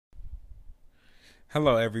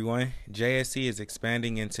Hello everyone, JSC is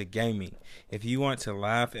expanding into gaming. If you want to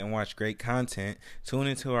laugh and watch great content, tune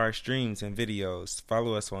into our streams and videos.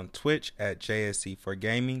 Follow us on Twitch at JSC for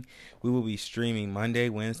Gaming. We will be streaming Monday,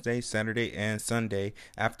 Wednesday, Saturday, and Sunday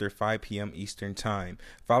after 5 p.m. Eastern Time.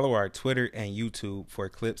 Follow our Twitter and YouTube for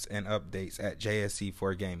clips and updates at JSC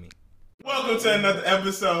for Gaming. Welcome to another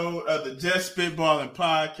episode of the Just Spitballin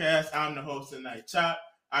Podcast. I'm the host tonight, Chop.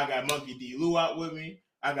 I got Monkey D. Lou out with me.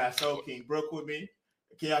 I got Soul King Brooke with me.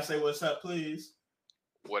 Can y'all say what's up, please?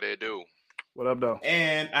 What it do? What up, though?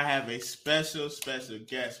 And I have a special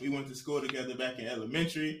guest. We went to school together back in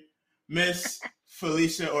elementary. Miss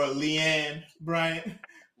Felicia or Leanne Bryant.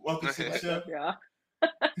 Welcome to the show. Yeah.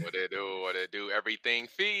 What it do? What it do? Everything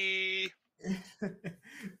fee.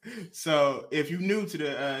 So, if you're new to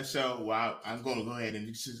the show, well, I'm going to go ahead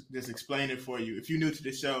and just explain it for you. If you're new to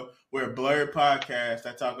the show, we're a blurred podcast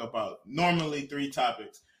that talk about normally 3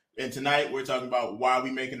 topics. And tonight we're talking about why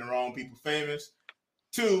we making the wrong people famous.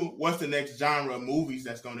 2, what's the next genre of movies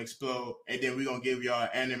that's going to explode? And then we're going to give y'all an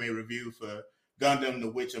anime review for Gundam,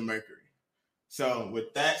 The Witch of Mercury. So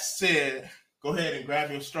with that said, go ahead and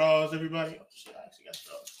grab your straws, everybody. Oh, shit, I actually got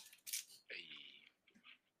straws.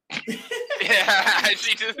 Yeah,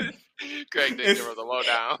 she just Craig didn't give her the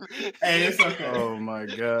lowdown. Hey, it's okay. Oh my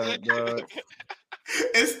god, dog.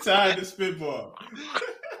 It's time to spitball. How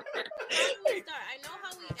do we start? I know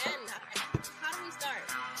how we end. How do we start?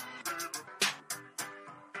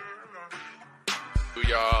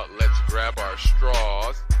 Y'all, let's grab our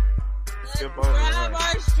straws. Let's grab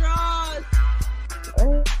our straws.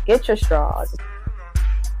 Get your straws.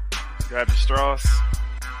 Grab your straws.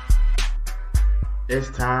 It's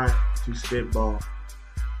time to spitball.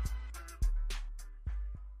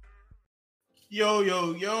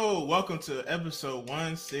 Yo. Welcome to episode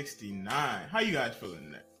 169. How you guys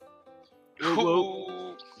feeling today?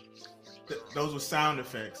 Ooh. Those were sound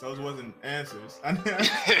effects. Those wasn't answers.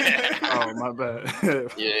 Oh, my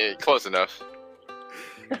bad. Yeah, close enough.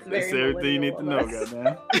 That's everything you need to know,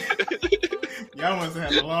 goddamn. Y'all must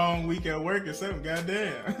have had a long week at work or something,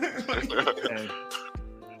 goddamn. Hey,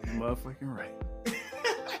 motherfucking right.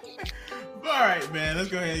 All right, man, let's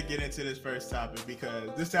go ahead and get into this first topic because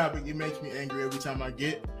this topic, it makes me angry every time I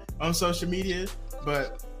get on social media,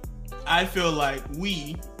 but I feel like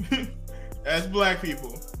we, as black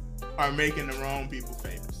people, are making the wrong people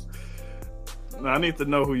famous. Now, I need to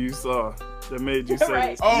know who you saw that made you say Right.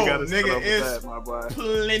 this. Oh, You gotta start nigga, off with it's that, my boy.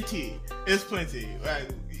 plenty. It's plenty. Like,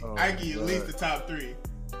 Oh, I give you at God. least the top 3.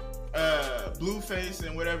 Blueface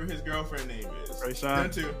and whatever his girlfriend name is. Ray Sean?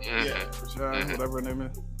 Them 2. Mhm. Yeah. Rashawn, whatever her name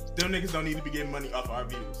is. Them niggas don't need to be getting money off our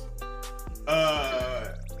views.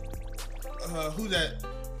 Who that?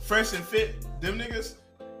 Fresh and Fit. Them niggas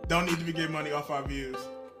don't need to be getting money off our views.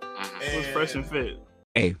 Mhm. What's Fresh and Fit?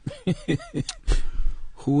 Hey,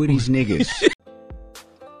 who are these niggas?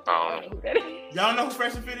 I don't know. Y'all know who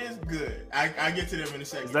Fresh and Fit is? Good. I get to them in a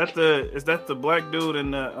second. Is that the black dude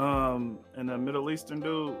and the Middle Eastern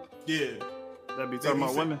dude Yeah. that be talking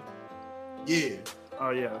about women? Yeah. Oh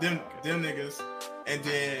yeah. Them niggas. And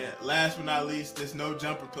then last but not least, this No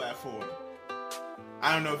Jumper platform.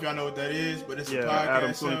 I don't know if y'all know what that is, but it's a podcast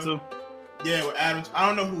Adam show. 22. Yeah, with Adam. I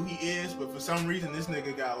don't know who he is, but for some reason this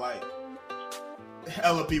nigga got like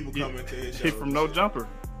hella people coming to his show. He from No Jumper.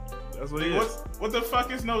 That's what he is. What the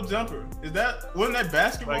fuck is No Jumper? Wasn't that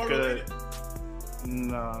basketball Like related?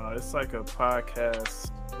 No, it's like a podcast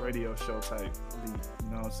radio show type beat. You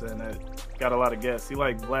know what I'm saying? That got a lot of guests. He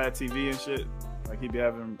like Vlad TV and shit. Like he be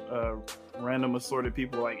having random assorted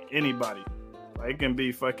people, like anybody. Like it can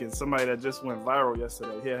be fucking somebody that just went viral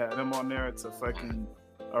yesterday. He had him on there. It's a fucking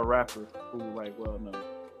a rapper who like well known.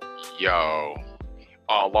 Yo,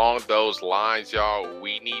 along those lines, y'all,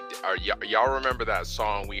 we need. Y'all remember that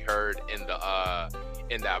song we heard in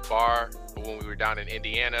that bar when we were down in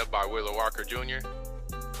Indiana by Wheeler Walker Jr.? You know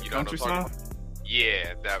what I'm Country talking song? about?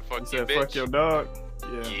 Yeah, that fuck He you said bitch. fuck your dog.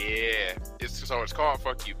 Yeah. Yeah, it's called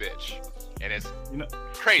 "Fuck You, Bitch," and it's You know,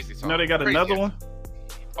 crazy you song. know they got Crazy. another one?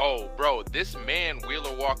 Oh, bro, this man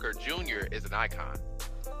Wheeler Walker Jr. is an icon.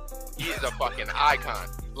 He is a fucking icon.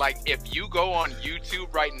 Like, if you go on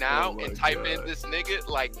YouTube right now Oh my and type God. in this nigga,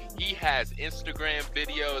 like, he has Instagram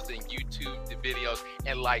videos and YouTube videos,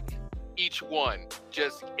 and like each one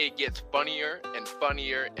just it gets funnier and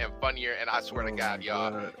funnier and funnier. And I swear to Oh God, my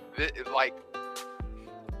y'all, God. like,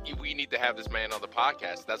 we need to have this man on the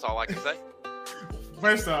podcast. That's all I can say.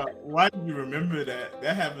 First off, why do you remember that?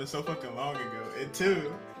 That happened so fucking long ago. And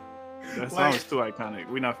 2, That like- song's too iconic.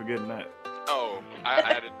 We're not forgetting that. Oh, I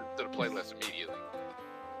added it to the playlist immediately.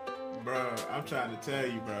 bro, I'm trying to tell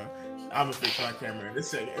you, bro. I'm gonna fix my camera in a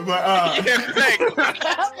second. But Yeah, thanks.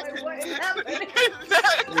 Like, what is happening?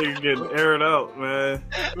 nigga getting aired out, man.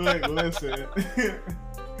 Look, listen.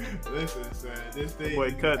 Listen, son. This thing.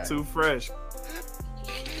 Boy, cut too fresh.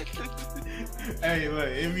 Hey, look,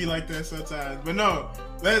 it be like that sometimes. But no,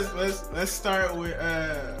 let's start with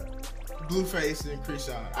Blueface and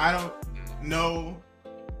Krishan. I don't know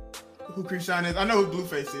who Krishan is. I know who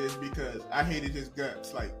Blueface is because I hated his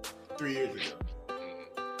guts like 3 years ago.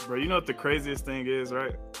 Bro, you know what the craziest thing is,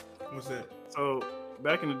 right? What's that? So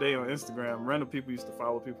back in the day on Instagram, random people used to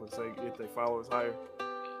follow people and say if they followers higher.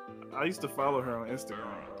 I used to follow her on Instagram,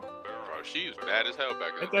 bro. Bro, she was bad as hell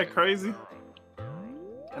back then. Ain't that crazy?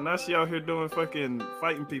 And now she out here doing fucking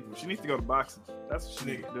fighting people. She needs to go to boxing. That's what she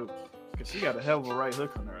needs to do. Cause she got a hell of a right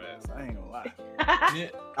hook on her ass. I ain't gonna lie. Yeah,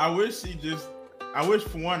 I wish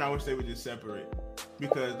for one, I wish they would just separate.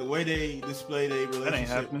 Because the way they display their relationship. That ain't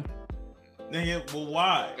happening. Nigga, well,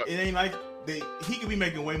 why? It ain't like he could be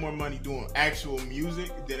making way more money doing actual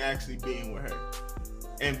music than actually being with her.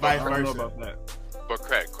 And vice versa. I don't know about that. But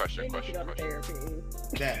Craig, question.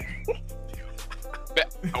 That.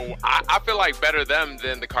 I feel like better them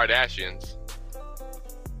than the Kardashians.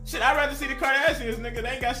 Shit, I'd rather see the Kardashians, nigga. They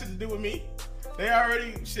ain't got shit to do with me. They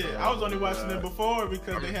already, I was only watching them before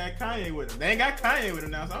because they had Kanye with them. They ain't got Kanye with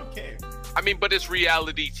them now, so I don't care. I mean, but it's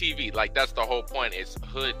reality TV. Like, that's the whole point. It's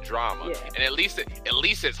hood drama. Yeah. And at least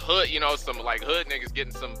it's hood, you know, some like hood niggas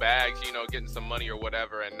getting some bags, you know, getting some money or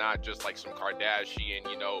whatever, and not just like some Kardashian,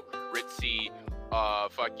 you know, ritzy,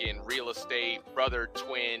 fucking real estate, brother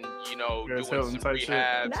twin, you know, doing some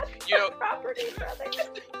rehabs. You know, property, brother.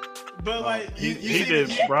 But like he did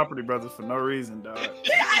Property Brothers for no reason, dog.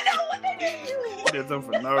 Yeah, I know what they did do. He did them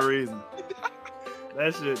for no reason.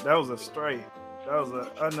 That was a stray. That was an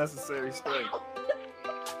unnecessary stray.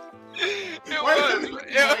 It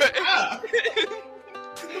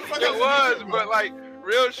was, but like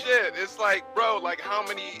real shit. It's like, bro, like how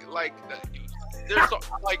many like there's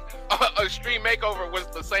like a Extreme Makeover was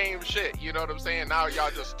the same shit. You know what I'm saying? Now y'all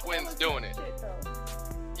just twins doing it.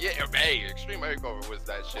 Yeah, hey, Extreme Makeover was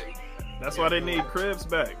that shit. That's why they need cribs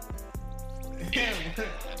back.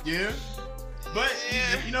 Yeah. But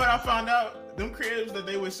you know what I found out? Them cribs that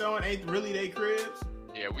they were showing ain't really they cribs.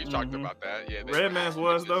 Yeah, we talked about that. Yeah, Redman's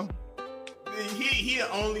was though. He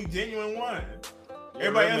the only genuine one. Yeah,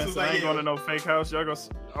 everybody Redman else was said, like, I ain't going to no fake house. I'm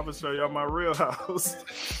gonna show y'all my real house.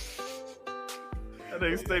 That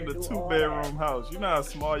nigga stayed in a 2-bedroom house. You know how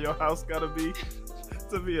small your house gotta be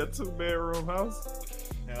to be a 2-bedroom house?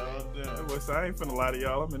 Hell no. That boy said, I ain't finna lie to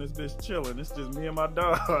y'all. I'm in this bitch chilling. It's just me and my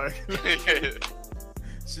dog.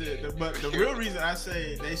 Shit, but the real reason I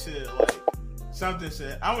say they should like something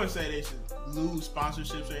said, I wouldn't say they should lose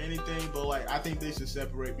sponsorships or anything, but like I think they should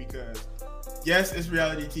separate because yes, it's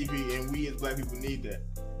reality TV and we as black people need that,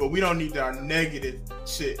 but we don't need our negative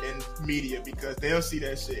shit in media because they'll see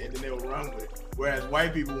that shit and then they'll run with it. Whereas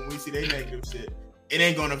white people, when we see their negative shit, it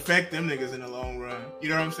ain't gonna affect them niggas in the long run. You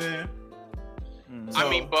know what I'm saying? So, I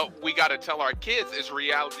mean, but we gotta tell our kids it's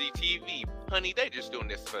reality TV, honey. They just doing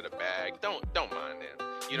this for the bag. Don't mind them.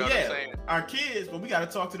 You know what I'm saying? Our kids, but we gotta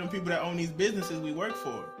talk to them people that own these businesses we work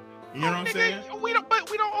for. You know what I'm saying? We don't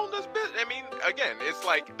own this business. I mean, again, it's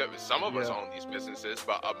like some of us own these businesses,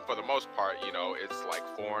 but for the most part, you know, it's like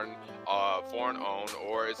foreign owned,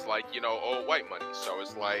 or it's like, you know, old white money. So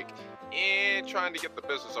it's like, trying to get the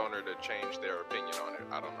business owner to change their opinion on it.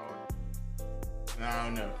 I don't know. I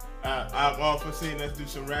don't know. I'm all for seeing us do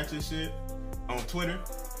some ratchet shit on Twitter.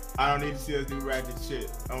 I don't need to see us do ratchet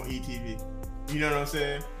shit on ETV. You know what I'm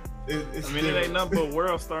saying? It ain't nothing but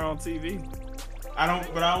World Star on TV. I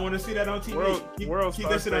don't want to see that on TV. World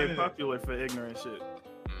Star stay popular for ignorant shit.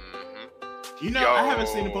 Mm-hmm. You know, I haven't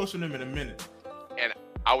seen a post from them in a minute. And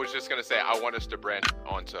I was just gonna say, I want us to branch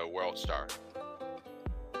onto World Star.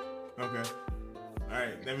 Okay. All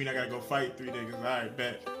right. That means I gotta go fight 3 niggas. All right,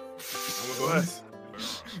 bet. What?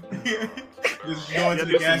 Just going to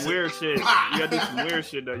the gas. Some weird shit. You gotta do some weird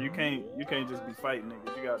shit though. You can't just be fighting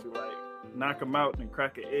niggas. You gotta do like knock them out and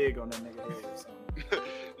crack an egg on that nigga head or something.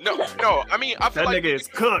 No. I mean, I feel that like nigga is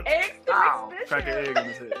cooked. Ow, crack an egg on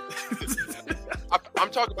his head. I'm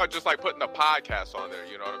talking about just like putting a podcast on there.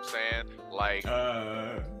 You know what I'm saying? Like,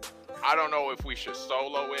 I don't know if we should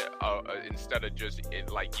solo it instead of just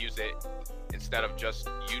use it instead of just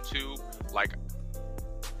YouTube. Like,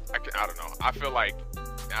 I don't know. I feel like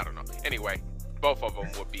I don't know. Anyway, both of them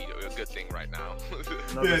would be a good thing right now.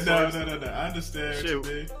 No. I understand. Shit, what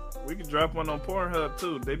you mean. We can drop one on Pornhub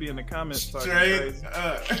too. They be in the comments talking crazy.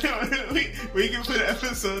 We can put an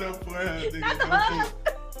episode on Pornhub. Nigga.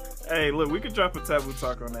 Hey, look, we could drop a taboo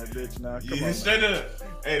talk on that bitch now. Come on, straight up.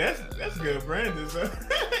 Hey, that's good branding. So.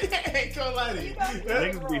 I ain't gonna lie to you.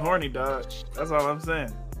 Niggas be horny, dog. That's all I'm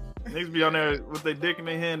saying. Niggas be on there with their dick in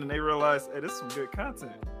their hand and they realize, hey, this is some good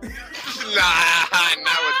content. Nah,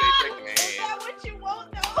 not with they dick in their Is hand. that what you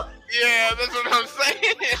want, though? Yeah, that's what I'm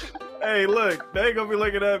saying. Hey, look, they ain't gonna be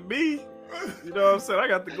looking at me. You know what I'm saying? I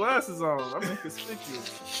got the glasses on. I'm inconspicuous.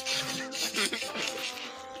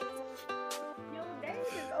 Your name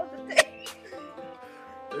is on the thing.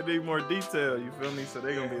 They need more detail, you feel me? So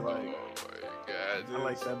they gonna be Oh like, my god. I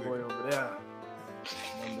like that boy over there.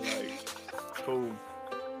 I'm gonna be like, cool.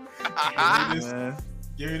 Man.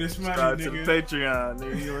 Give me this money, Subscribe to the nigga. Patreon,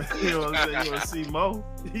 nigga. You know what I'm saying? You wanna see Mo?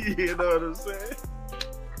 You know what I'm saying?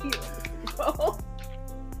 Oh,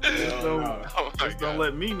 Hell don't- no. Oh my Just don't god.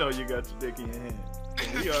 let me know you got your dick in your hand.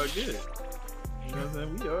 And we all good. You know what I'm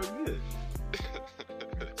saying? We all good.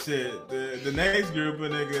 Shit, the next group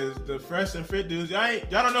of niggas, the fresh and fit dudes, y'all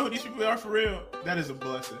don't know who these people are for real. That is a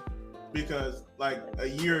blessing, because like a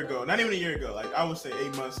year ago, not even a year ago, like I would say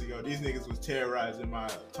 8 months ago, these niggas was terrorizing my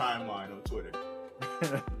timeline on Twitter.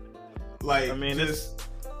 Like, I mean, just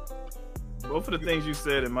Both of the things you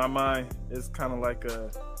said in my mind is kind of like a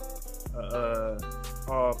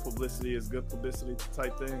all publicity is good publicity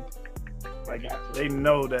type thing. Like they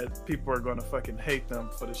know that people are gonna fucking hate them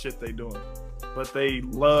for the shit they doing, but they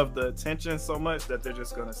love the attention so much that they're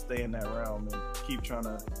just gonna stay in that realm and keep trying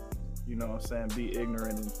to, you know what I'm saying, be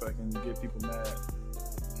ignorant and fucking get people mad.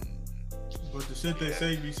 but the shit they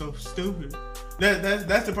say be so stupid.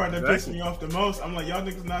 That's the part that pisses me off the most. I'm like, y'all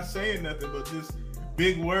niggas not saying nothing but just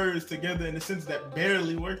big words together in a sentence that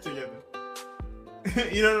barely work together.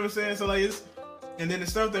 You know what I'm saying? So like it's, and then the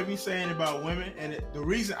stuff that we saying about women, and the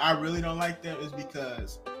reason I really don't like them is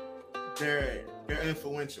because they're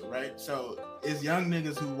influential, right? So it's young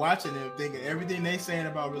niggas who watching them thinking everything they saying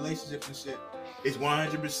about relationships and shit is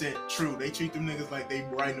 100% true. They treat them niggas like they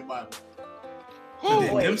writing the Bible. Who?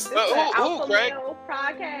 Them- wait, them- this is who, the Alpha Craig? Male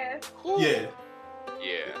podcast. Who? Yeah,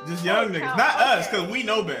 Yeah. just young Oh, niggas, no, not us, okay. because we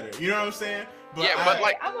know better. You know what I'm saying? But Yeah, but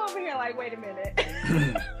like- I'm over here like, wait a minute.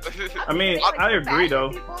 I mean, Like I the agree fashion though.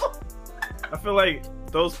 people. I feel like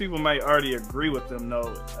those people might already agree with them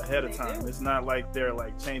though ahead of They time. do. It's not like they're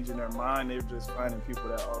like changing their mind. They're just finding people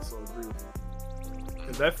that also agree with them.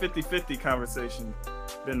 Cause that 50-50 conversation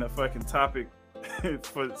been a fucking topic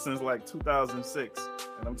since like 2006,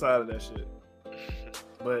 and I'm tired of that shit.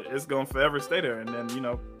 But it's gonna forever stay there, and then you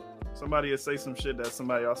know somebody will say some shit that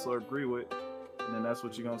somebody also agree with, and then that's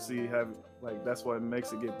what you're gonna see have like that's what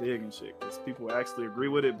makes it get big and shit. Cause people actually agree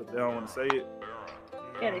with it, but they don't want to say it.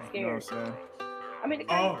 Yeah, they You know what scared. I'm saying? I mean, the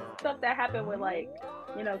kind of stuff that happened with like,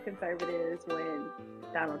 you know, conservatives when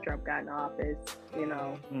Donald Trump got in office. You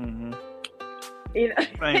know, Mm-hmm. you know,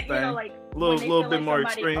 Same you thing. know, like Little- when they little feel bit like more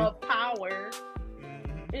somebody extreme. of power,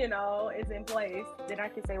 Mhm. you know, is in place, then I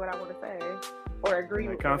can say what I want to say or agree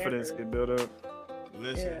And with the confidence whatever. can build up.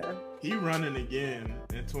 Listen, Yeah. he running again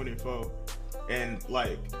in 24, and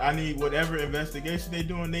like I need whatever investigation they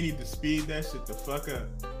doing, they need to speed that shit the fuck up.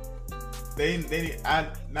 They need, I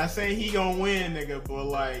not saying he gonna win, nigga, but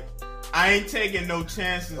like I ain't taking no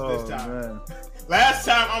chances Oh this time. man. Last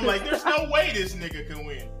time I'm like, there's no way this nigga can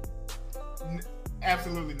win.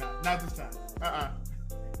 Absolutely not this time.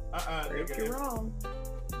 If Nigga. you're wrong.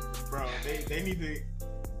 Bro, they need to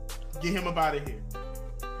get him up out of here.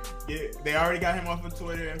 They already got him off of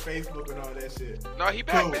Twitter and Facebook and all that shit. No, he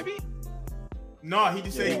back, Cool. baby. No, he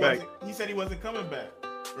just Yeah, said he he back. wasn't. He said he wasn't coming back.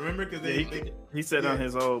 Remember, because Yeah, he said on yeah.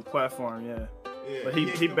 his old platform, yeah. But he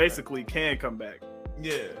ain't coming basically can come back. back.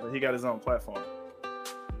 Yeah. But he got his own platform.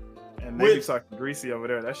 And they be Which- talking greasy over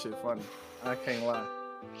there. That shit funny. I can't lie.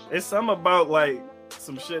 It's something about like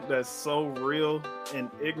some shit that's so real and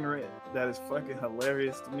ignorant that is fucking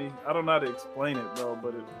hilarious to me. I don't know how to explain it, bro,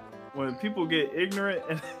 but when people get ignorant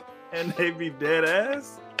and they be dead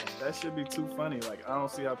ass, that should be too funny. Like I don't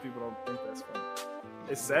see how people don't think that's funny.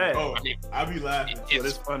 It's sad, Oh, I mean, I be laughing. but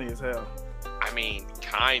it's funny as hell. I mean,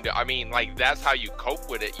 kind of. I mean, like, that's how you cope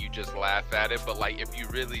with it. You just laugh at it. But, like, if you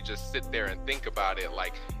really just sit there and think about it,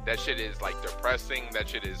 like, that shit is, like, depressing. That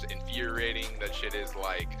shit is infuriating. That shit is,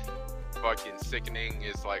 like, fucking sickening.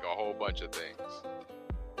 It's, like, a whole bunch of things.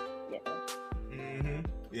 Yeah. Mm-hmm.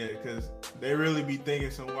 Yeah, because they really be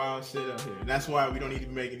thinking some wild shit up here. And that's why we don't need to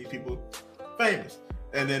be making these people famous.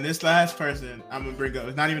 And then this last person I'm going to bring up,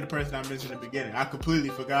 it's not even the person I mentioned in the beginning. I completely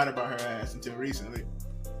forgot about her ass until recently.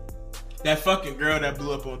 That fucking girl that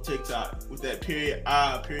blew up on TikTok with that period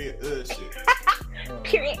shit.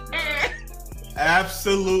 Period.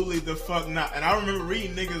 Absolutely the fuck not. And I remember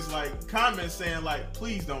reading niggas like comments saying like,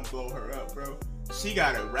 please don't blow her up, bro. She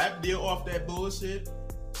got a rap deal off that bullshit.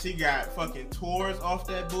 She got fucking tours off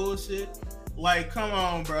that bullshit. Like, come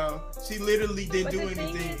on, bro. She literally didn't do the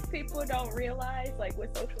anything. Thing is, people don't realize, like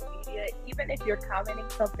with social media, even if you're commenting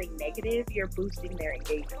something negative, you're boosting their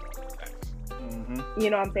engagement.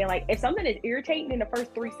 You know what I'm saying? Like, if something is irritating in the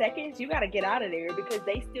first 3 seconds, you got to get out of there because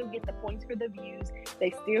they still get the points for the views.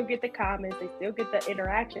 They still get the comments. They still get the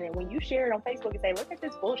interaction. And when you share it on Facebook and say, look at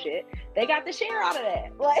this bullshit, they got the share out of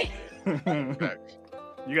that. Like,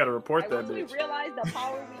 you got to report that, once bitch. we realize the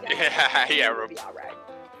power we got, we'll be all right.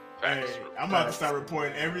 Hey, I'm about to start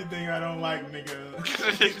reporting everything I don't like, nigga.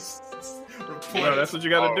 No, that's what you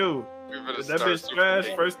got to do. If that bitch trash,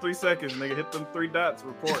 first 3 seconds, nigga, hit them 3 dots,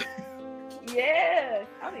 report. Yeah,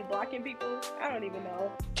 I'll be blocking people. I don't even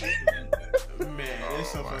know. Man,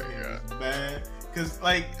 it's so fucking bad. Cause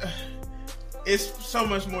like, it's so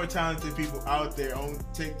much more talented people out there on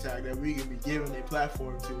TikTok that we can be giving a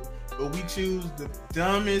platform to, but we choose the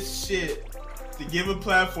dumbest shit to give a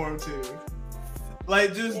platform to.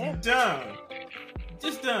 Like, just dumb.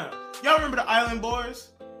 Just dumb. Y'all remember the Island Boys?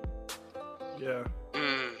 Yeah.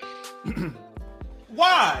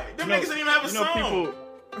 Why? Them niggas didn't even have a song.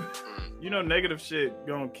 Negative shit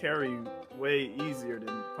gonna carry way easier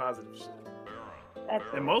than positive shit.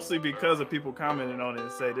 And mostly because of people commenting on it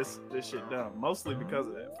and say this shit dumb. Mostly because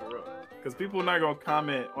of that, for real. Because people are not gonna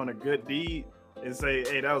comment on a good deed and say,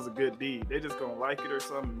 hey, that was a good deed. They just gonna like it or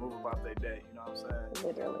something and move about their day. You know what I'm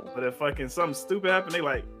saying? Literally. But if fucking something stupid happened, they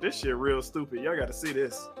like, this shit real stupid. Y'all gotta see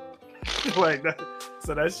this. Like that.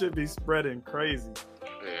 So that should be spreading crazy.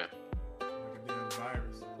 Yeah. Like a damn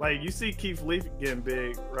virus. Like, you see Keith Lee getting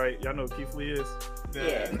big, right? Y'all know who Keith Lee is?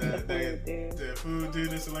 The food dude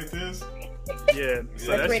that's like this? Yeah.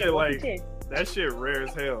 So that shit, like, that shit rare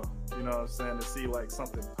as hell. You know what I'm saying? To see, like,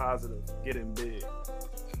 something positive getting big.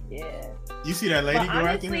 Yeah. You see that lady go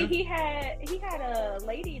after him? Honestly, he had a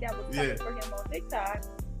lady that was coming for him on TikTok,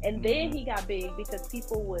 and then he got big because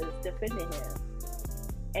people was defending him,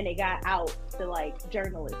 and it got out to like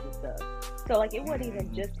journalists and stuff. So like, it wasn't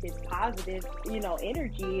even just his positive,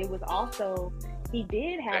 energy. It was also he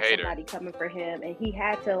did have somebody coming for him, and he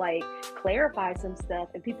had to like clarify some stuff,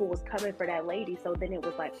 and people was coming for that lady. So then it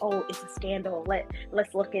was like, oh, it's a scandal.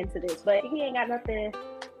 Let's look into this. But he ain't got nothing.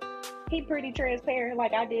 He pretty transparent.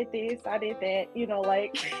 Like, I did this, I did that.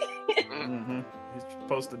 Like. He's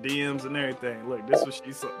posted DMs and everything. Look, this what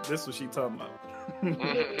she talking about.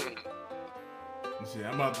 Shit,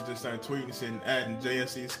 I'm about to just start tweeting shit and adding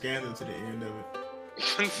JSC scandal to the end of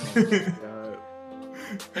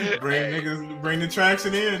it. Bring the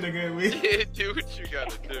traction in, nigga. Do what you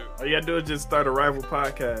gotta do. All you gotta do is just start a rival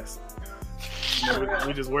podcast.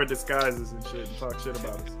 We just wear disguises and shit and talk shit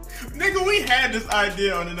about us. Nigga, we had this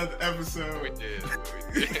idea on another episode. We did.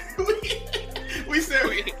 We said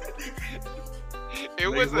it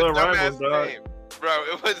was a dumbass name. Bro,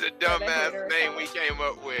 it was a dumbass name we came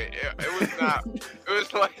up with. It was not. It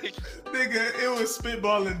was like, nigga, it was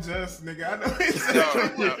Spitballin Just, nigga. I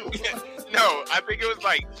know. No, I think it was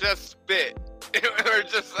like Just Spit or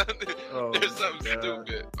just something. There's something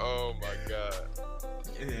stupid. Oh my god.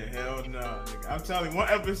 Yeah, hell no, nigga. I'm telling you, one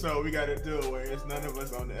episode we gotta do where it's none of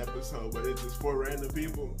us on the episode, but it's just 4 random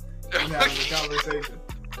people having a conversation.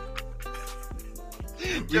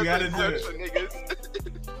 We gotta do it.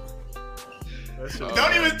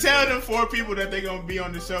 Don't even tell them 4 people that they gonna be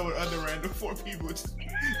on the show with other random 4 people. Just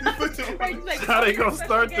put them on the show. How they gonna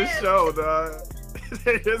start the show, dog?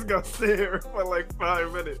 They just gonna sit here for like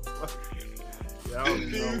 5 minutes. Yeah, I don't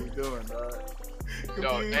even know what we're doing, dog.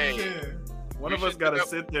 No, hey. One of us gotta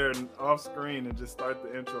sit there and off screen and just start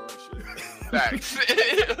the intro and shit. Facts.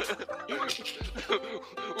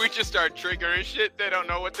 We just start triggering shit. They don't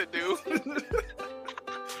know what to do.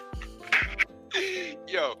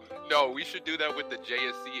 Yo, no, we should do that with the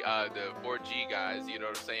JSC, the 4G guys. You know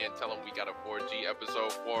what I'm saying? Tell them we got a 4G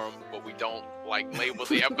episode for them, but we don't like label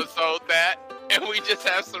the episode that, and we just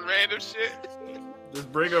have some random shit. Just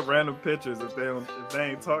bring up random pictures if they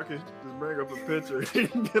ain't talking. Just bring up a picture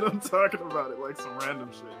and get them talking about it like some random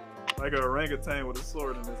shit, like an orangutan with a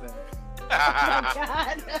sword in his hand. Oh my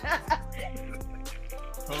god.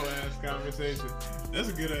 Whole ass conversation. That's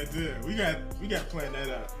a good idea. We got to plan that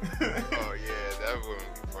out. Oh yeah, that would be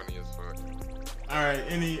funny as fuck. All right,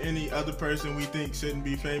 any other person we think shouldn't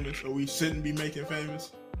be famous or we shouldn't be making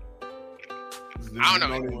famous? I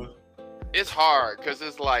don't know. It's hard because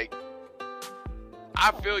it's like,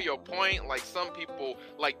 I feel your point. Like, some people,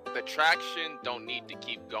 like, the traction don't need to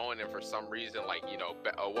keep going, and for some reason, like, is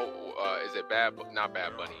it Bad Bunny,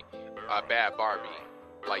 Bad Barbie,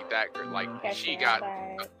 like that, like she got,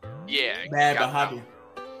 Bad Barbie.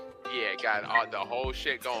 Yeah, got all the whole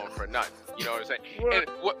shit going for nothing. You know what I'm saying? And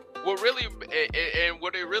what really, and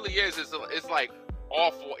what it really is like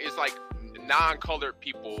awful. It's like non-colored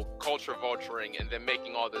people culture vulturing and then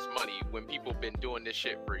making all this money when people been doing this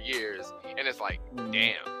shit for years, and it's like,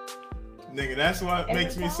 damn, nigga, that's what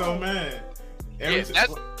makes me so mad.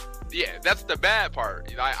 That's the bad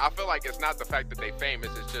part. I feel like it's not the fact that they famous,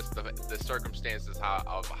 it's just the circumstances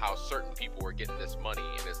of how certain people are getting this money,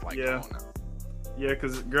 and it's like, come on now. Yeah,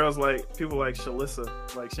 because girls like, people like Shalissa,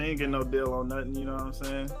 like, she ain't getting no deal on nothing, you know what I'm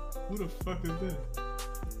saying? Who the fuck is that?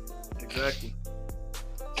 Exactly.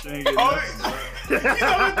 She ain't getting nothing. You know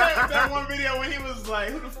that one video when he was like,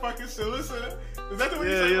 who the fuck is Shalissa? Is that the one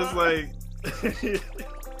he was like,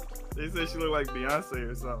 they said she looked like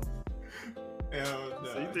Beyonce or something. Hell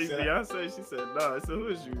no. So you think Beyonce? She said, nah. I said, who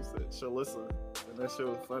is you? She said, Shalissa. And that shit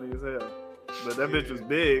was funny as hell. But that bitch was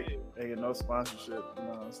big. Ain't get no sponsorship, you know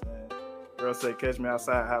what I'm saying? Girls say, catch me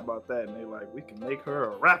outside, how about that? And they like, we can make her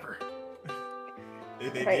a rapper. They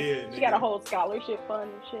did. She got a whole scholarship fund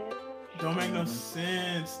and shit. Don't make no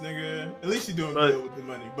sense, nigga. At least you're doing good with the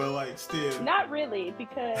money, but like still. Not really,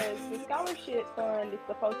 because the scholarship fund is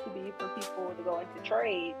supposed to be for people to go into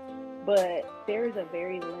trades, but there is a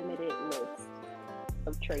very limited list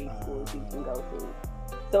of trade schools you can go to.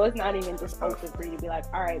 So it's not even just open for you to be like,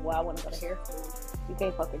 all right, well, I want to go to hair school. You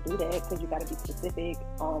can't fucking do that because you got to be specific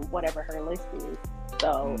on whatever her list is.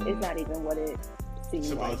 So it's not even what it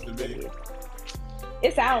seems like to be.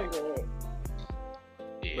 It sounds good.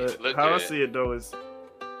 Yeah, but how I see it though is,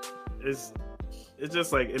 it's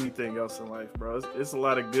just like anything else in life, bro. It's a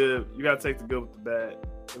lot of good. You gotta take the good with the bad.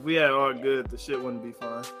 If we had all good, the shit wouldn't be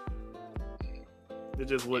fun. It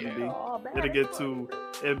just wouldn't be.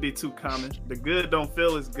 It'd be too common. The good don't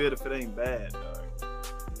feel as good if it ain't bad, dog.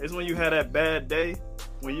 It's when you had that bad day,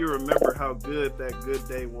 when you remember how good that good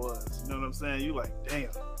day was. You know what I'm saying? You like, damn,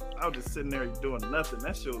 I was just sitting there doing nothing.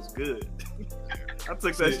 That shit was good. I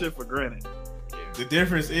took that shit for granted. The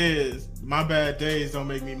difference is my bad days don't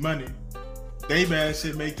make me money. They bad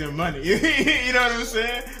shit make them money. You know what I'm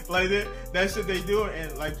saying? Like that shit they do,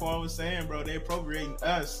 and like Paul was saying, bro, they appropriating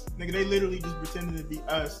us. Nigga, they literally just pretending to be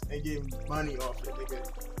us and getting money off it, nigga.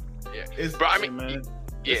 Yeah. Bro, I mean, man.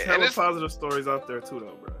 Yeah, there's hella positive stories out there too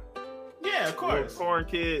though, bro. Yeah, of course. Little foreign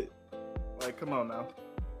kid. Like, come on now.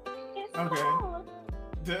 Okay.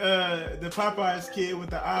 The Popeyes kid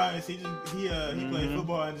with the eyes, he played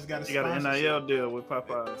football and just got a sponsorship. He got an NIL deal with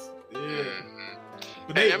Popeyes. Yeah.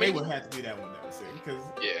 But they would have to do that one though, because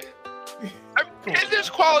and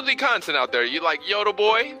there's quality content out there. You like Yoda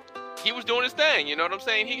Boy, he was doing his thing. You know what I'm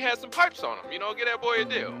saying? He had some pipes on him. You know, get that boy a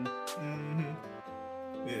deal.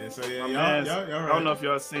 Yeah. So y'all right. I don't know if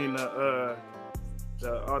y'all seen the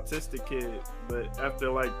autistic kid, but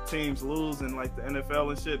after like teams lose in like the NFL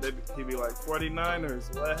and shit, he be like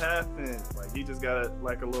 49ers, what happened? Like he just got a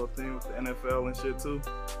little thing with the NFL and shit too.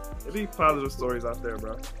 It be positive stories out there,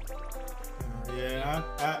 bro. Yeah,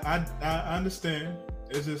 I understand.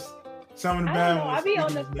 It's just some of the bad ones. I be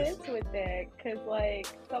on the fence with that because like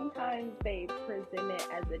sometimes they present it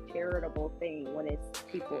as a charitable thing when it's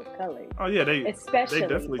people of color. Oh yeah, they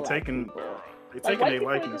definitely black taking people. They taking white their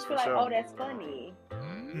people likeness just for feel sure. like, oh, that's funny.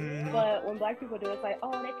 But when black people do it, it's like,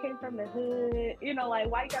 oh, that came from the hood. You know, like,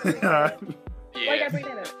 why you gotta bring that up? Why you gotta bring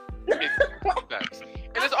that up?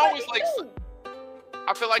 And it's always like,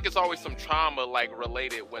 I feel like it's always some trauma like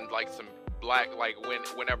related when like some black, like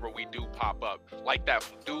whenever we do pop up, like that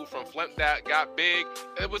dude from Flint that got big,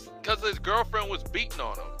 it was because his girlfriend was beating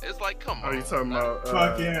on him. It's like, come on. Oh, you talking about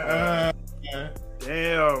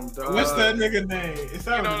damn, dog. What's that nigga name? It's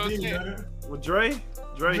not with Dre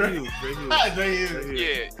Hughes.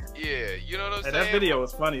 Yeah, you know what I'm saying? That video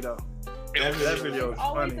was funny though. That video was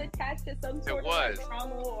always funny. Attached to some sort of like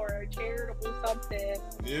trauma or charitable something.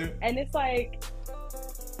 Yeah. And it's like,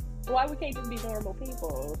 why we can't just be normal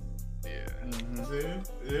people? Yeah.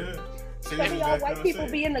 Yeah. Some of y'all white people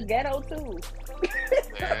be in the ghetto too.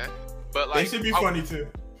 Yeah. But like, they should be funny too.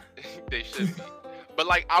 They should be. But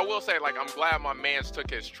like, I will say, like, I'm glad my man's took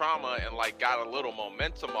his trauma and like got a little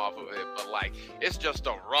momentum off of it. But like, it's just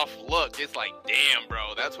a rough look. It's like, damn,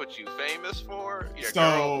 bro, that's what you famous for? Your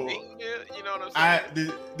girl, you know what I'm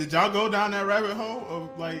saying? Did y'all go down that rabbit hole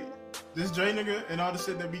of like this Dre nigga and all the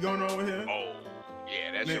shit that be going on with him? Oh,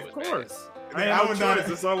 yeah, that shit was of course. bad. I went down.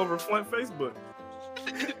 It's all over Flint Facebook.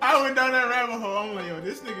 I went down that rabbit hole. I'm like, yo,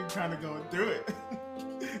 this nigga kind of going through it.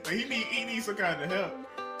 Like he needs some kind of help.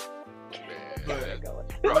 That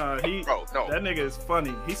nigga is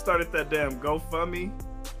funny. He started that damn GoFundMe,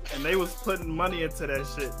 and they was putting money into that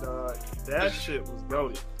shit, dog. That shit was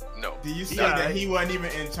goated. No. Do you say that he wasn't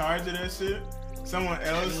even in charge of that shit? Someone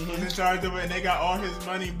else was in charge of it, and they got all his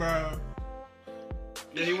money, bro.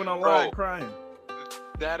 Yeah, he went online crying.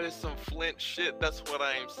 That is some Flint shit. That's what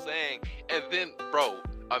I am saying. And then, bro,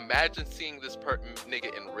 imagine seeing this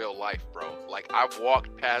nigga in real life, bro. Like, I've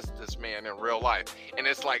walked past this man in real life, and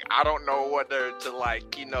it's like, I don't know whether to,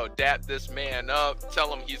 like, you know, dap this man up,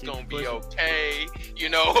 tell him he's gonna be okay, you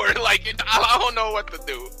know, or like, I don't know what to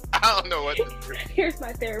do. I don't know what to do. Here's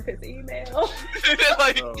my therapist email.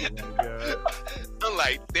 Like, Oh my god. I'm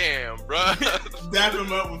like, damn, bro. Dap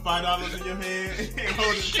him up with $5 in your hand and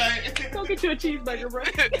hold it tight. Go get you a cheeseburger, bro.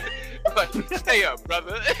 Like, stay up,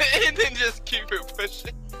 brother, and then just keep it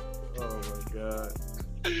pushing. Oh my god.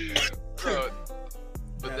 Bro,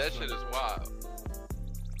 but That's that shit is wild.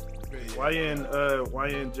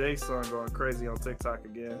 YNJ song going crazy on TikTok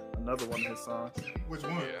again. Another one of his songs. Which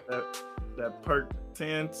one? Yeah. That Perk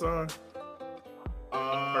 10 song.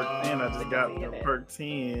 Perk 10, I just got the Perk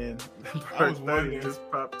 10. Perk 30 just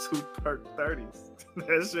popped 2 Perk 30s.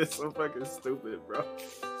 That shit's so fucking stupid, bro.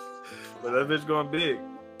 But that bitch going big.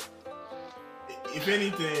 If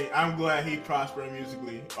anything, I'm glad he prospered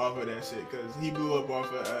musically off of that shit, because he blew up off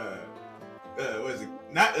of was it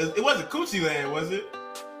not? It wasn't Coochie Land, was it?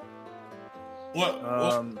 What? It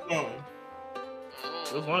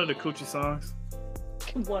was one of the Coochie songs.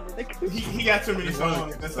 One of the Coochie. He got too many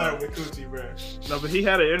songs that started with Coochie, bro. No, but he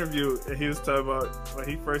had an interview and he was talking about when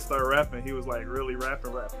he first started rapping. He was like really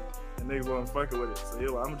rapping, and niggas wasn't fucking with it. So he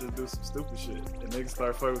was like, I'm gonna just do some stupid shit, and niggas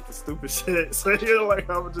started fucking with the stupid shit. So he was like,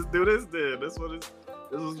 I'm gonna just do this. Then this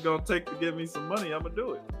is gonna take to give me some money. I'm gonna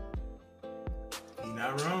do it. He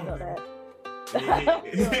not wrong. That.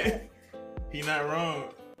 He not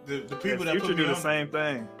wrong. The people that Future put me do the on, same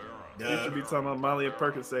thing. Duh. Future be talking about Molly and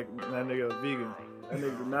Percocet. That nigga a vegan. That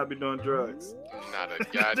nigga do not be doing drugs. Not a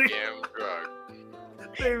goddamn drug.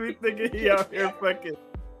 They be thinking he out here fucking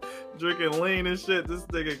drinking lean and shit. This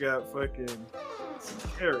nigga got fucking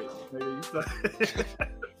some carrots. Nigga,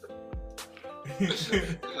 you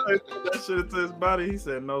that shit into his body. He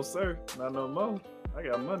said, "No sir, not no more. I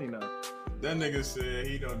got money now." That nigga said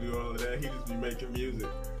he don't do all of that. He just be making music.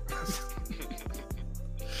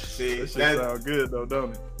 See, That shit sound good though,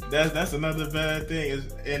 don't it? That's another bad thing.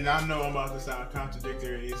 And I know I'm about to sound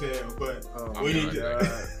contradictory as hell, but we need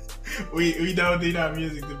to. we don't need our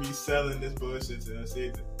music to be selling this bullshit to us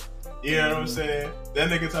either. You know what I'm saying? That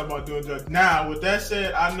nigga talking about doing drugs. Now, with that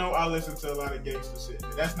said, I know I listen to a lot of gangster shit.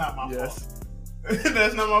 That's not my fault.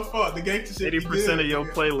 That's not my fault. The gangster shit. 80% of your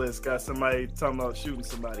playlist got somebody talking about shooting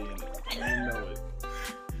somebody in it. You know it.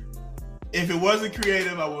 If it wasn't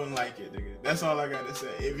creative, I wouldn't like it, nigga. That's all I gotta say.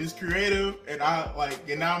 If it's creative and I like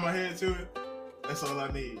get down my head to it, that's all I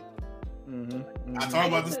need. I talk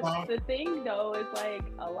about the song. The thing though is like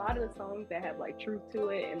a lot of the songs that have like truth to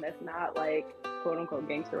it and that's not like quote unquote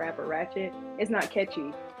gangster rap or ratchet, it's not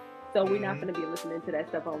catchy. So we're not gonna be listening to that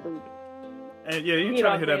stuff on loop. And yeah, you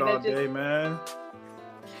try to hear that all day, man.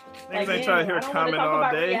 Niggas ain't trying to hear Common all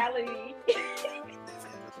day. Reality.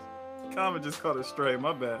 Common just caught it straight.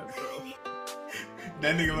 My bad, bro.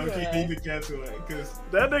 That nigga low-key need to cancel it, cause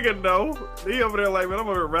that nigga know. He over there like, man, I'm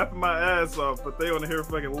over here rapping my ass off, but they want to hear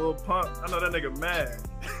fucking Lil Pump. I know that nigga mad.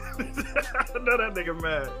 I know that nigga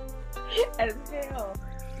mad. As hell.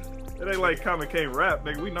 It ain't like Common can't rap,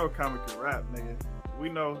 nigga. We know Common can rap, nigga. We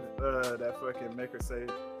know that fucking Maker say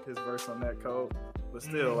his verse on that code, but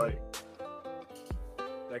still, like,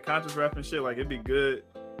 that conscious rapping shit, like, it'd be good.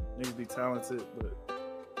 Niggas be talented, but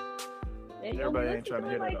and everybody ain't trying to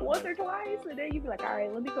hear like that. Once or twice, and then you be like, all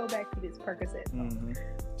right, let me go back to this Percocet.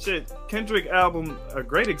 Shit, Kendrick album, a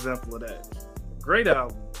great example of that. Great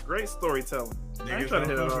album, great storytelling. I ain't trying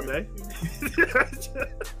to hear that all day.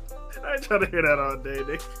 I ain't trying to hear that all day,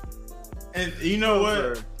 nigga. And you know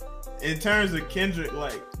what? In terms of Kendrick,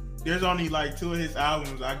 like, there's only like 2 of his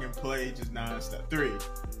albums I can play just nonstop. 3.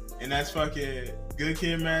 And that's fucking Good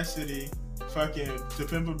Kid, Mad City, fucking To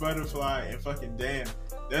Pimp a Butterfly, and fucking Damn.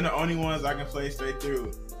 They're the only ones I can play straight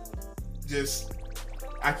through. Just,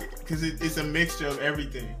 because it's a mixture of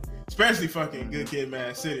everything. Especially fucking Good Kid,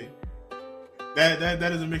 Mad City. That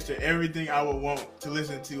is a mixture of everything I would want to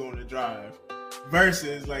listen to on the drive.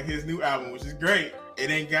 Versus like his new album, which is great. It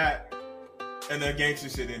ain't got enough gangster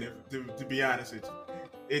shit in it, to be honest with you.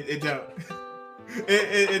 It don't.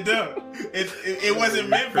 It don't. It wasn't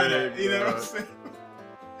meant for that. You know what I'm saying?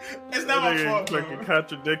 It's not my fault, bro. He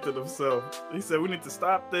contradicted himself. He said, we need to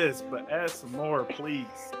stop this, but add some more, please.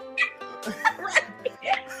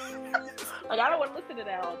 Like, I don't want to listen to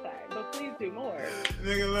that all the time, but please do more.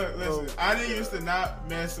 Nigga, look, listen. I didn't used to not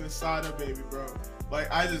mess with Sada Baby, bro. Like,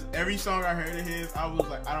 every song I heard of his, I was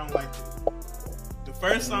like, I don't like this. The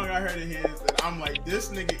first song I heard of his, and I'm like, this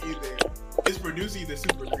nigga his producer either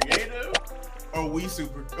super creative, or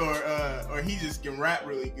or he just can rap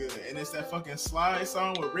really good. And it's that fucking Slide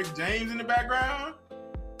song with Rick James in the background.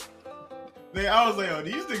 Like, I was like, oh,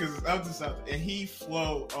 these niggas is up to something. And he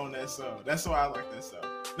flowed on that song. That's why I like that song.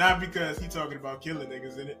 Not because he talking about killing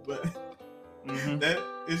niggas in it, but that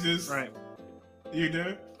is just right. You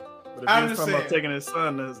know? But if he was talking about taking his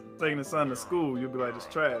son to school, you'd be like, it's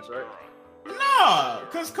trash, right? No,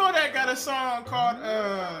 because Kodak got a song called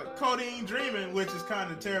Codeine Dreaming, which is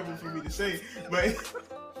kind of terrible for me to say. But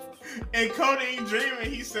in Codeine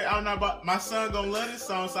Dreaming, he said, my son gonna love this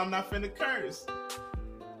song, so I'm not finna curse.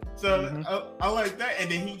 So I like that. And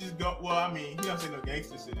then he just go, well, I mean, he don't say no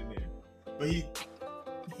gangster shit in there. But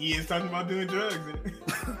he is talking about doing drugs in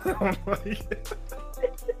it.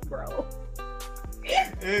 Bro.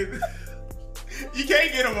 And you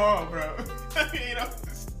can't get them all, bro. You know?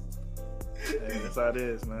 Hey, that's how it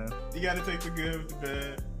is, man. You gotta take the good with the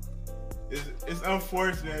bad. It's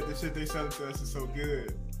unfortunate the shit they sell to us is so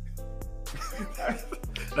good.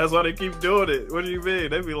 That's why they keep doing it. What do you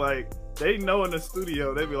mean? They be like, they know in the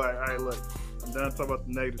studio, they be like, all right, look, I'm done talking about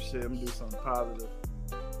the negative shit. I'm gonna do something positive.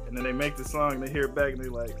 And then they make the song, they hear it back, and they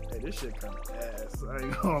like, hey, this shit kind of ass. I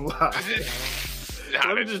ain't gonna lie.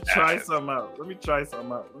 Let me just try something out. Let me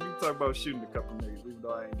talk about shooting a couple niggas, even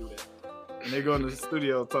though I ain't do that. And they go in the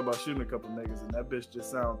studio talk about shooting a couple niggas, and that bitch just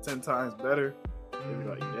sound 10 times better. They be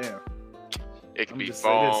like, damn. It could be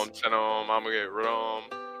phone, send them, I'm gonna get rid of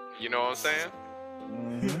them. You know what I'm saying?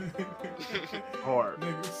 Hard.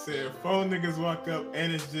 Niggas said 4 niggas walk up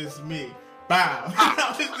and it's just me. Bow.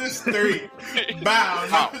 Now it's just 3. Bow.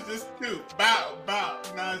 Now it's just 2. Bow.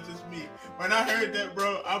 Now it's just me. When I heard that,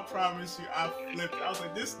 bro, I promise you, I flipped. I was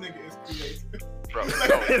like, this nigga is creative. Bro,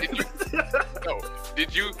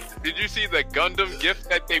 did you see the Gundam gift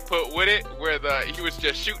that they put with it, where he was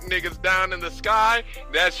just shooting niggas down in the sky?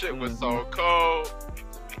 That shit was so cold.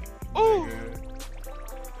 Ooh.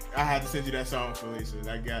 I had to send you that song, Felicia.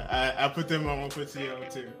 I put them on. I'll put you on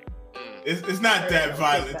too. It's not that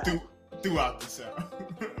violent throughout the song.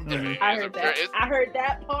 I heard that. I heard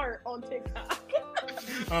that part on TikTok.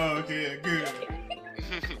 Oh, okay, good.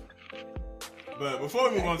 But before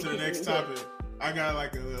we move on to the next topic, I got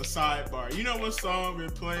like a little sidebar. You know what song been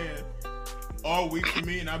playing all week for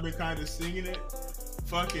me, and I've been kind of singing it?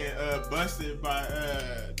 Fucking Busted by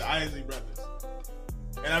the Isley Brothers.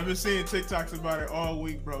 And I've been seeing TikToks about it all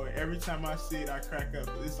week, bro. And every time I see it, I crack up.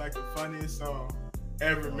 It's like the funniest song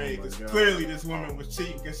ever made. Because clearly this woman was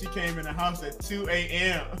cheating because she came in the house at 2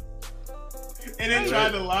 a.m. and then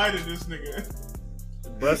tried to lie to this nigga.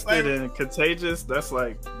 Busted and Contagious, that's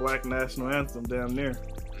like Black National Anthem damn near.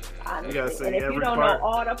 You gotta sing and if every you don't part. know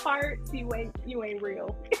all the parts, you ain't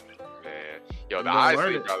real. Man. Yo, the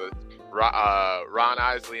Isley Brothers. Ron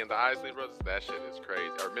Isley and the Isley Brothers, that shit is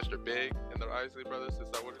crazy. Or Mr. Big and the Isley Brothers, is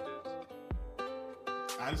that what it is?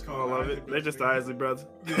 I just call love it. They're just the Isley Brothers.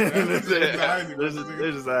 Yeah, they're just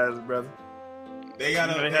the Isley Brothers. They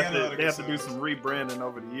have to do some rebranding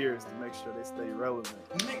over the years to make sure they stay relevant.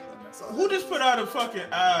 Who just put out a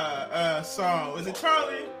fucking song? Was it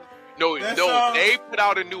Charlie? No, they put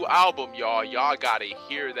out a new album, y'all. Y'all gotta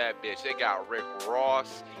hear that bitch. It got Rick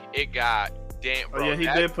Ross. It got damn. Bro, he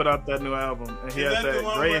did put out that new album, and he had that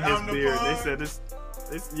gray in his beard. They said this,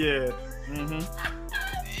 yeah.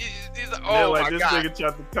 Oh like, my this God. nigga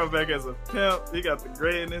tried to come back as a pimp. He got the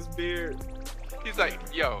gray in his beard. He's like,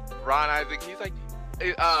 yo, Ron Isaac. He's like,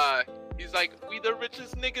 we the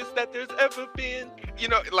richest niggas that there's ever been. You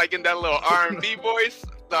know, like in that little R&B voice.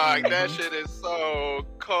 Dog, that shit is so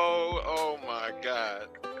cold. Oh my God.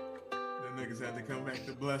 The niggas had to come back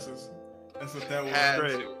to bless us. That's what that was.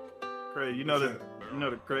 Crazy. You know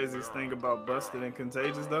the craziest thing about Busted and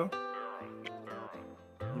Contagious though?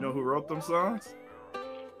 You know who wrote them songs?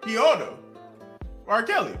 He oughta. R.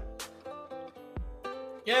 Kelly.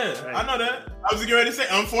 Yeah, hey. I know that. I was getting ready to say,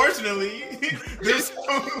 unfortunately, this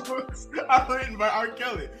song was written by R.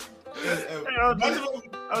 Kelly. I was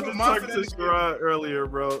just talking to Sherrod earlier,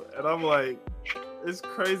 bro, and I'm like, it's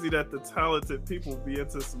crazy that the talented people be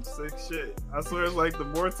into some sick shit. I swear it's like the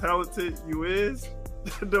more talented you is,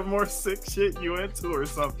 the more sick shit you into or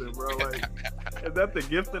something, bro. Like, is that the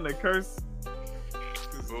gift and the curse?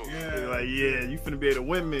 Yeah. They're like, yeah, you finna be able to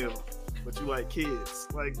windmill, but you like kids.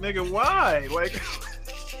 Like, nigga, why? Like,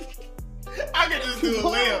 I can just do a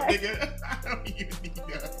layup, nigga. I don't even need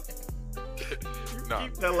that.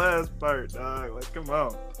 Keep that last part, dog. Like, come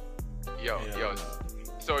on. Yo.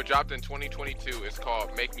 So it dropped in 2022. It's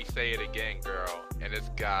called "Make Me Say It Again, Girl," and it's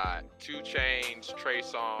got 2 Chainz, Trey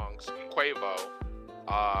Songz, Quavo,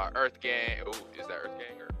 Earth Gang. Ooh, is that Earth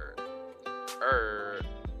Gang or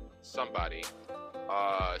somebody?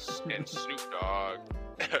 And Snoop Dogg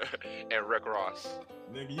and Rick Ross.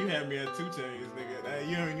 Nigga, you had me at 2 Chainz, nigga.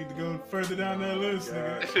 You don't need to go further down that list,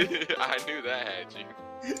 nigga. I knew that had you.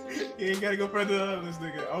 You ain't gotta go further than this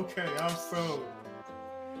nigga. Okay, I'm sold.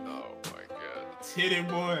 Oh my god. Titty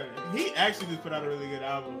boy. He actually just put out a really good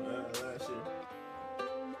album last year.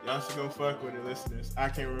 Y'all should go fuck with it, listeners. I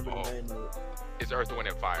can't remember the name of it. It's Earth, Wind,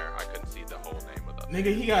 and Fire. I couldn't see the whole name of the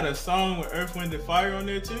Nigga, he got a song with Earth, Wind, and Fire on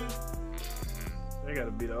there too. They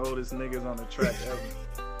gotta be the oldest niggas on the track ever.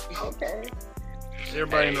 Okay.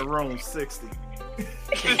 Everybody in the room 60.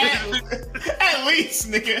 At least,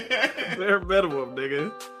 nigga. They're better one,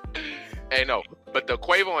 nigga. Hey, no, but the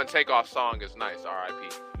Quavo and Takeoff song is nice.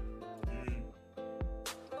 R.I.P.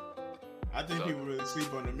 I think people really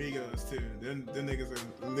sleep on the Migos too. Them niggas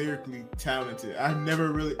are lyrically talented. I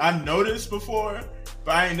noticed before,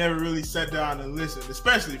 but I ain't never really sat down and listened,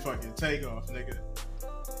 especially fucking Takeoff, nigga.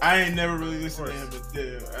 I ain't never really listened to him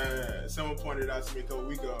until someone pointed out to me a couple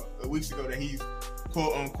weeks ago that he's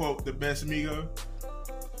quote unquote the best Migo.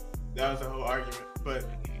 That was the whole argument, but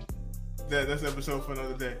that's episode for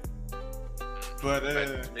another day. But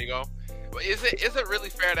Migo, is it really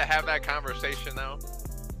fair to have that conversation now?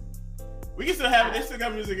 We can still have it. They still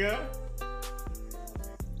got music out.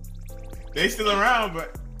 They still around,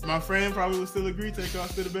 but my friend probably would still agree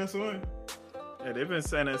Takeoff's still the best one. Yeah, they've been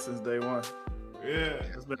saying that since day one. Yeah.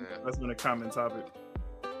 That's been a common topic.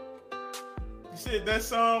 Shit, that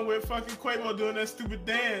song with fucking Quavo doing that stupid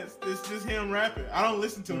dance, it's just him rapping. I don't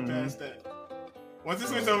listen to him past that. Once this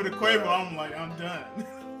switch over to Quavo, I'm like, I'm done.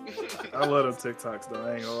 I love them TikToks though,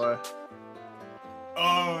 I ain't gonna lie.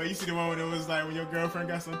 Oh, you see the one when it was like when your girlfriend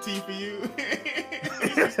got some tea for you?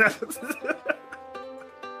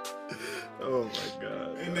 Oh my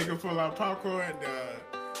god. And nigga pull out popcorn.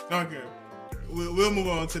 Okay. We'll move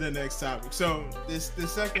on to the next topic. So the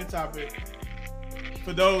second topic,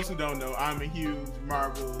 for those who don't know, I'm a huge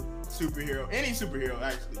Marvel superhero, any superhero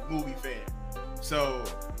actually, movie fan. So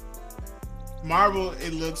Marvel,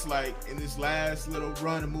 it looks like in this last little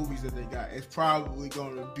run of movies that they got, it's probably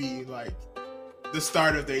going to be like the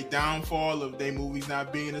start of their downfall of their movies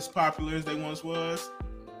not being as popular as they once was.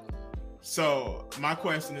 So my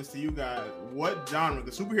question is to you guys, what genre?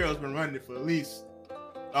 The superheroes been running it for at least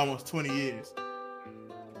almost 20 years.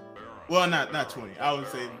 Well, not 20. I would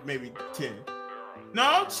say maybe 10.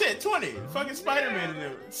 No, shit, 20. Fucking Spider-Man and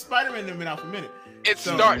them. Spider-Man them been out for a minute.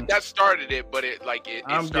 That started it, but it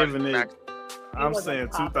I'm started giving it. back. I'm saying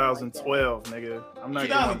 2012, nigga. I'm not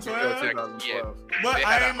 2012? 2012. Yeah. But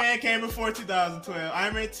Iron Man came before 2012.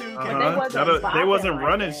 Iron Man 2 came They wasn't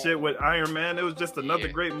running shit with Iron Man. It was just another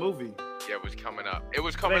great movie. Yeah, it was coming up. It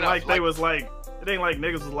was It coming ain't up. like they was like, it ain't like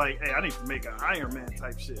niggas was like, hey, I need to make an Iron Man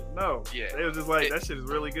type shit. No. Yeah. They was just like, that shit is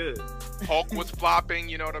really good. Hulk was flopping,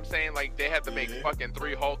 you know what I'm saying? Like, they had to make fucking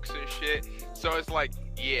 3 Hulks and shit. So it's like,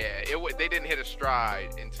 yeah, they didn't hit a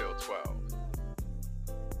stride until 12.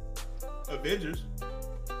 Avengers.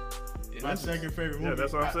 My second favorite movie. Yeah,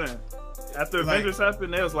 that's what I'm saying. After Avengers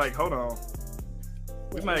happened, they was like, hold on.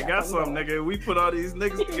 We might have got something, nigga. We put all these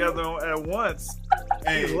niggas together at once.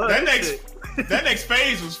 Hey, that next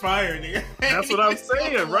phase was fire, nigga. That's what I'm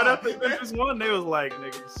saying. Right after Avengers 1, they was like,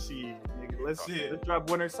 nigga, shit, nigga, let's drop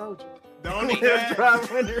Winter Soldier. The only drop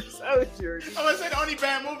Winter Soldier. I was say the only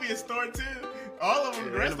bad movie is Thor 2. All of them,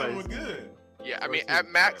 the rest of them were good. Yeah, I mean, at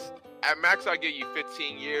max, I'll give you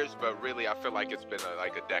 15 years, but really, I feel like it's been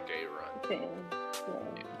a decade run.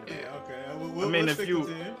 Yeah, okay. I mean, if you,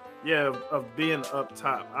 of being up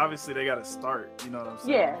top, obviously they got to start. You know what I'm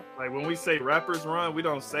saying? Yeah. Like when we say rappers run, we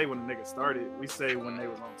don't say when the nigga started. We say when they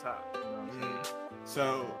was on top. You know what I'm saying?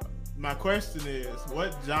 So my question is,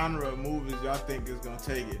 what genre of movies y'all think is gonna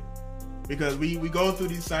take it? Because we go through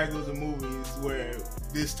these cycles of movies where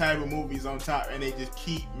this type of movie is on top, and they just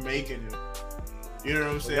keep making them. You know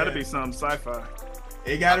what I'm saying? It gotta be some sci-fi.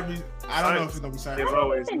 It gotta be. I don't know if it's gonna be sci-fi. It's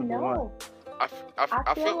always I don't even know.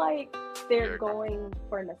 I feel like they're going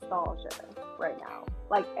for nostalgia right now.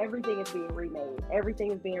 Like everything is being remade,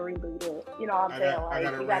 everything is being rebooted. You know what I'm saying?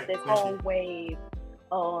 Like we got this whole wave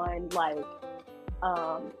on like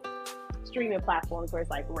streaming platforms where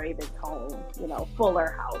it's like Raven's Home, you know,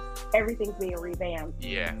 Fuller House. Everything's being revamped.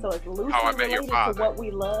 Yeah. So it's loosely How I Met Your related Father. to what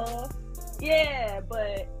we love. Yeah,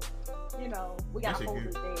 but you know, we got a whole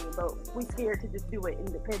new thing, but we scared to just do it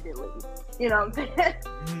independently. You know what I'm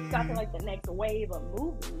saying? So I feel like the next wave of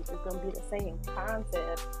movies is going to be the same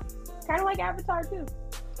concept. Kind of like Avatar too.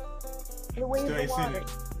 The wave of water.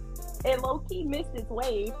 It low-key missed its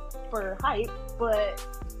wave for hype, but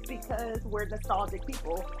because we're nostalgic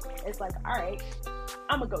people, it's like, all right,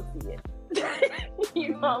 I'm going to go see it. You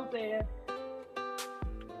know what I'm saying?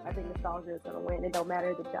 I think nostalgia is going to win. It don't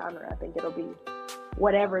matter the genre. I think it'll be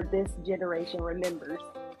whatever this generation remembers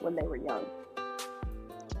when they were young.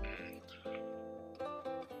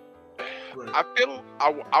 separate.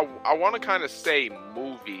 I want to kind of say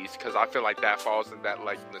movies because I feel like that falls in that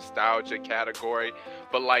like nostalgia category.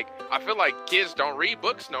 But like I feel like kids don't read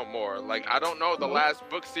books no more. Like I don't know the last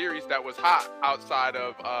book series that was hot outside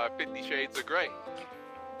of 50 Shades of Grey.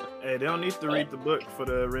 Hey, they don't need to read the book for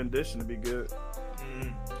the rendition to be good.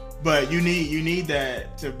 Mm. But you need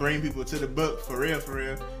that to bring people to the book for real.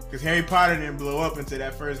 Because Harry Potter didn't blow up until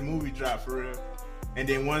that first movie dropped for real. And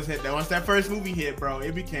then once that first movie hit, bro,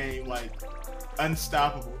 it became like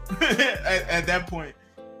unstoppable. at that point,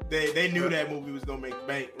 they knew that movie was gonna make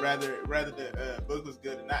bank. Rather the book was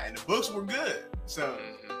good or not, and the books were good. So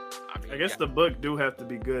I guess the book do have to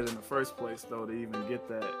be good in the first place, though, to even get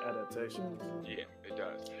that adaptation. Yeah, it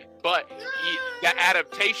does. But the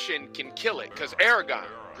adaptation can kill it because Aragon,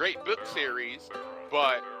 great book series,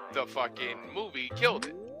 but the fucking movie killed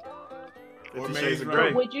it. 50 Shades of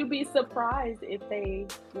Grey. Would you be surprised if they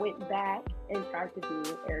went back and tried to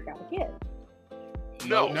do Aragon again?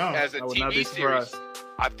 No. As a I would not TV be series, surprised.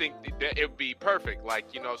 I think that it would be perfect.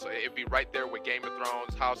 Like, you know, so it'd be right there with Game of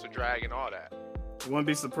Thrones, House of Dragon, all that. Wouldn't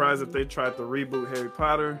be surprised if they tried to reboot Harry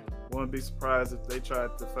Potter. Wouldn't be surprised if they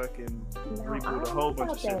tried to fucking reboot a whole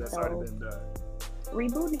bunch of shit that's already been done.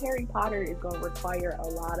 Rebooting Harry Potter is going to require a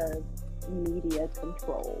lot of media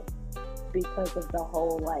control because of the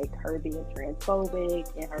whole, like, her being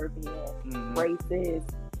transphobic and her being racist.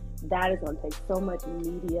 That is going to take so much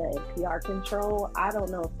media and PR control. I don't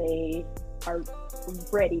know if they are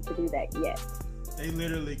ready to do that yet. They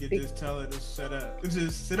literally could just tell her to shut up.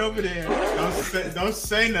 Just sit over there. Don't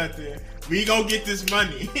say nothing. We gonna get this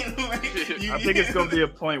money. I think it's gonna be a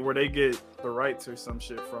point where they get the rights or some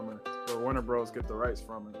shit from her, or Warner Bros get the rights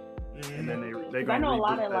from her, and then they gonna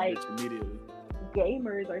reboot that bitch immediately.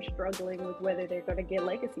 Gamers are struggling with whether they're gonna get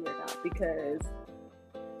Legacy or not because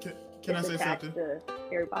can I say something? To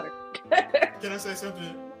Harry Potter. Can I say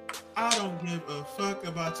something? I don't give a fuck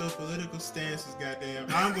about your political stances, goddamn.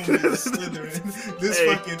 I'm gonna be a Slytherin this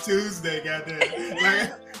fucking Tuesday, goddamn.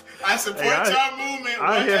 Like, I support your movement.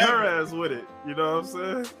 I hit her ass with it. You know what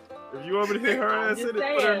I'm saying? If you want me to hit her ass with it,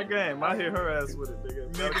 put her in the game. I hit her ass with it,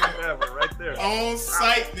 nigga. Right there. On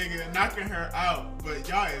site, nigga, knocking her out. But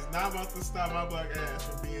y'all is not about to stop my black ass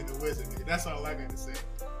from being the wizard, nigga. That's all I gotta say.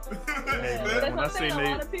 That's what I'm saying. A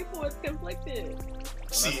lot of people is conflicted. When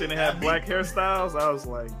I seen they had black hairstyles, I was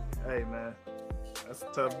like, hey, man, that's a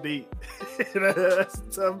tough beat. That's a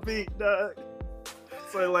tough beat, dog.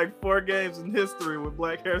 So like 4 games in history with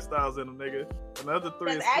black hairstyles in them, nigga. Another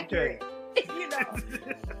 3 is accurate. You know.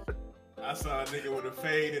 I saw a nigga with a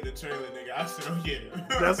fade in the trailer, nigga. I said, oh yeah.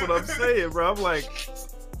 That's what I'm saying, bro. I'm like,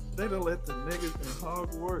 they done let the niggas in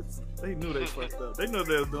Hogwarts. They knew they fucked up. They knew what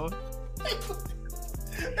they was doing.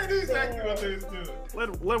 That's exactly what they was doing.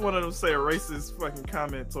 Let one of them say a racist fucking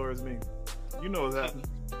comment towards me. You know what's happening.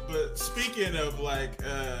 But speaking of like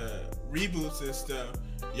reboots and stuff,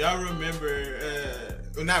 y'all remember?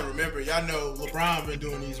 Not remember? Y'all know LeBron been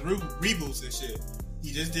doing these reboots and shit.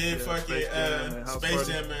 He just did fucking Space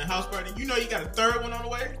Jam and House Party. You know, he got a 3rd one on the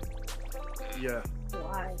way. Yeah.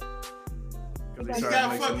 Why? Because he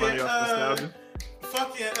got fucking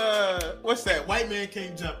what's that? White Man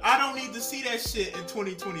Can't Jump. I don't need to see that shit in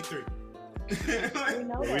 2023.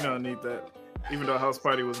 We don't need that. Even though House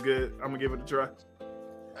Party was good, I'm gonna give it a try.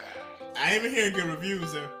 I ain't even hearing good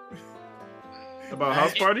reviews though. About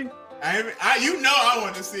House Party? I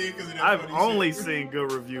want to see it because I've only seen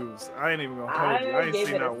good reviews. I ain't even gonna hold you. I ain't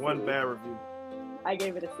seen not one bad review. I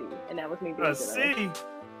gave it a C, and that was me. A C?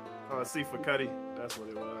 Oh, a C for Cuddy. That's what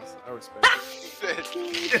it was. I respect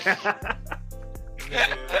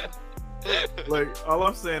it. Look, all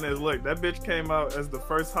I'm saying is, look, that bitch came out as the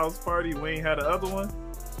first House Party. We ain't had the other one.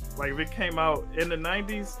 Like, if it came out in the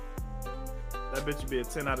 90s, that bitch would be a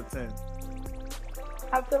 10 out of 10.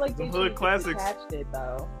 I feel like the hood classics patched it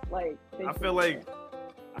though. Like I feel like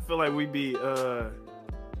we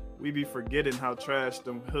be forgetting how trash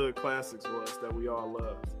them hood classics was that we all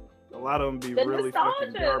loved. A lot of them be really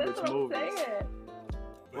fucking garbage movies.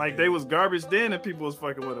 Like they was garbage then, and people was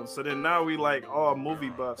fucking with them. So then now we like all movie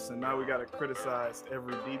buffs, and now we gotta criticize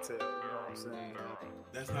every detail. You know what I'm saying?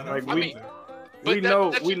 That's not like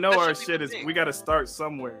we know our shit is. We gotta start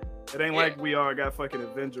somewhere. It ain't like we all got fucking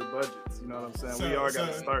Avenger budgets, you know what I'm saying? We all got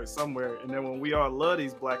to start somewhere. And then when we all love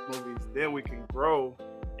these black movies, then we can grow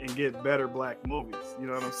and get better black movies. You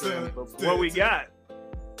know what I'm saying? But what we got,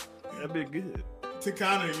 that'd be good.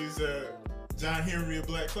 Takana use John Henry a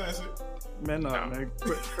black classic? Man, no. Man.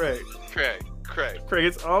 Craig,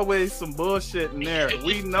 it's always some bullshit in there.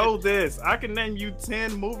 We know this. I can name you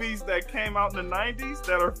 10 movies that came out in the 90s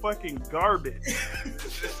that are fucking garbage.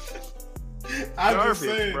 I'm just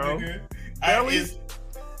saying, bro.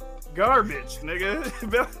 garbage,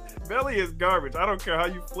 nigga. Belly is garbage. I don't care how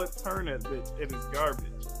you turn that bitch. It is garbage.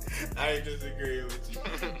 I ain't disagreeing with you.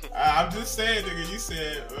 I'm just saying, nigga. You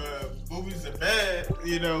said movies are bad.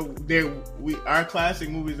 You know, our classic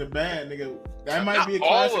movies are bad, nigga. That might be a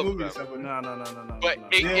classic movie. No. But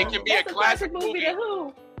it can be a classic movie. To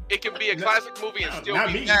who? It can be a classic movie and still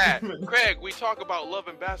be bad. Craig, we talk about Love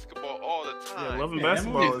and Basketball all the time. Yeah, Love and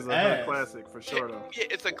Basketball is a hood classic for sure, though. Yeah,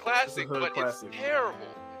 it's a classic, but it's terrible.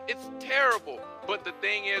 It's terrible. But the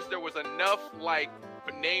thing is, there was enough like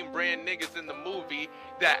name brand niggas in the movie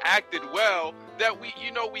that acted well that we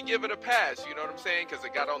give it a pass. You know what I'm saying? Because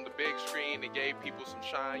it got on the big screen, it gave people some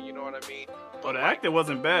shine. You know what I mean? But the acting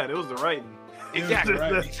wasn't bad. It was the writing. Exactly.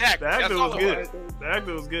 Exactly. The acting was good. The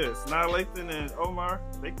acting was good. Sny Lathan and Omar,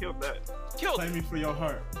 they killed that. Play me for your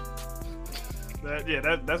heart.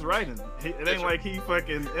 That's writing. It ain't like he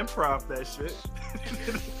fucking improv that shit.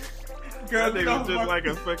 Girl, they was just like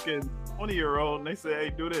a fucking 20-year-old, and they say,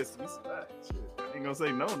 "Hey, do this." And shit, I ain't gonna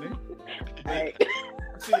say no, nigga. Right.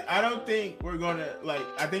 See, I don't think we're gonna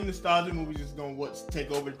I think nostalgia movies is gonna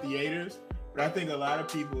take over theaters. But I think a lot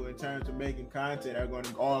of people, in terms of making content, are going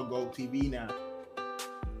to all go TV now.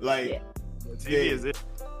 TV is it.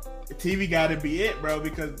 TV got to be it, bro,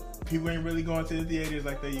 because people ain't really going to the theaters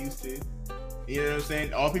like they used to. You know what I'm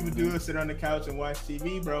saying? All people do is sit on the couch and watch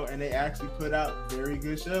TV, bro, and they actually put out very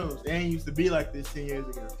good shows. It ain't used to be like this 10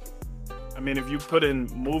 years ago. I mean, if you put in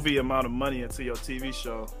movie amount of money into your TV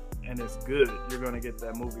show and it's good, you're going to get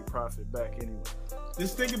that movie profit back anyway.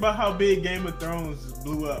 Just think about how big Game of Thrones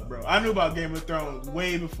blew up, bro. I knew about Game of Thrones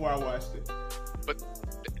way before I watched it. But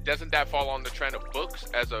doesn't that fall on the trend of books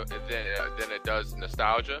than it does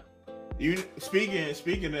nostalgia?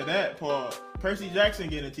 Speaking of that, Paul, Percy Jackson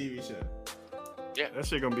getting a TV show. Yeah, that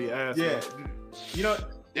shit gonna be ass. Yeah, bro. You know,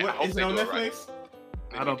 is it on Netflix?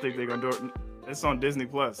 Right. I don't think they're gonna do it. It's on Disney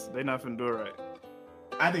Plus. They're not gonna do it right.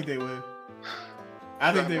 I think they will.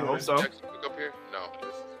 I think they will. Hope so. Up here? No.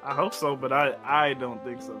 I hope so, but I don't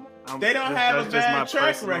think so. They don't have a bad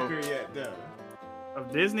track record yet, though.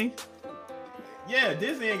 Of Disney? Yeah,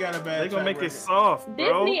 Disney ain't got a bad. They gonna make record. it soft,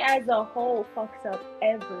 bro. Disney as a whole fucks up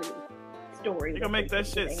every story. They gonna make that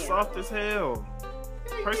shit soft as hell.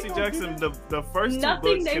 Percy Jackson, the first two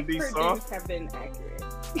books can be soft. Have been accurate.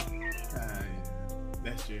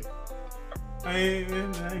 That's true.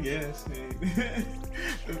 I guess.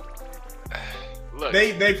 Look,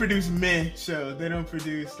 they produce meh shows. They don't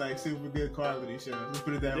produce like super good quality shows. Let's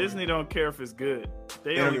put it that way. Disney don't care if it's good.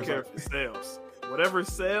 They only care if it sells. Whatever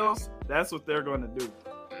sells, that's what they're going to do.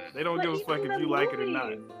 They don't give a fuck if you like it or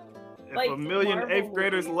not. If a million Marvel 8th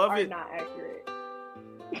graders love it, not accurate.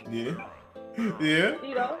 Yeah.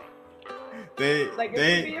 You know, they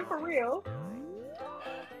being for real.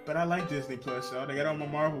 But I like Disney Plus, y'all. They got all my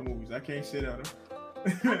Marvel movies. I can't shit on them.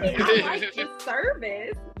 I like the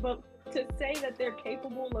service, but to say that they're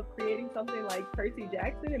capable of creating something like Percy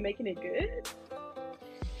Jackson and making it good.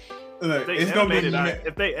 Look, it's gonna be.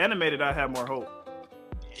 If they animated, I have more hope.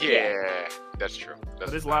 Yeah, that's true.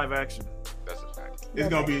 But it's live action. That's a fact. It's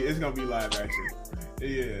gonna be live action.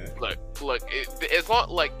 Yeah. Look. It's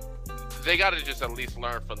not like they gotta just at least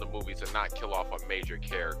learn from the movies and not kill off a major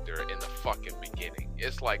character in the fucking beginning.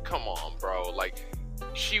 It's like, come on, bro. Like,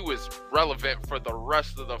 she was relevant for the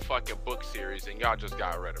rest of the fucking book series, and y'all just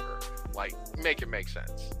got rid of her. Like, make it make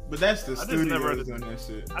sense. But that's the studios on that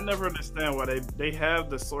shit. I never understand why they have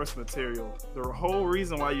the source material, the whole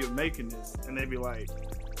reason why you're making this, and they be like,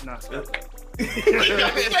 nah, stop that.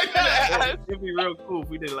 It'd be real cool if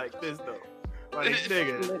we did it like this, though. Like,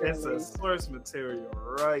 nigga, it's a source material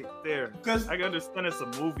right there. Because I can understand it's a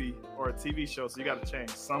movie or a TV show, so you got to change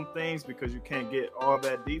some things because you can't get all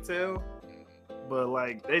that detail. But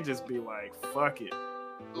like, they just be like, fuck it.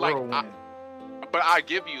 Like, but I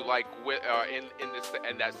give you, like, with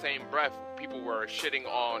in that same breath, people were shitting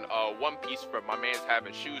on One Piece for my man's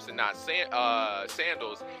having shoes and not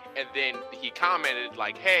sandals, and then he commented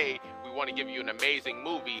like, "Hey, we want to give you an amazing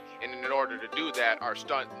movie, and in order to do that, our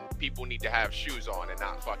stunt people need to have shoes on and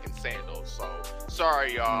not fucking sandals." So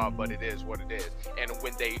sorry, y'all, but it is what it is. And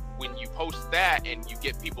when you post that and you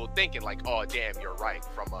get people thinking like, "Oh, damn, you're right,"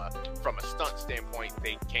 from a stunt standpoint,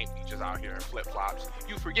 they can't be just out here in flip flops.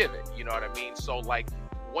 You forgive it, you know what I mean? So like,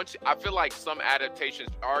 I feel like some adaptations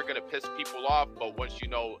are gonna piss people off, but once you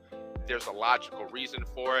know there's a logical reason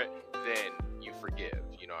for it, then you forgive.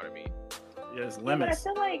 You know what I mean? Yeah, it's But I limits.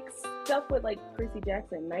 feel like stuff with like Percy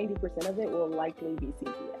Jackson, 90% of it will likely be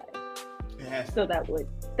CGI. It has to. So that would.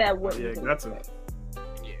 Yeah, that's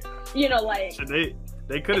Yeah. You know, like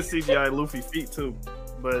They could have CGI Luffy feet too.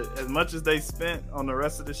 But as much as they spent on the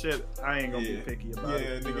rest of the shit, I ain't gonna be picky about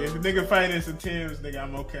it. Yeah, nigga. If a nigga fighting some Timbs, nigga,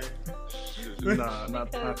 I'm okay. Nah,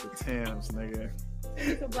 not the Timbs, nigga.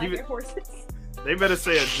 Some black Air Forces. They better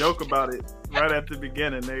say a joke about it right at the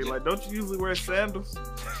beginning. They like, don't you usually wear sandals?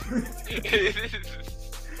 They do need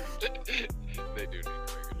to make a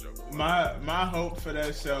joke. My hope for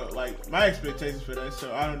that show, like my expectations for that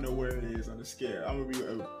show, I don't know where it is on the scale. I'm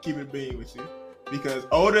gonna be keep it being with you because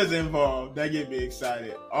Oda's involved. That get me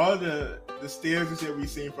excited. All the stills and shit we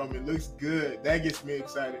seen from it looks good. That gets me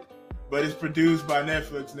excited. But it's produced by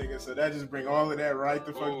Netflix, nigga, so that just bring all of that right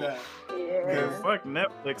the fuck down. Yeah. Fuck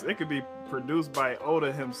Netflix. It could be produced by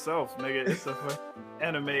Oda himself, nigga. It's a fucking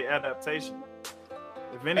anime adaptation.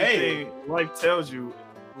 If anything, life tells you,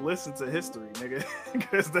 listen to history, nigga,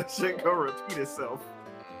 because that shit gonna repeat itself.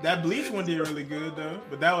 That Bleach one did really good though,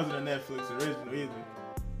 but that wasn't a Netflix original either.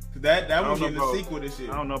 Cause that one's getting a sequel this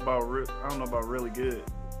year. I don't know about really good.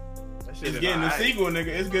 It's getting a sequel, nigga.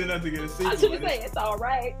 It's good enough to get a sequel. I was gonna say it's all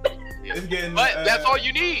right. It's getting. But that's all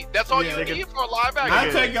you need. That's all you need for a live action. I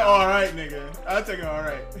take it all right, nigga. I take it all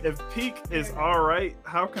right. If peak is all right,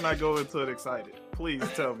 how can I go into it excited? Please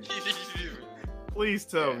tell me. Please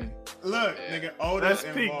tell me. Look, nigga, Oda's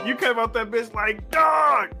that's peak. involved. You came out that bitch like,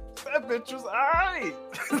 dog. That bitch was alright.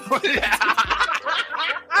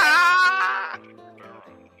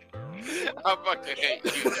 I fucking hate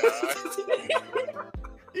you, dog.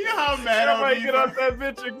 You know how mad I I'm get off that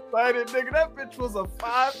bitch excited, nigga. That bitch was a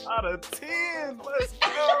 5 out of 10. Let's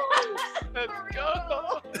go. Let's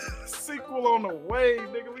go. Sequel on the way,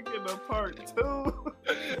 nigga. We getting a part 2.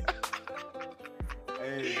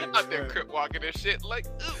 Hey, Out there crip walking and shit like,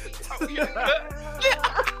 ooh, I'm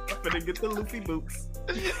finna get the Luffy boots.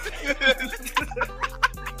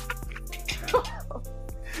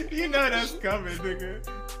 You know that's coming, nigga.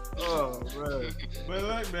 Oh, man. But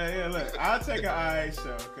look, man, look. I'll take an alright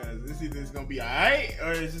show because it's either gonna be alright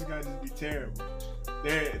or it's just gonna be terrible.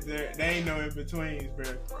 There ain't no in betweens, bro.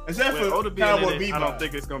 Except for Oda being Cowboy in it, Bebop. I don't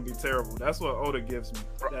think it's gonna be terrible. That's what Oda gives me.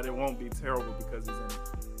 That it won't be terrible because he's in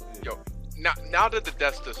it. Yo, now that the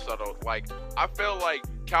dust is settled, like I feel like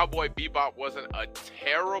Cowboy Bebop wasn't a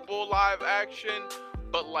terrible live action,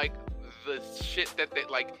 but like the shit that they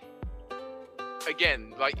like.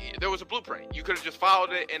 Again, like there was a blueprint. You could have just followed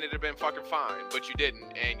it and it'd have been fucking fine, but you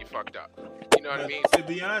didn't, and you fucked up. You know what I mean? To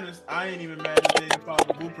be honest, I ain't even mad that they didn't follow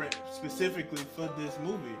the blueprint specifically for this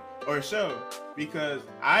movie or show because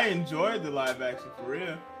I enjoyed the live action for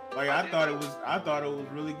real. Like I thought it was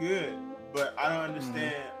really good, but I don't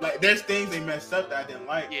understand. Like there's things they messed up that I didn't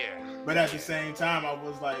like. Yeah. But at the same time, I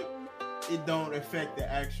was like, it don't affect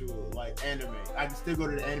the actual like anime. I can still go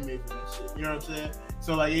to the anime for that shit. You know what I'm saying?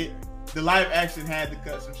 So like the live action had to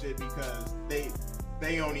cut some shit because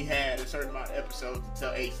they only had a certain amount of episodes to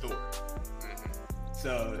tell a story.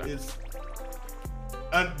 So it's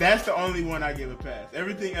that's the only one I give a pass.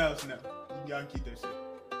 Everything else, no, you gotta keep that shit.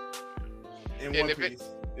 In One Piece,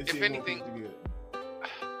 if anything, good.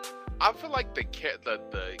 I feel like the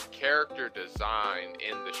character design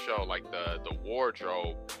in the show, like the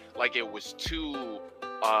wardrobe, like it was too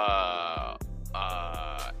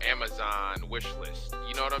Amazon wish list.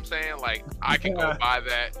 You know what I'm saying? Like I can go buy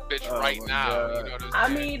that bitch right now. God. You know what I'm saying? I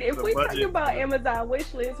mean, if The we budget. talking about Amazon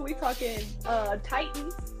wish list, we talking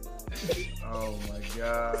Titans Oh my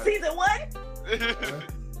god. season 1.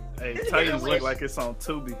 Hey, Titans look like it's on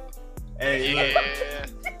Tubi. Hey, look,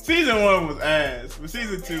 Yeah. season 1 was ass, but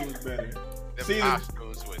season 2 was better. The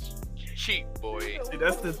costumes was cheap, boy. See,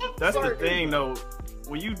 that's the thing though.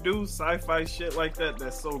 When you do sci-fi shit like that,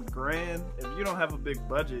 that's so grand. If you don't have a big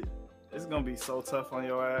budget, it's gonna be so tough on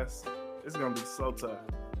your ass. It's gonna be so tough.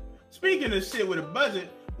 Speaking of shit with a budget,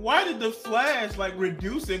 why did the Flash like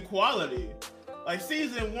reduce in quality? Like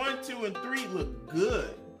season 1, 2, and 3 look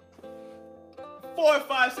good. 4,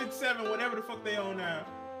 5, 6, 7, whatever the fuck they on now,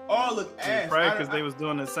 all look ass. Probably because they was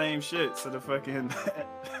doing the same shit, so the fucking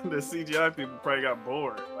the CGI people probably got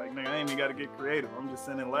bored. Like, nigga, I ain't even got to get creative. I'm just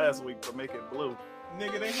sending last week to make it blue.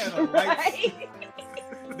 Nigga, they had a light. Right?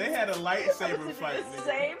 They had a lightsaber fight. The Nigga.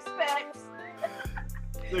 same specs.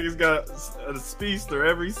 Niggas got a speedster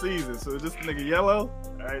every season, so this nigga yellow.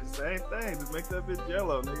 All right, same thing. Just make that bitch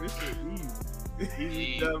yellow, nigga. This shit easy.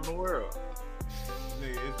 Easy job in the world.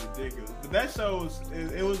 Nigga, it's ridiculous. But that show was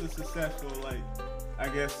a successful, like, I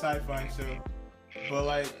guess, sci-fi show. But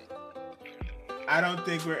like, I don't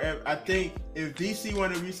think I think if DC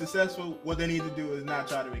want to be successful, what they need to do is not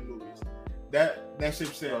try to make movies. That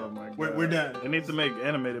ship said, Oh my God. we're done. They need to make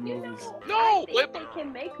animated movies. No, I think they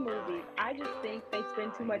can make movies. I just think they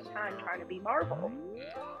spend too much time trying to be Marvel.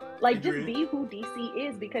 Like, Agreed. just be who DC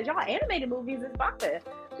is, because y'all animated movies is fire.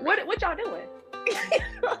 What y'all doing?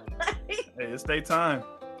 Hey, it's their time.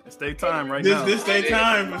 It's their time right now. This their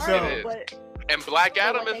time for sure. And Black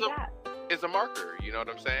Adam is a marker. You know what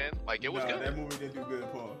I'm saying? Like it was good. That movie didn't do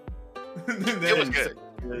good, Paul. It was good.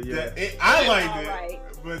 I liked it, right.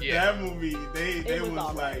 but that movie, they was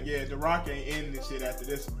like, right. The Rock ain't in this shit after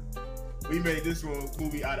this one. We made this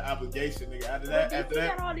movie out of obligation, nigga. After that,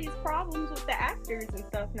 got all these problems with the actors and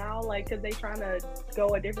stuff now, like, because they trying to go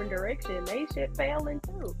a different direction. They shit failing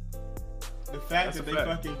too. The fact that they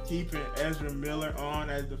fucking keeping Ezra Miller on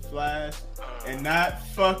as the Flash and not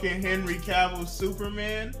fucking Henry Cavill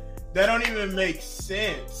Superman, that don't even make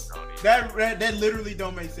sense. That literally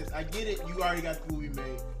don't make sense. I get it. You already got the movie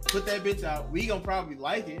made. Put that bitch out. We gonna probably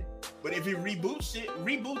like it. But if you reboot shit,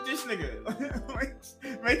 reboot this nigga. Like,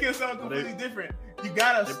 make him something completely different. You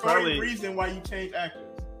got a story reason why you change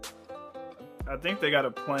actors. I think they got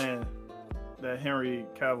a plan that Henry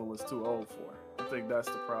Cavill is too old for. I think that's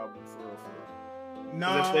the problem for real.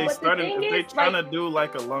 No, if they trying to do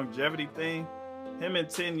like a longevity thing, him in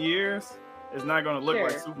 10 years is not gonna look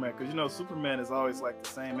like Superman, because you know Superman is always like the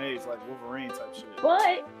same age, like Wolverine type shit.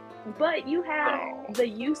 But you have the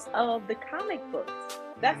use of the comic books.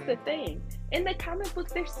 That's the thing. In the comic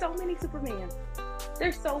books, there's so many Supermans.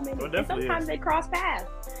 There's so many. And sometimes they cross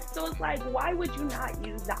paths. So it's like, why would you not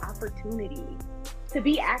use the opportunity to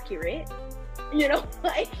be accurate? You know,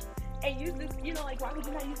 like, and use this, you know, like, why would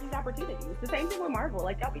you not use these opportunities? The same thing with Marvel.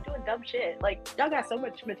 Like, y'all be doing dumb shit. Like, y'all got so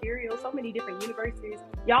much material, so many different universes.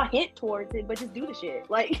 Y'all hint towards it, but just do the shit.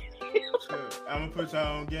 Like, I'm gonna put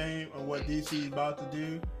y'all on game on what DC is about to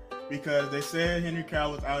do. Because they said Henry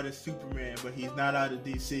Cavill's out as Superman, but he's not out of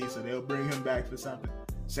DC, so they'll bring him back for something.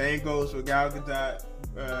 Same goes for Gal Gadot,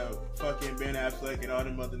 fucking Ben Affleck, and all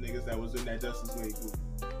them other niggas that was in that Justice League movie.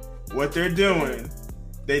 What they're doing,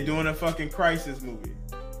 they doing a fucking crisis movie.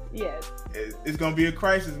 Yes. It's gonna be a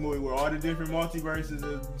crisis movie where all the different multiverses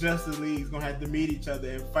of Justice League is gonna have to meet each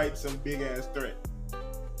other and fight some big ass threat.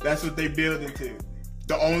 That's what they building to.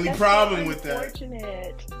 The only problem with that.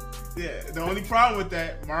 Yeah, the only problem with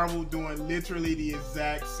that, Marvel doing literally the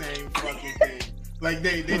exact same fucking thing. Like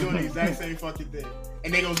they doing the exact same fucking thing,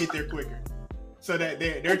 and they gonna get there quicker. So that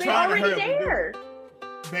they're trying to hurry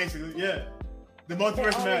up. Basically, yeah. The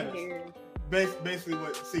multiverse matters. Basically,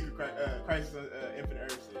 what Secret Crisis on Infinite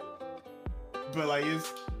Earth said. But like,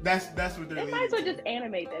 that's what they're. They might as well just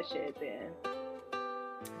animate that shit then.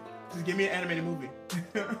 Just give me an animated movie.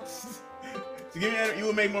 You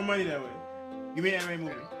will make more money that way. Give me an anime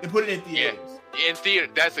movie and put it in theaters. Yeah, in theater.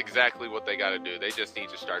 That's exactly what they got to do. They just need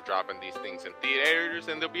to start dropping these things in theaters,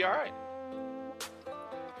 and they'll be all right.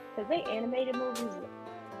 Cause they animated movies.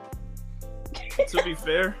 To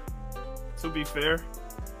be fair,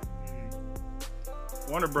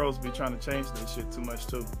 Warner Bros. Be trying to change that shit too much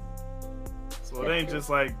too. So it ain't just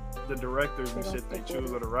like the directors and shit they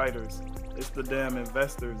choose or the writers. It's the damn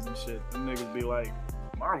investors and shit. Them niggas be like,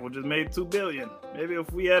 Marvel just made $2 billion. Maybe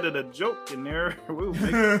if we added a joke in there, we'll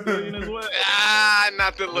make $2 billion as well.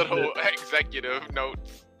 Not the little executive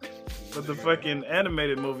notes. But the fucking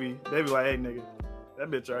animated movie, they be like, hey nigga,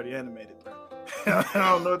 that bitch already animated. I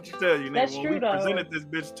don't know what to tell you, nigga. That's when true, we though. presented this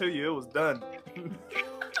bitch to you, it was done.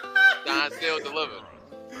 Still delivered.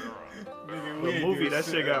 The movie, that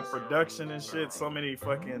shit got production and shit. So many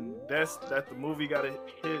fucking desks that the movie got to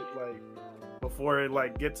hit, like, before it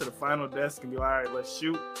like get to the final desk and be like, all right, let's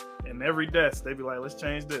shoot. And every desk, they be like, let's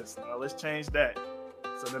change this. Let's change that.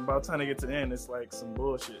 So then by the time they get to the end, it's like some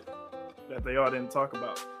bullshit that they all didn't talk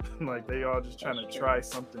about. Like they all just trying to try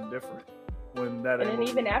something different. When that. And then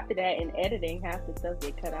even after that, in editing, half the stuff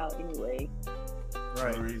get cut out anyway.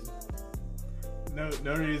 Right.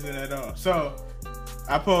 No reason at all. So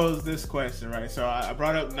I posed this question, right? So I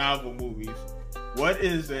brought up novel movies. What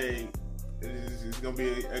is a This is going to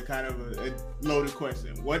be a kind of a loaded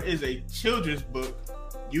question. What is a children's book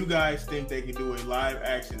you guys think they can do a live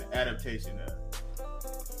action adaptation of?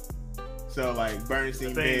 So like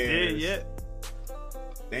Bernstein Bears. They ain't did yet.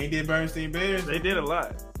 They ain't did Bernstein Bears? They did a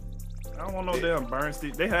lot. I don't want no damn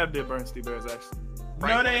Bernstein. They have did Bernstein Bears actually.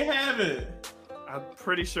 No, they haven't. I'm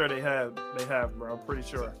pretty sure they have. They have, bro. I'm pretty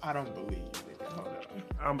sure. I don't believe you. Hold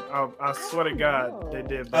on. I swear to God, they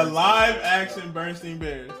did a live action Bernstein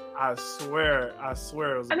Bears. I swear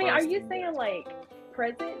it was. I mean, are you saying like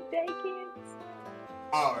present day kids?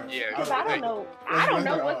 Oh yeah. Because I don't know. I don't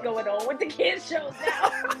know what's going on with the kids shows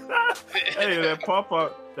now. Hey, that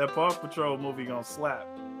Paw Patrol movie gonna slap.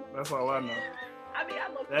 That's all I know. I mean,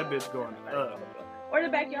 I love that bitch going up. Or the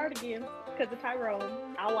Backyard again, because of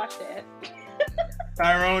Tyrone. I'll watch that.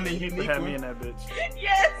 Tyrone and you Unique have me in that bitch.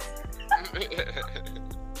 Yes.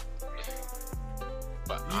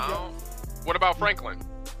 But what about Franklin?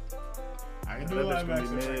 I can do a live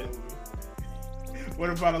action movie. What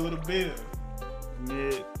about a little bit?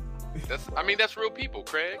 Mid. That's real people,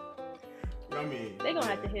 Craig. I mean, They're gonna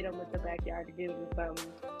have to hit him with the backyard to do or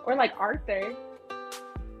something. Or like Arthur.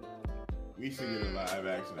 We should get a live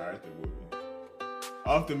action Arthur movie.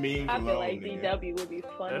 Off the memes I alone, feel like nigga. DW would be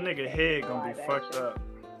funny. That nigga head gonna be fucked up.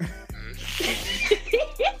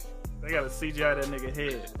 They gotta CGI that nigga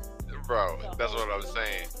head. Bro, that's what I'm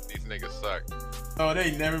saying. These niggas suck. Oh,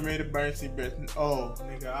 they never made a Bernstein best. Oh,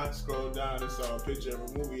 nigga, I scrolled down and saw a picture of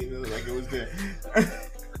a movie and it looked like it was there.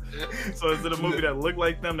 So is it a movie that look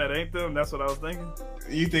like them that ain't them? That's what I was thinking.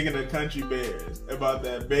 You thinking of Country Bears, about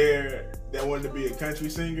that bear that wanted to be a country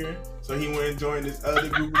singer, so he went and joined this other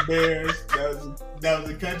group of bears. That was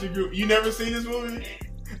a country group. You never seen this movie?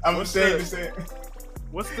 I'm ashamed to say.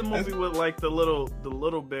 What's the movie with like the little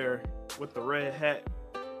bear with the red hat?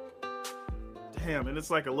 Damn, and it's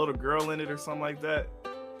like a little girl in it or something like that.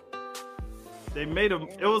 They made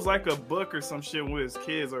it was like a book or some shit with his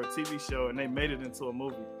kids or a TV show, and they made it into a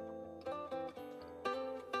movie.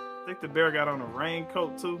 I think the bear got on a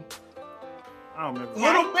raincoat too. I don't remember.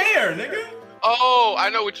 Little bear, nigga. Oh, I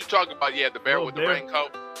know what you're talking about. Yeah, the bear Little with bear. the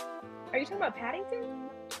raincoat. Are you talking about Paddington?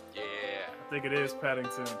 Yeah. I think it is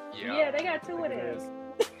Paddington. Yeah. They got two of It them. is.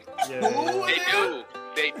 Yeah.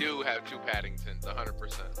 They do have two Paddingtons,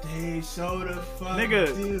 100%. They show the fuck,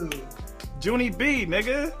 Nigga. dude. Junie B,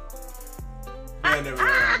 nigga. I never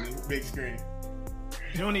heard on the big screen.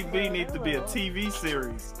 Junie B needs to be a TV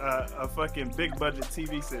series, a fucking big budget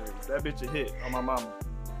TV series. That bitch a hit on my mama.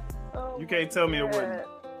 Oh You can't tell me it God. wouldn't.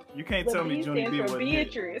 You can't The tell me B Junie stands B for wouldn't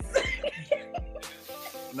hit. Beatrice.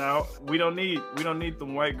 No, we don't need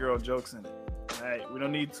them white girl jokes in it. All right, we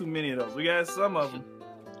don't need too many of those. We got some of them,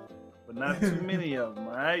 but not too many of them.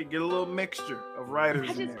 All right, get a little mixture of writers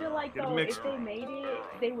I in just there. feel like Get a though, if mixture. they made it,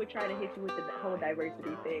 they would try to hit you with the whole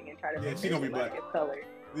diversity thing and try to Yeah, make she gonna be it black. like a color.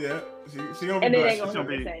 Yeah, she gonna And be then black. they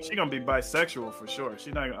gonna She gonna be bisexual for sure.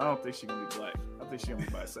 She not. I don't think she gonna be black. I think she gonna be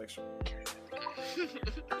bisexual. You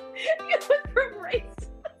went from race.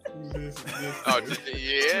 Oh,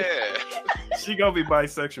 yeah. She gonna be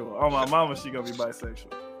bisexual. Oh my mama, she gonna be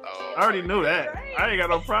bisexual. Oh, I already knew that. I ain't got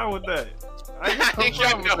no problem with that. I ain't got no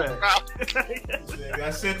problem with that. That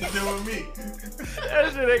got shit to do with me.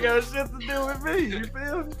 That shit ain't got shit to do with me. You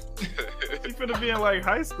feel me? She finna be in like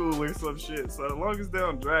high school or some shit. So as long as they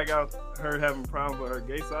don't drag out her having problems with her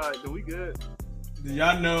gay side, then we good. Did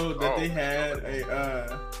y'all know that they had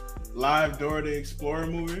a live Dora the Explorer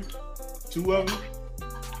movie? 2 of them?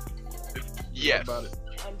 Yes. About it.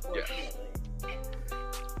 Unfortunately.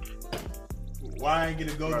 Why ain't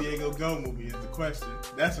get a Go Diego Go movie is the question.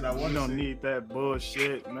 That's what I want You to don't see. need that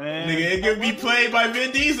bullshit, man. Nigga, it could be played by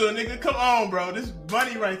Vin Diesel, nigga. Come on, bro. This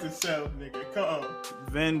money writes itself, nigga. Come on.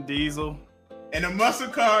 Vin Diesel. And a muscle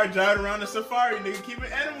car driving around the safari, nigga.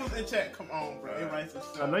 Keeping animals in check. Come on, bro. It writes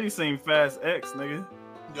itself. I know you seen Fast X, nigga.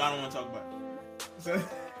 Y'all don't want to talk about it. So,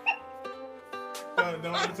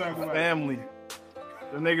 don't want to talk about it. Family.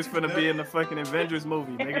 The niggas finna be in the fucking Avengers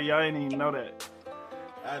movie, nigga. Y'all ain't even know that.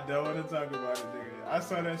 I don't want to talk about it, nigga. I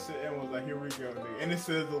saw that shit and was like, here we go, nigga. And it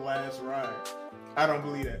says The Last Ride. I don't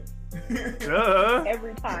believe that.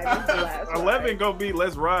 Every time it's the last 11 ride. gonna be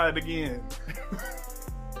let's ride again.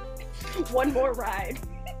 One more ride.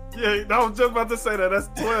 Yeah, I was just about to say that. That's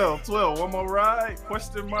 12. 12. One more ride?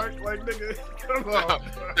 Question mark? Like, nigga, come on.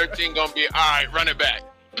 13 gonna be, all right, run it back.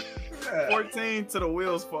 14 to the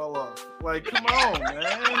wheels fall off. Like, come on, man.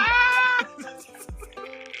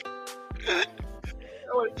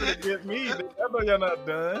 Y'all ain't gonna get me. I know y'all not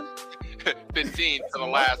done. 15 to the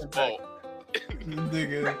last bolt.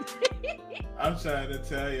 Nigga, I'm trying to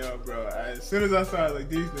tell y'all, bro. As soon as I saw it, like,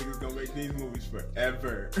 these niggas gonna make these movies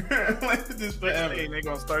forever. Like, just forever. They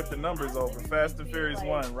gonna start the numbers over. Fast and Furious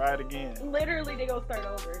 1, ride again. Literally, they gonna start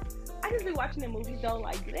over. I just be watching the movies though.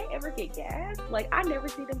 Like, do they ever get gas? Like, I never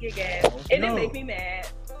see them get gas, and it make me mad.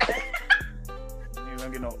 You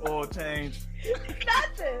don't get no oil change.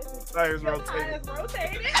 Nothing. Tires Your rotated. tires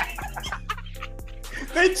rotated.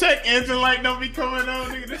 They check engine light don't be coming on,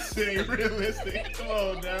 nigga. This shit ain't realistic. Come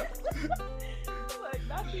on now. Like,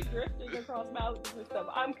 not be drifting across mountains and stuff.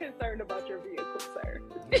 I'm concerned about your vehicle, sir.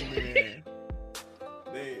 Man.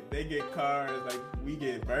 They get cars like we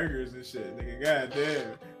get burgers and shit, nigga.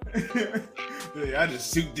 Goddamn. Dude, I just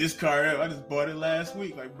suit this car up. I just bought it last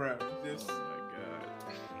week. Like, bro, just Oh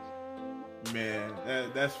my god. man,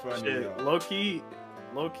 that's funny. Shit, Y'all. low key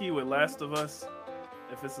with Last of Us,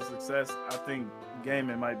 if it's a success, I think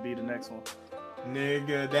gaming might be the next one.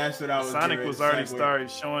 Nigga, that's what I was. Sonic was already segue.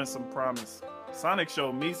 started showing some promise. Sonic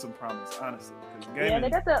showed me some promise, honestly. 'cause Yeah, they gaming,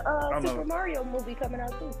 got the I don't Super know. Mario movie coming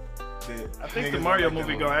out too. I think the Mario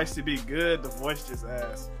movie gonna actually be good. The voice just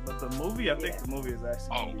ass, but the movie, I think the movie is actually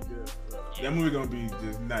gonna be good. That movie gonna be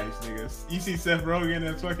just nice, niggas. You see Seth Rogen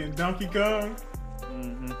as fucking Donkey Kong?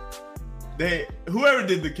 Mm-hmm. Whoever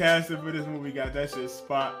did the casting for this movie got that shit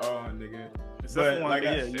spot on, nigga. But like,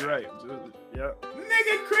 yeah, you're right. Yeah.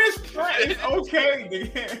 Nigga, Chris Pratt is okay,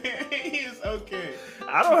 nigga. He is okay.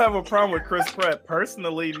 I don't have a problem with Chris Pratt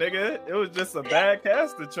personally, nigga. It was just a bad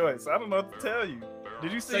casting choice. I don't know what to tell you.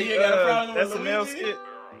 Did you see SNL skit?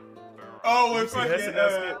 Oh, with fucking SNL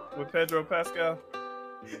skit with Pedro Pascal.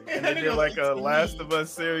 And they did like a Last of Us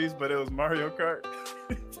series, but it was Mario Kart.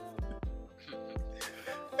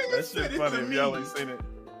 That shit funny if y'all ain't seen it.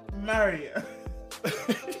 Mario.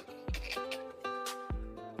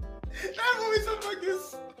 That movie's so fucking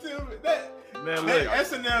stupid. That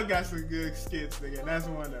SNL got some good skits, nigga, and that's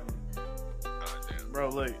one of them. Bro,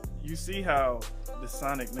 look, you see how the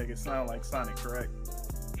Sonic nigga sound like Sonic, correct?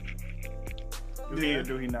 Do he or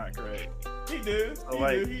do he not, correct? He do.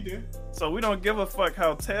 So He do. So we don't give a fuck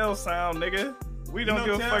how Tails sound, nigga. We don't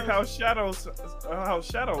give a fuck how Shadow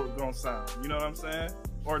gonna sound. You know what I'm saying?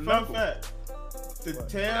 Or Fun fact. The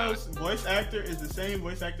Tails voice actor is the same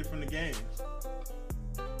voice actor from the games.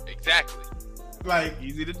 Exactly. Like,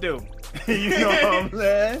 easy to do. You know what I'm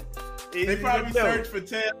saying? They probably searched for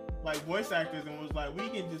Tails like voice actors and was like, we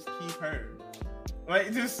can just keep her.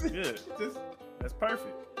 Like, just that's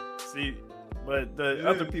perfect. See, but the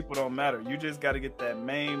other people don't matter. You just got to get that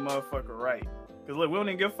main motherfucker right. Cause look, we don't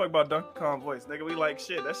even give a fuck about Donkey Kong voice, nigga. We like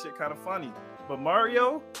shit. That shit kind of funny. But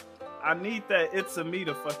Mario, I need that "It's a Me"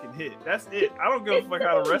 to fucking hit. That's it. I don't give a fuck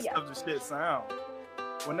how the rest of the shit sound.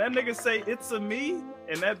 When that nigga say "It's a Me"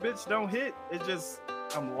 and that bitch don't hit, it just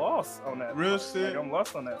I'm lost on that. Real front. shit. Like, I'm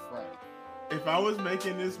lost on that front. If I was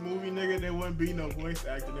making this movie, nigga, there wouldn't be no voice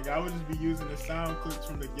actor, nigga. I would just be using the sound clips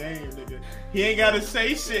from the game, nigga. He ain't gotta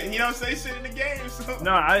say shit. He don't say shit in the game. So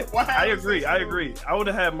no, I agree. I would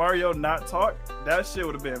have had Mario not talk. That shit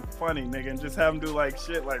would have been funny, nigga, and just have him do like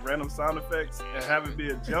shit, like random sound effects, and have it be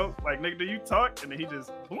a joke. Like, nigga, do you talk? And then he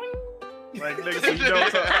just boing. Like, nigga, so you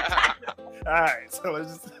don't talk. All right, so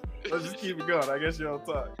let's just keep it going. I guess you don't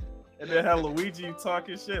talk. And then have Luigi talk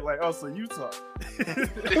and shit. Like, oh, so you talk.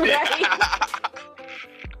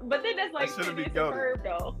 But then that's like Phineas and Ferb,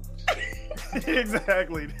 though.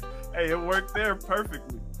 Exactly. Hey, it worked there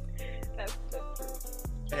perfectly. That's true.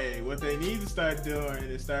 Hey, what they need to start doing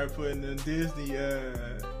is start putting the Disney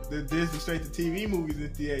straight to TV movies in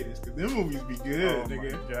theaters, because them movies be good,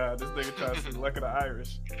 nigga. My God, this nigga trying to see Luck of the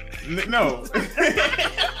Irish. No.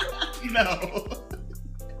 No.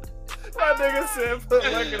 My nigga said put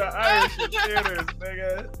Luck of the Irish in theaters,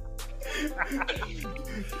 nigga.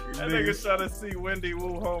 That nigga trying to see Wendy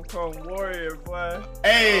Wu Hong Kong Warrior, boy.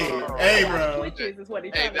 Hey, bro.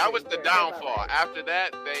 That was the downfall. After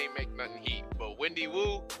that, they ain't make nothing heat. But Wendy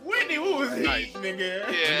Wu was heat,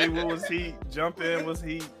 nigga. Yeah. Wendy Wu was heat. Jump In was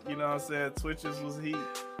heat. You know what I'm saying? Twitches was heat.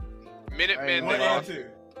 Minutemen.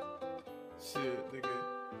 Shit, nigga.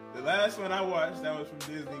 The last one I watched that was from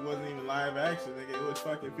Disney wasn't even live action, nigga. It was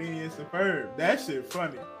fucking Phineas and Ferb. That shit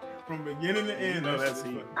funny. From beginning to end, that's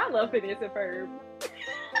heat. I love Phineas and Ferb.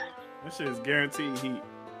 That shit is guaranteed heat.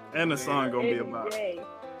 And the song gonna be about it.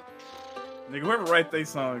 Nigga, whoever write they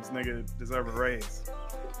songs, nigga, deserve a raise.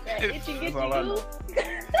 That's all I know.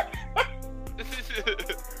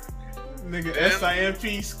 Nigga,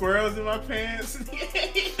 SIMP squirrels in my pants.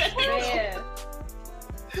 Man.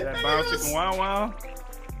 That bounce chicken wow wow.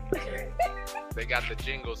 They got the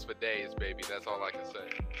jingles for days, baby. That's all I can say.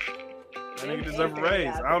 That nigga deserve a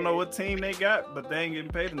raise. I don't know what team they got, but they ain't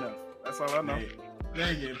getting paid enough. That's all I know. They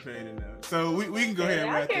ain't getting paid enough. So we can go ahead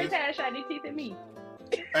and wrap this. I can't shiny teeth at me.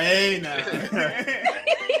 Hey, nah.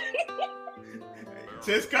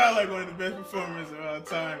 Just called like one of the best performers of all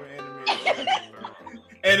time in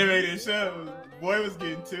animated shows. Boy was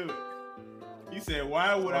getting to it. He said,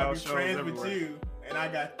 "Why would I be friends with you and I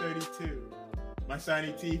got 32? My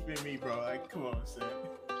shiny teeth in me, bro." Like, come on, son.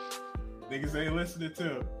 Niggas ain't listening to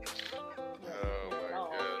him. Oh my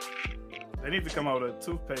God. They need to come out with a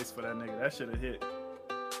toothpaste for that nigga. That shit a hit.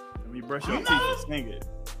 When you brush your teeth and sing it.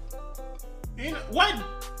 You know what?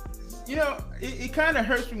 You know, it kind of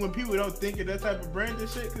hurts me when people don't think of that type of brand and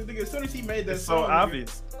shit. Because as soon as he made that it's song, so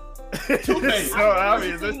obvious. Toothpaste. So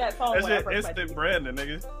obvious. That shit instant branding,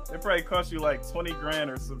 nigga. It probably cost you like 20 grand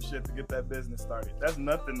or some shit to get that business started. That's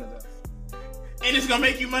nothing to them. And it's gonna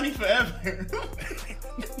make you money forever.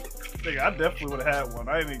 Nigga, I definitely would have had one.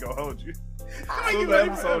 I ain't even gonna hold you. As soon as the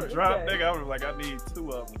episode dropped, nigga, I was like, I need 2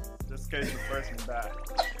 of them just in case the first one died.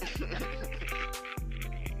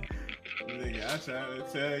 Nigga, I'm trying to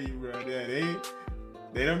tell you, bro, that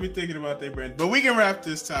They don't be thinking about their brand. But we can wrap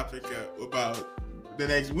this topic up about the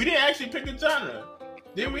next. We didn't actually pick a genre,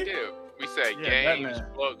 did we? We did. We said games,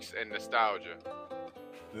 Batman. books, and nostalgia.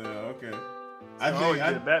 Okay. I think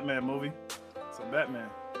a Batman movie. So Batman.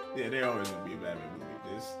 Yeah, they always gonna be a Batman movie.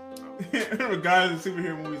 Regardless of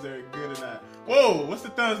superhero movies are good or not. Whoa, what's the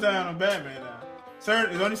thumbs down on Batman now?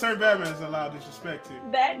 There's only certain Batmans allowed disrespect to.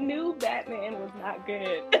 That new Batman was not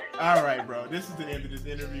good. All right, bro. This is the end of this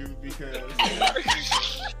interview because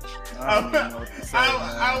I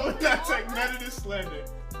would not take none of this slander.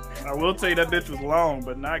 I will tell you that bitch was long,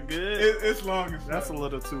 but not good. It's long as That's a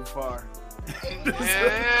little too far.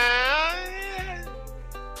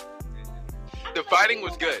 The fighting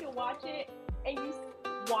was good. You watch it and you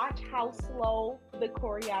watch how slow the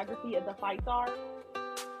choreography of the fights are.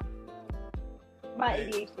 My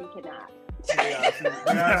ADHD cannot.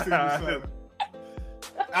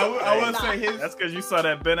 I will say his. That's because you saw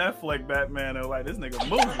that Ben Affleck Batman and like, this nigga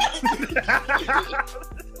moving.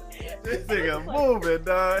 This nigga moving,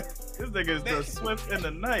 dog. This nigga is the swift in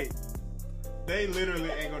the night. They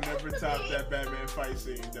literally ain't gonna never top that Batman fight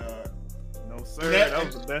scene, dog. No sir, that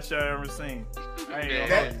was the best shit I ever seen. I ain't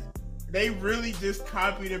gonna hold you. They really just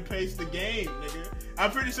copied and pasted the game, nigga.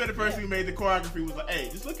 I'm pretty sure the person who made the choreography was like, hey,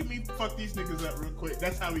 just look at me fuck these niggas up real quick.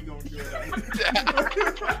 That's how we gonna do it.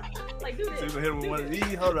 Like, do this. So hit him with one of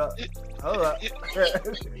these. Hold up. You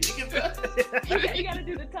gotta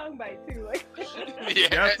do the tongue bite too. Like. You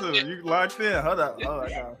got to. You locked in. Hold up. Oh, I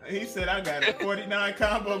got it. He said, I got a 49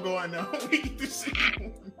 combo going on. We can do shit.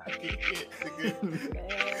 I get hit,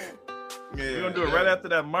 nigga. Yeah, we're gonna do it right after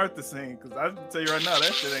that Martha scene, because I can tell you right now,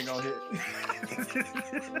 that shit ain't gonna hit.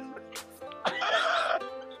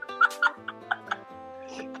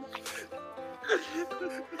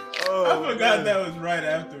 I forgot that was right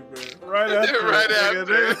after, bro. Right after. Right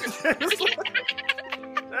after.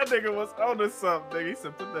 That nigga was on to something, nigga. He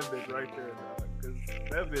said, put that bitch right there, dog, because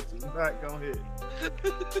that bitch is not gonna hit.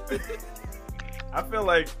 I feel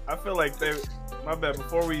like they, my bad,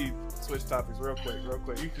 before we switch topics real quick.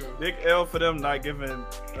 Big L for them not giving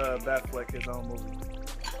Batfleck his own movie.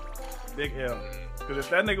 Big L. Because if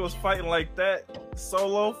that nigga was fighting like that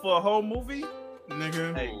solo for a whole movie,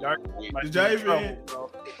 nigga. Hey, did y'all even?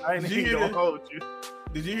 I ain't even gonna hold you.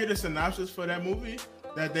 Did you hear the synopsis for that movie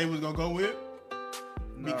that they was gonna go with?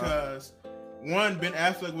 No. Because one, Ben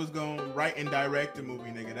Affleck was gonna write and direct the movie,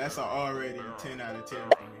 nigga. That's already a 10 out of 10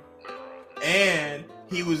 for me. And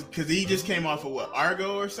he was, because he just came off of what,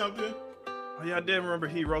 Argo or something? Oh yeah, I did remember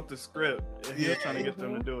he wrote the script. And he was trying to get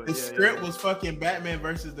them to do it. The script was fucking Batman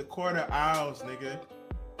versus the Quarter Owls, nigga.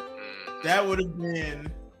 That would have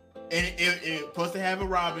been, and it was supposed to have a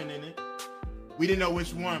Robin in it. We didn't know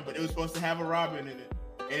which one, but it was supposed to have a Robin in it.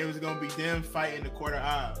 And it was going to be them fighting the Quarter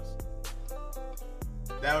Owls.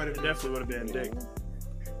 That would have definitely would have been dick.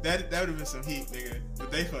 That would have been some heat, nigga.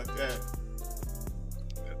 But they fucked that.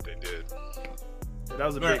 They did. Yeah, that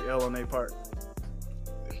was a big L on their part.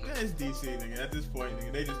 That's DC, nigga. At this point,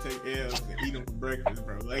 nigga, they just take L's and eat them for breakfast,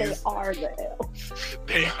 bro. Like, they are the L.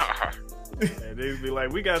 They are. And they be like,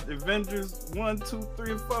 we got Avengers 1, 2,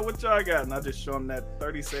 3, and 4. What y'all got? And I just show them that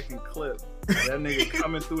 30-second clip. That nigga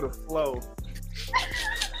coming through the flow.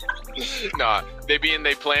 Nah, they be in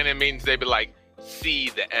they planning meetings. They be like, C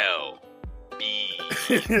the L, B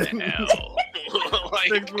the L.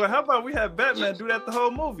 Like, well, how about we have Batman do that the whole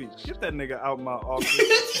movie? Get that nigga out my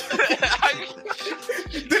office.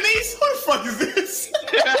 Denise, who the fuck is this?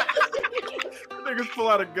 Niggas pull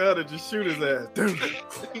out a gun and just shoot his ass. Dude,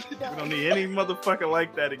 we don't need any motherfucker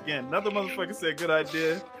like that again. Another motherfucker said, good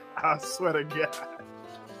idea. I swear to God.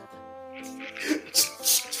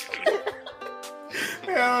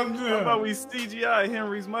 How about we CGI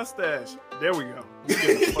Henry's mustache? There we go. We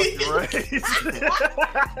get a fucking raise.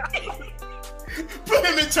 Put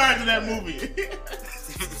him in charge of that movie.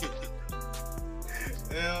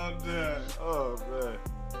 Hell no. Oh man.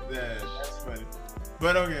 That's funny.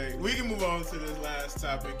 But okay, we can move on to this last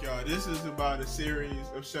topic, y'all. This is about a series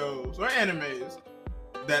of shows or animes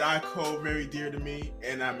that I hold very dear to me,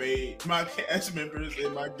 and I made my cast members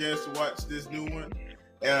and my guests watch this new one.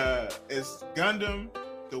 It's Gundam,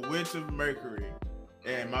 The Witch of Mercury.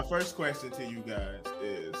 And my first question to you guys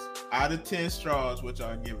is, out of 10 straws, what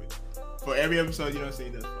y'all give it? For every episode you don't see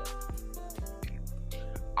this far.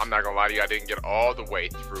 I'm not gonna lie to you, I didn't get all the way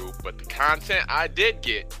through, but the content I did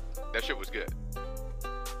get, that shit was good.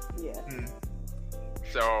 Yeah.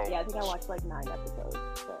 So yeah, I think I watched like 9 episodes.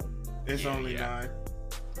 So. It's only 9.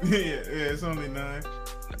 It's only 9.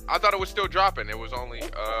 I thought it was still dropping. It was only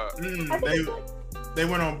they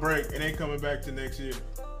went on break and ain't coming back to next year.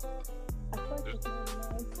 I thought it was 9.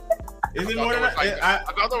 Is it more than that? I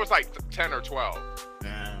thought there was like 10 or 12. Nah,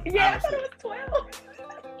 Yeah, I thought it was 12.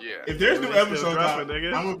 Yeah. If there's new Still episodes out, dropping,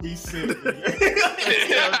 nigga. I'm gonna be sick. Dropping it.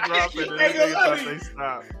 Hey, Nigga thought nigga, they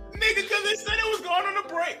stopped. Nigga, because they said it was going on a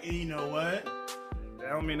break. And you know what? That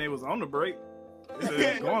don't mean they was on the break. They said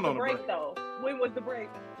it was going on the break. Though. When was the break?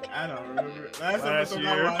 I don't remember. Last Last episode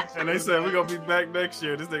I year, watched, and they said we're gonna be back next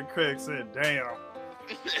year. This nigga Craig said, "Damn."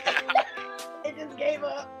 It just gave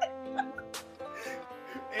up.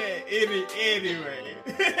 Anyway.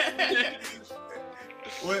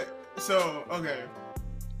 What? So okay.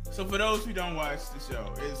 So for those who don't watch the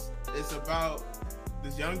show, it's about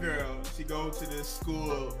this young girl. She goes to this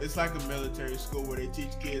school. It's like a military school where they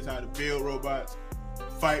teach kids how to build robots,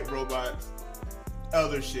 fight robots,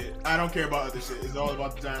 other shit. I don't care about other shit. It's all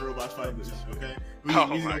about the giant robots fighting this shit. Okay. We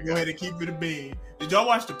gonna go ahead and keep it a bean. Did y'all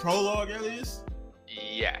watch the prologue, Elias?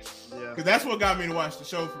 Yes. Yeah. Because that's what got me to watch the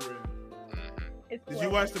show for real. Mm-hmm. Did you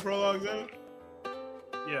watch the prologue though?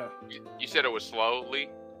 Yeah. You said it was slowly.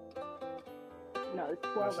 No, it's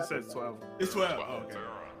 12. She said 12. It's 12. Oh,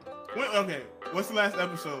 okay. Okay. What's the last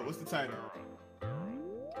episode? What's the title?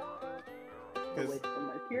 With the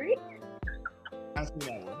Mercury. I seen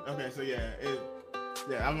that one. Okay, so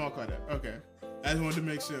yeah, I'm all caught up. Okay, I just wanted to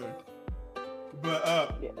make sure.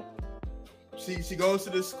 But she goes to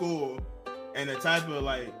this school, and the type of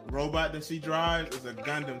like robot that she drives is a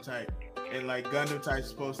Gundam type, and like Gundam type's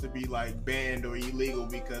supposed to be like banned or illegal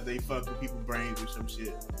because they fuck with people's brains or some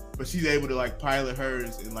shit. But she's able to like pilot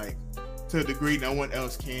hers and like to a degree no one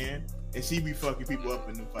else can, and she be fucking people up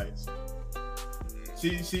in the fights.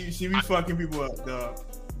 She be fucking people up, dog.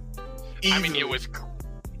 Easily. I mean, it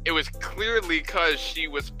was clearly because she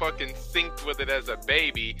was fucking synced with it as a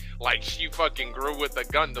baby. Like, she fucking grew with the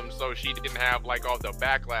Gundam, so she didn't have, like, all the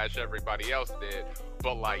backlash everybody else did.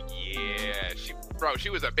 But, like, yeah, she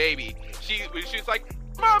was a baby. She was like,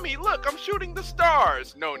 Mommy, look, I'm shooting the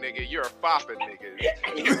stars. No, nigga, you're a fopping nigga.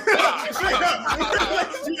 She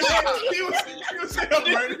was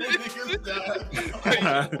murdering niggas.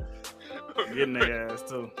 Getting their ass,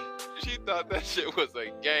 too. She thought that shit was a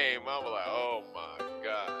game. I'm like, oh my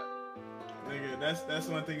god. Nigga, that's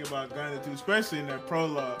one thing about Gundam too, especially in that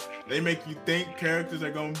prologue. They make you think characters are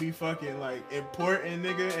gonna be fucking like important,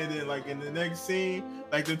 nigga, and then like in the next scene,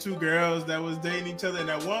 like the two girls that was dating each other, and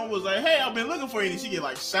that one was like, "Hey, I've been looking for you," and she get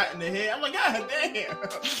like shot in the head. I'm like, God damn,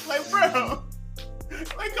 like bro,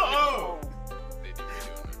 like oh.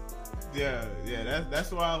 Yeah,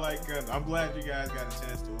 that's why I like Gundam. I'm glad you guys got a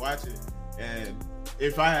chance to watch it, and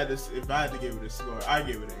if I had to give it a score, I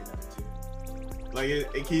give it an 8 out of 10. Like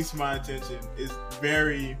it keeps my attention. It's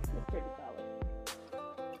very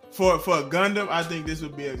for a Gundam. I think this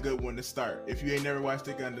would be a good one to start if you ain't never watched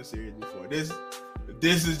the Gundam series before. This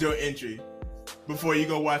is your entry before you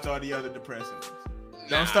go watch all the other depressing ones.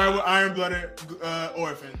 Don't start with Iron Blooded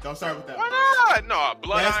Orphan. Don't start with that. Why not? No,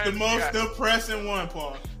 Blood That's Iron, the most depressing one,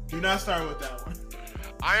 Paul. Do not start with that one.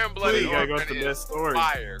 Iron Blooded Orphan go the best story.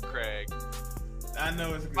 Fire, Craig. I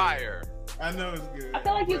know it's good. Fire. I know it's good. I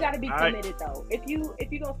feel like you gotta be committed though. If you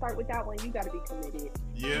gonna start with that one, you gotta be committed.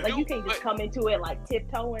 Yeah. Like you can't just come into it like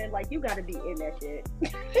tiptoeing. Like you gotta be in that shit.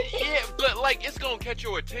 Yeah, but like it's gonna catch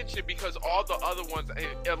your attention because all the other ones,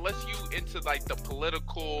 unless you into like the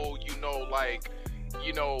political,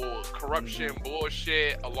 corruption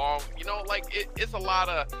bullshit along, like it's a lot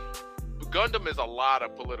of Gundam is a lot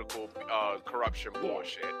of political corruption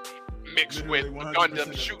bullshit mixed with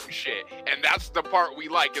Gundam shooting shit, and that's the part we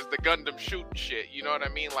like is the Gundam shooting shit. You know what I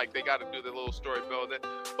mean? Like they got to do the little story building,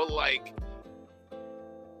 but like,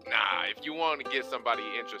 nah. If you want to get somebody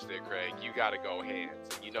interested, Craig, you got to go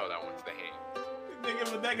hands. You know that one's the hands.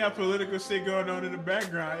 Nigga, but that got political shit going on in the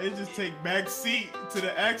background. It just take back seat to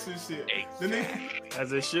the action shit. Exactly.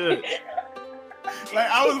 As it should. Like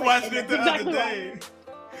I was watching it the other day.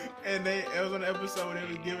 And it was on an episode where they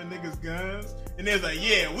was giving niggas guns, and they was like,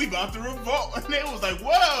 "Yeah, we about to revolt," and they was like,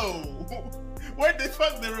 "Whoa, where the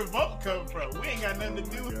fuck did the revolt come from? We ain't got nothing to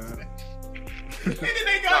do with that." And then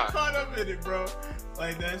they got caught up in it, bro.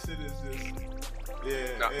 Like that shit is just,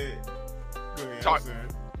 yeah. No. Go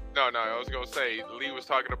ahead. No, I was gonna say Lee was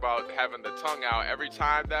talking about having the tongue out. Every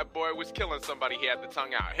time that boy was killing somebody, he had the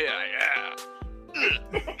tongue out. Yeah.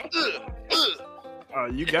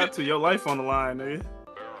 You got to your life on the line, nigga.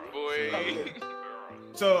 Boy.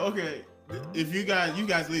 So okay, if you guys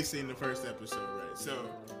at least seen the first episode, right? So,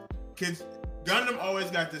 kids, Gundam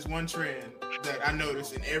always got this one trend that I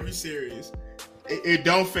notice in every series. It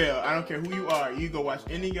don't fail. I don't care who you are. You go watch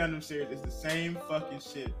any Gundam series. It's the same fucking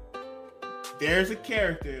shit. There's a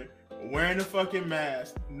character wearing a fucking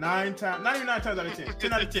mask 9 times, not even 9 times out of 10,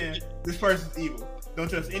 10 out of 10. This person's evil. Don't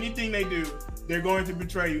trust anything they do. They're going to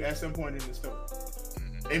betray you at some point in the story.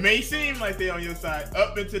 It may seem like they on your side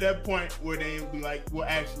up until that point where they'll be like, well,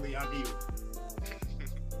 actually, I'm evil.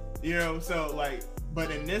 You know, so like,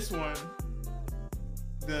 but in this one,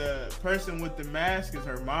 the person with the mask is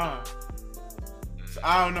her mom. So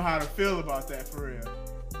I don't know how to feel about that for real.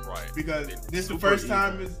 Right. Because this is the first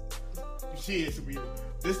time she is super evil.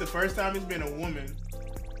 This is the first time it's been a woman,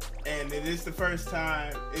 and it is the first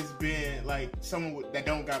time it's been like someone that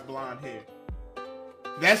don't got blonde hair.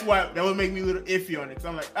 That's why that would make me a little iffy on it. Cause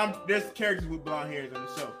I'm like, there's characters with blonde hairs on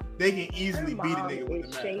the show. They can easily beat a nigga with the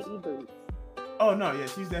mask. Shady boots. Oh no, yeah,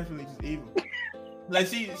 she's definitely just evil. Like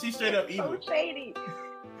she's straight up evil. So shady.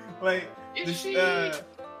 Like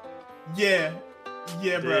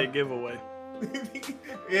yeah, bro. Dead giveaway.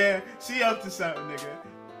 Yeah, she up to something, nigga.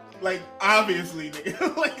 Like obviously,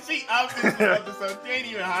 nigga. Like she obviously up to something. She ain't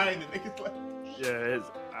even hiding it, nigga. Like, yeah,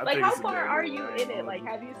 like how far are you in it? Like,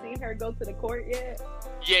 have you seen her go to the court yet?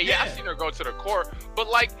 Yeah, I've seen her go to the court, but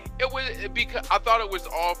like it was because I thought it was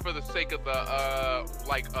all for the sake of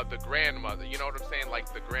the grandmother. You know what I'm saying?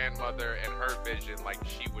 Like the grandmother and her vision, like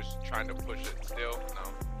she was trying to push it. Still,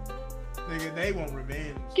 no. Nigga, they want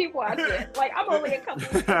revenge. Keep watching. Like I'm only a couple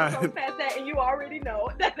episodes past that, and you already know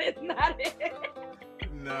that it's not it.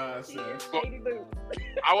 Nah, sir. Shady boots.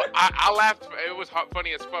 I laughed. It was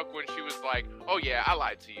funny as fuck when she was like, "Oh yeah, I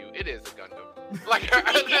lied to you. It is a Gundam." Like,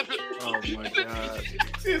 oh my god.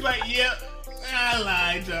 She was like, "Yep, I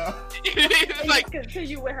lied, y'all." It's like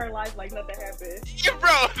continue with her life like nothing happened. Yeah,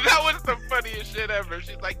 bro, that was the funniest shit ever.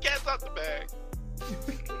 She's like, "Cat's out the bag."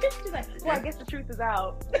 She's like, "Well, I guess the truth is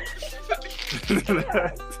out."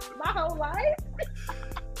 Yeah, my whole life.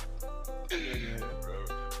 Yeah.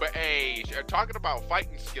 But hey, talking about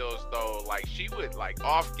fighting skills though, like she would like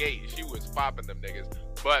off gate, she was popping them niggas.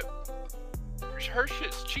 But her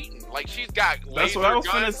shit's cheating. Like she's got laser That's what I was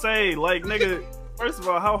guns. gonna say. Like nigga, first of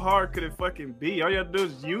all, how hard could it fucking be? All you have to do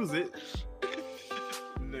is use it.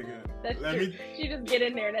 Nigga. That's true. She just get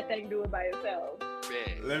in there and that thing do it by itself.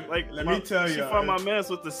 Man. Let me tell you. She fought my mans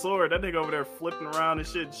with the sword. That nigga over there flipping around and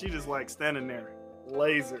shit. She just like standing there,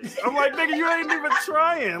 lasers. I'm like, nigga, you ain't even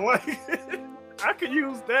trying. Like. I could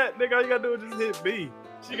use that, nigga. All you gotta do is just hit B.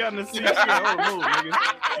 She got in the C. She got, oh no,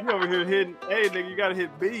 nigga. You over here hitting A, nigga. You gotta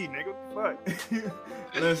hit B, nigga. What the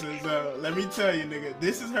fuck? Listen, so let me tell you, nigga.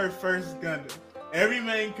 This is her first Gundam. Every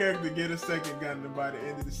main character get a second Gundam by the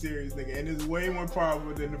end of the series, nigga, and it's way more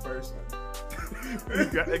powerful than the first one.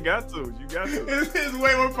 You got to. It's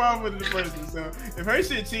way more powerful than the first one. So if her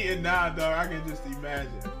shit cheating now, dog, I can just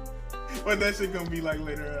imagine what that shit gonna be like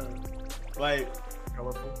later on. Like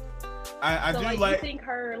colorful. I so do like, like. you think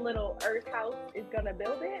her little Earth house is gonna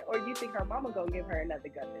build it, or do you think her mama gonna give her another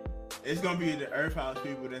Gundam? It's gonna be the Earth House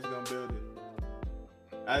people that's gonna build it.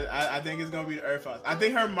 I think it's gonna be the Earth House. I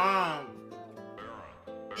think her mom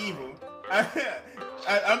evil.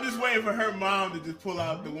 I'm just waiting for her mom to just pull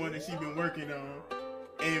out the one that she's been working on,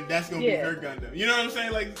 and that's gonna be her Gundam. You know what I'm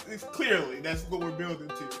saying? Like it's clearly that's what we're building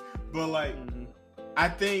to. But like, I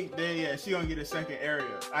think she gonna get a second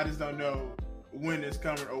area. I just don't know when it's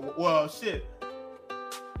coming, or well, shit.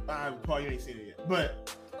 Paul, you ain't seen it yet,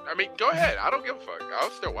 but I mean, go ahead. I don't give a fuck. I'll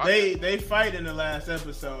still watch it. They fight in the last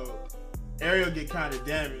episode. Ariel get kind of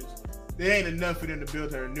damaged. There ain't enough for them to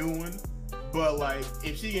build her a new one, but like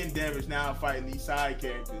if she getting damaged now fighting these side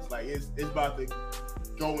characters, like it's about to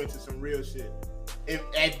go into some real shit. If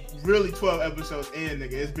at really 12 episodes in,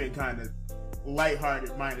 nigga, it's been kind of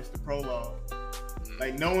lighthearted minus the prologue.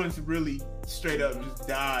 Like no one's really straight up just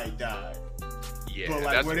died. Yeah, but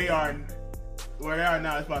like where they are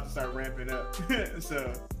now, it's about to start ramping up.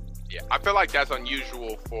 So yeah, I feel like that's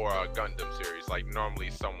unusual for a Gundam series. Like normally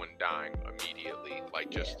someone dying immediately, like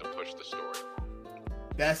just to push the story.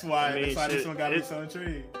 That's why this one got me so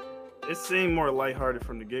intrigued. It seemed more lighthearted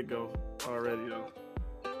from the get-go already, though.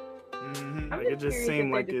 I'm like, just it just curious seemed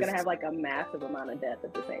if like they're just gonna have like a massive amount of death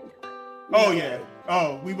at the same time. Oh yeah.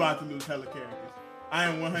 Oh, we about to lose hella characters. I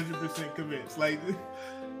am 100% convinced. Like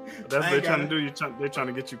that's what they're trying to do. They're trying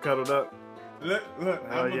to get you cuddled up. Look.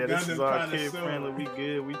 Oh yeah, this is our kid friendly. We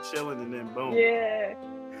good. We chilling, and then boom. Yeah.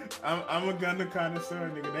 I'm a Gundam connoisseur,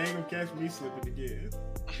 nigga. They ain't gonna catch me slipping again.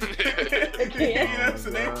 You know what I'm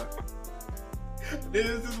saying? This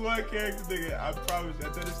is one character, nigga. I promise you.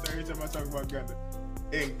 I tell this story every time I talk about Gundam.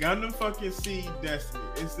 In Gundam fucking Seed Destiny,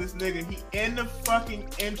 it's this nigga. He in the fucking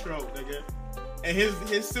intro, nigga, and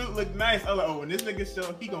his suit looked nice. I was like, oh, when this nigga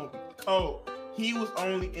show, he gonna be cold. He was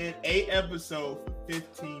only in 8 episodes for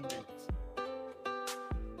 15 minutes.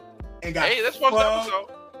 And got that's one episode.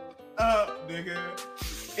 Up, nigga.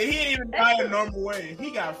 And he didn't even die a normal way. He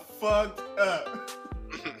got fucked up.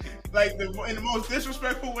 like in the most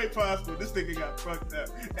disrespectful way possible. This nigga got fucked up,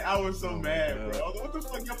 and I was so mad, bro. I was like, what the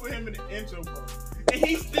fuck y'all put him in the intro, bro? And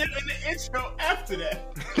he's still in the intro after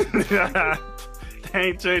that. They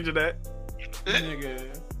ain't changing that.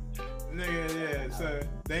 nigga, yeah. So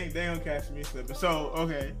they don't catch me slipping. So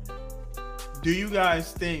okay, do you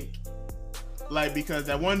guys think, like, because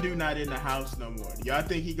that one dude not in the house no more, y'all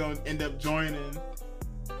think he gonna end up joining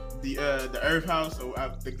the Earth house or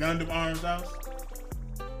the Gundam Arms house?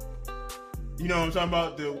 You know what I'm talking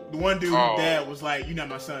about? The one dude whose dad was like, "You're not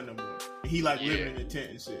my son no more." And he like living in the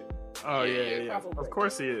tent and shit. Oh yeah. Of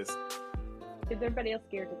course he is. Because everybody else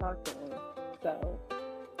scared to talk to him. So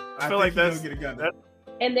I feel like that's get a Gundam.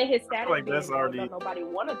 And then his status like that's already nobody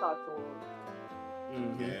want to talk to him.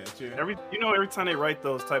 Mm-hmm. Yeah, true. Every time they write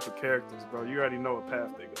those type of characters, bro, you already know what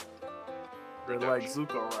path they go. They're like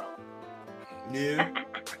Zuko route. Yeah.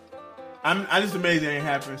 I'm just amazed it ain't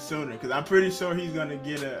happened sooner, because I'm pretty sure he's gonna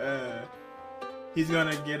get a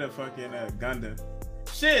fucking Gundam.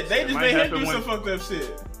 Shit, they just made him do some fucked up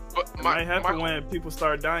shit. But it might happen when people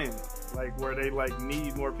start dying, like where they like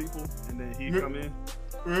need more people, and then he come in.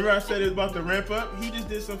 Remember I said it was about to ramp up? He just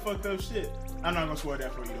did some fucked up shit. I'm not gonna swear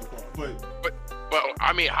that for you, though, Paul. But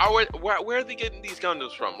I mean, where are they getting these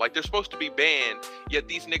Gundams from? Like, they're supposed to be banned, yet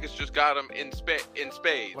these niggas just got them in spades,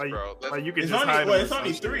 like, bro. Like you can it's just only, hide well, them. it's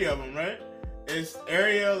only 3 of them, right? It's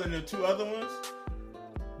Ariel and the 2 other ones.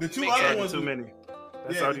 The 2 other ones too many.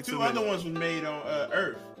 That's yeah, already the 2 too other many. ones was made on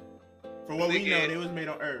Earth. For what we know, they was made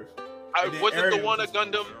on Earth. Wasn't the one a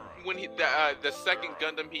Gundam when the second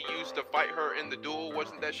Gundam he used to fight her in the duel?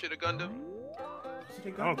 Wasn't that shit a Gundam? I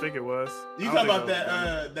don't think it was. You talking about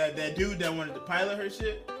that dude that wanted to pilot her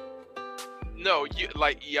shit? No, the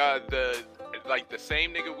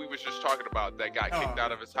same nigga we was just talking about that got kicked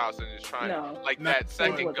out of his house and is trying that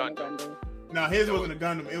second Gundam. No, his wasn't a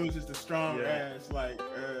Gundam. It was just a strong ass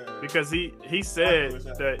because he said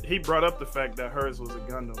that he brought up the fact that hers was a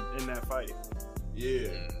Gundam in that fight. Yeah.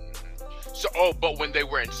 So but when they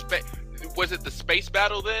were in space, was it the space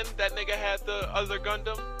battle then that nigga had the other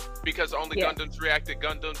Gundam? Because only Gundams reacted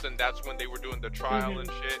Gundams, and that's when they were doing the trial and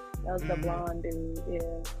shit. That was the blonde dude,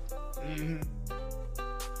 yeah. Mm-hmm.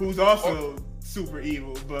 Who's also super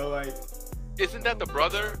evil, but like... Isn't that the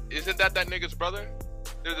brother? Isn't that nigga's brother?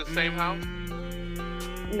 They're the same house?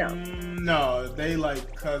 No. No, they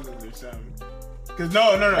like cousins or something. Cause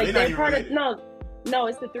no, like they're not even related. No,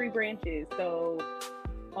 it's the 3 branches, so...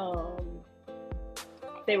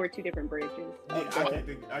 they were 2 different branches. I can't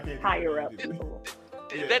think higher up people.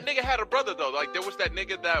 That nigga had a brother though. Like there was that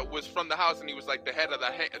nigga that was from the house and he was like the head of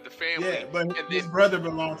the family. Yeah, but his brother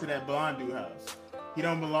belonged to that blonde dude house. He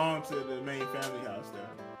don't belong to the main family house though.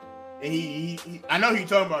 And he I know who you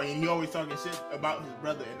talking about, and he always talking shit about his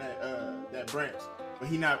brother in that branch. But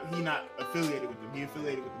he not affiliated with them. He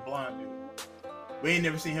affiliated with the blonde dude. We ain't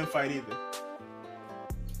never seen him fight either.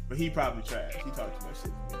 But he probably trash. He talked too much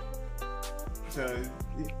shit to me. So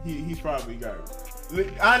he's probably garbage.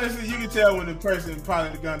 Honestly, you can tell when the person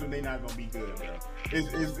probably the Gundam, they not gonna be good, bro.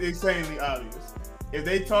 It's insanely obvious. If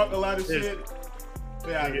they talk a lot of shit, it's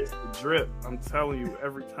the drip. I'm telling you,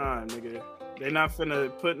 every time, nigga. They not finna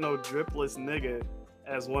put no dripless nigga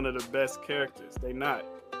as one of the best characters. They not.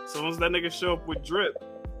 As soon as that nigga show up with drip,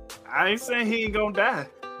 I ain't saying he ain't gonna die.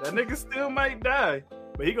 That nigga still might die,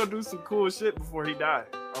 but he gonna do some cool shit before he die.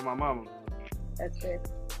 On my mama. That's fair.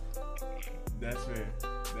 That's fair.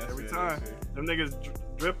 Every time. Them niggas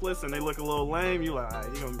dripless and they look a little lame, you like, alright,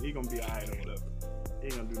 he gonna be alright or whatever. He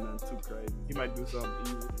ain't gonna do nothing too crazy. He might do something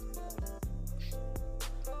evil.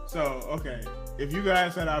 So, okay. If you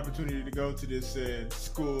guys had the opportunity to go to this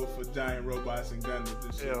school for giant robots and Gundams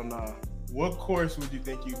and shit, hell no. What course would you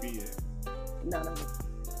think you'd be in? None of it.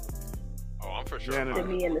 Oh, I'm for sure. Put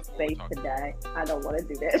me in the space to die. I don't want to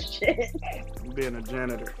do that shit. I'm being a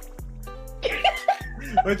janitor.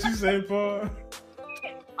 What you say, Paul?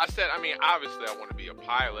 I said, I mean, obviously I want to be a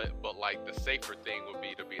pilot, but like the safer thing would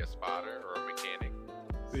be to be a spotter or a mechanic.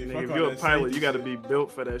 See, if you're a pilot, you got to be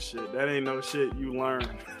built for that shit. That ain't no shit you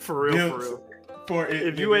learn for real.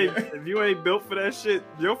 If you ain't built for that shit,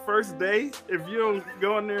 your first day, if you don't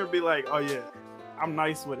go in there and be like, oh yeah, I'm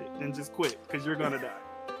nice with it, then just quit because you're gonna die.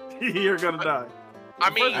 You're gonna die. I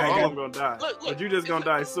mean, I'm gonna die, look, but you're just gonna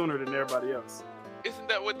die sooner than everybody else. Isn't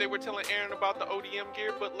that what they were telling Aaron about the ODM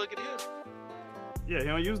gear? But look at him. Yeah, he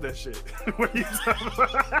don't use that shit. What are you talking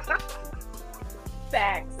about?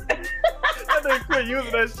 Facts. That nigga quit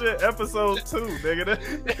using that shit episode 2, nigga. That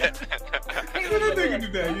nigga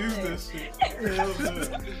did not use that shit.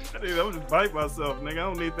 I'm just bite myself, nigga. I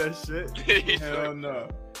don't need that shit. Hell no.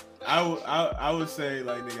 I would say,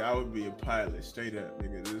 like, nigga, I would be a pilot, straight up,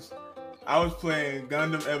 nigga. I was playing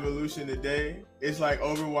Gundam Evolution today. It's like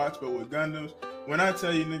Overwatch, but with Gundams. When I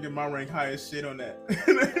tell you, nigga, my rank high as shit on that.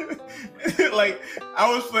 Like,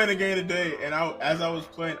 I was playing a game today, and as I was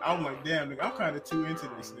playing, I'm like, damn, nigga, I'm kind of too into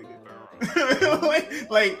this, nigga.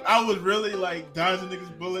 like, I was really, like, dodging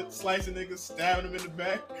niggas' bullets, slicing niggas, stabbing them in the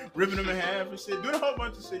back, ripping them in half and shit. Doing a whole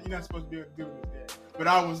bunch of shit you're not supposed to be able to do in this game. But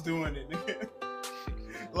I was doing it, nigga.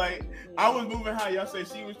 Like, I was moving how y'all say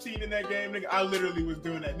she was cheating in that game, nigga. I literally was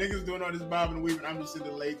doing that. Niggas doing all this bobbing and weaving. I'm just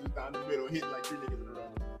sitting lasers down the middle, hitting like 3 niggas in a row.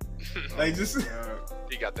 Like, just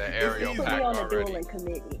he got that aerial Put pack me on the already. dueling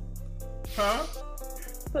committee. Huh?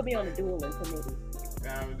 Put me on the dueling committee.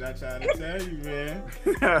 I'm not trying to tell you, man.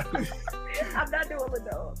 I'm not dueling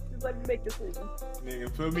though. Just let me make decisions.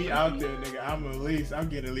 Nigga, put me out there, nigga. I'm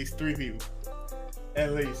getting at least 3 people.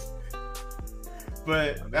 At least.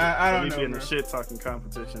 But I don't know. Be in the shit talking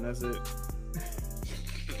competition. That's it.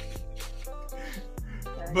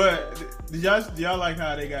 But did y'all like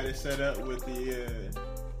how they got it set up with the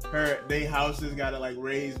they houses gotta like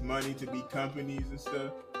raise money to be companies and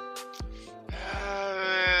stuff?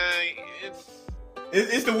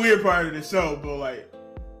 It's the weird part of the show, but like,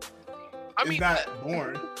 I mean, it's not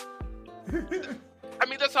boring. I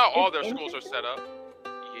mean, that's how all their schools are set up.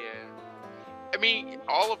 Yeah. I mean,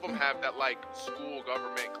 all of them have that like school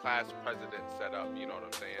government class president set up. You know what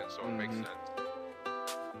I'm saying? So it makes sense.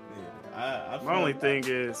 Yeah, my only thing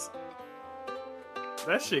is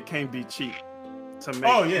that shit can't be cheap to make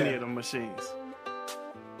any of them machines.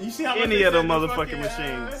 You see how much any of them motherfucking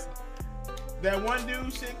machines? That one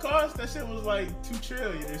dude shit cost? That shit was like $2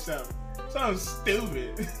 trillion or something. Something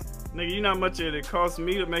stupid. Nigga, you know how much it cost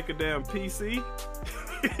me to make a damn PC?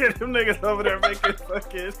 Them niggas over there making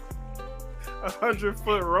fucking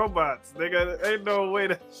 100-foot robots. Nigga, ain't no way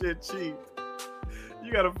that shit cheap.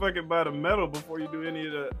 You gotta fucking buy the metal before you do any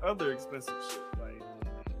of the other expensive shit. Like,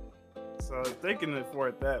 so if they can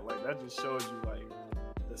afford that, like, that just shows you like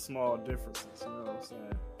the small differences. You know what I'm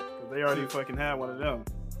saying? Because they already fucking had one of them.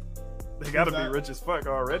 They gotta be rich as fuck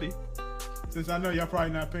already. Since I know y'all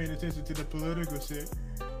probably not paying attention to the political shit,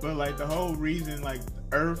 but like the whole reason like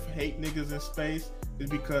Earth hate niggas in space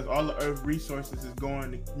is because all the Earth resources is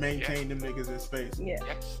going to maintain them niggas in space. Yeah.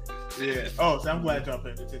 Yeah. Oh, so I'm glad y'all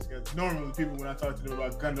paying attention because normally people when I talk to them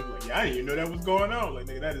about Gundam, like, yeah, I didn't even know that was going on. Like,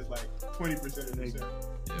 nigga, that is like 20% of the show.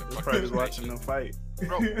 Yeah, they probably just watching them fight.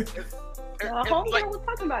 Bro, homegirl like, was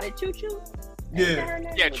talking about it. Choo Choo. Yeah.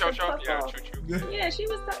 Yeah, Cho. Yeah, Choo Choo. Yeah, she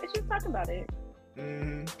was talking about it.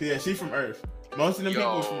 Mm-hmm. Yeah, she from Earth. Most of them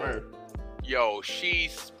people from Earth. Yo, she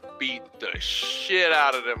beat the shit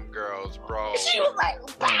out of them girls, bro. She was like,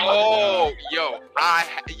 oh,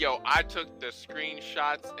 I took the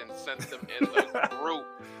screenshots and sent them in the group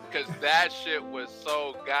because that shit was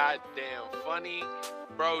so goddamn funny,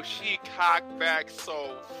 bro. She cocked back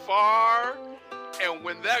so far, and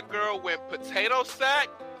when that girl went potato sack,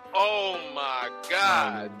 oh my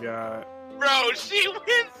god, bro, she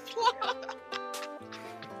went slow.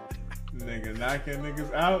 Nigga knocking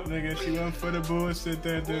niggas out, nigga. She went for the bullshit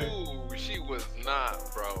that day. Ooh, she was not,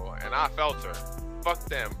 bro. And I felt her. Fuck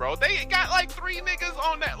them, bro. They got like 3 niggas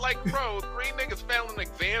on that. Like, bro, 3 niggas failing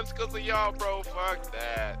exams because of y'all, bro. Fuck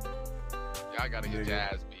that. Y'all gotta get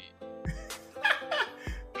jazz beat.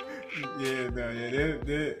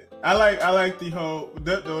 I like the whole.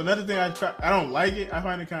 Another thing I don't like it. I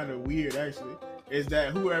find it kind of weird actually. Is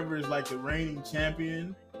that whoever is like the reigning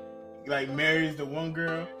champion, like marries the one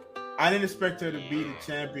girl. I didn't expect her to be the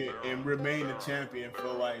champion and remain the champion for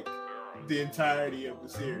like the entirety of the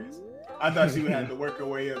series. I thought she would have to work her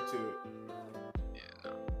way up to it. Yeah,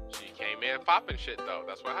 no. She came in popping shit though.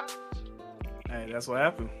 That's what happened. Hey, that's what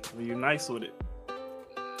happened when you're nice with it.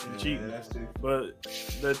 Yeah, that's true. But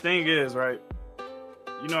the thing is, right?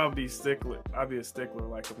 You know, I'd be a stickler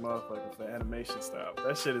like a motherfucker for animation style.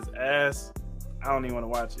 That shit is ass. I don't even want to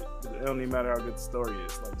watch it. It don't even matter how good the story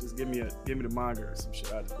is. Like, just give me the manga or some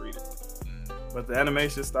shit. I just read it. But the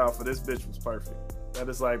animation style for this bitch was perfect. That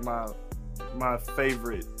is like my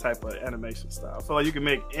favorite type of animation style. I feel like you can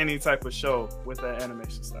make any type of show with that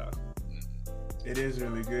animation style. It is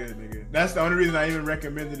really good, nigga. That's the only reason I even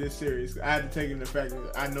recommended this series. I had to take into the fact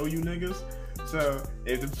that I know you niggas. So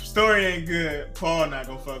if the story ain't good, Paul not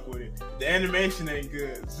gonna fuck with it. If the animation ain't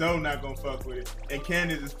good, Zoe not gonna fuck with it. And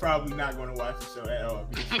Candace is probably not gonna watch the show at all.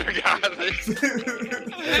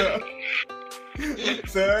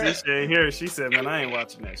 so this shit ain't here. She said, man, I ain't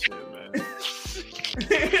watching that shit, man.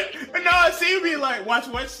 No, I see you be like, watch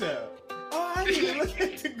what show? Oh, I need to look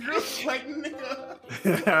at the group like,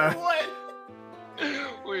 nigga. What?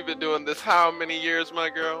 We've been doing this how many years, my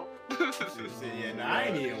girl? I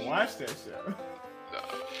ain't even watched that show.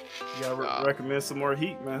 You gotta recommend some more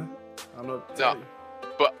Heat, man. I don't know what to No. tell you.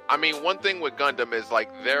 But I mean, one thing with Gundam is like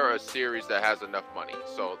they're a series that has enough money,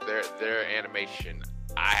 so their animation,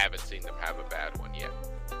 I haven't seen them have a bad one yet.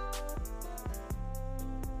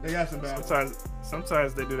 They got some bad.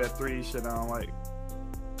 Sometimes they do that 3D shit I don't like.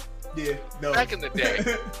 Yeah, no. Back in the day.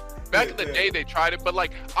 Back in the day, they tried it, but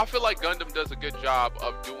like I feel like Gundam does a good job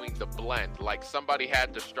of doing the blend. Like somebody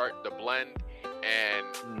had to start the blend,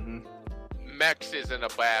 and Mechs isn't a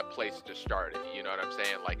bad place to start it. You know what I'm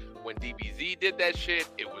saying? Like when DBZ did that shit,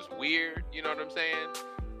 it was weird. You know what I'm saying?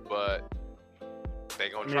 But they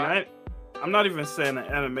gonna try. I'm not even saying the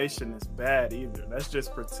animation is bad either. That's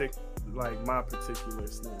just like my particular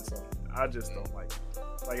stance on it. I just don't like it.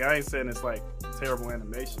 Like I ain't saying it's like terrible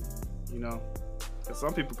animation, you know, because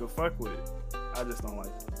some people could fuck with it. I just don't like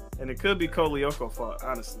it, and it could be Kolyoko fault,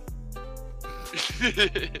 honestly.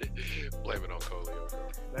 Blame it on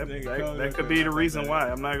Kolyoko. That could be the reason why.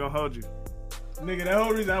 I'm not gonna hold you. Nigga, the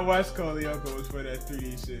whole reason I watched Kolyoko was for that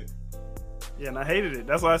 3D shit. Yeah, and I hated it.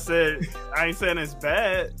 That's why I said I ain't saying it's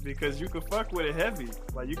bad because you could fuck with it heavy.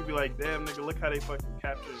 Like you could be like, damn nigga, look how they fucking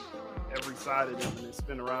captured every side of them and they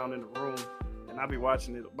spin around in the room, and I be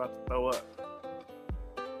watching it about to throw up.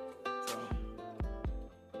 So,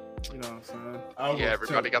 you know what I'm saying? Yeah,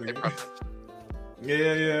 everybody got their preference.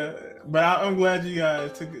 Yeah. But I'm glad you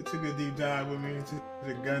guys took a deep dive with me into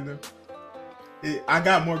the Gundam. I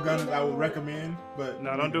got more Gundams I would recommend, but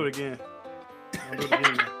no, don't do it again. Don't do it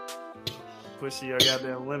again. Push your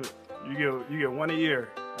goddamn limit. You get one a year.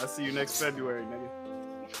 I'll see you next February, nigga.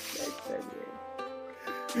 Next February.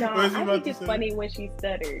 No, I think it's funny when she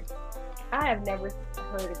stuttered. I have never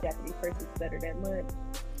heard a Japanese person stutter that much,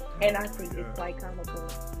 and I think it's quite comical.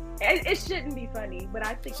 It shouldn't be funny, but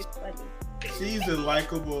I think it's funny. She's a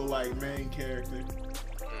likable like main character,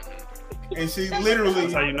 and she literally.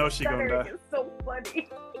 That's how you know she gonna die. It's so funny.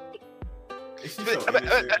 She's so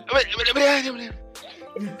innocent.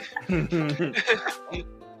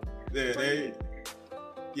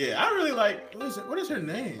 Yeah, I really like. What is her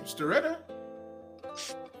name? Storetta?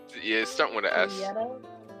 Yeah, it's something with an S.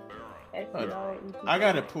 I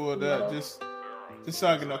gotta pull it up just so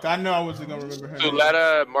I can know. I know I wasn't gonna remember her name.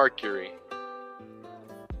 Suletta Mercury.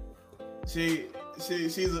 She's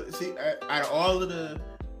out of all of the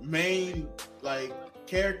main like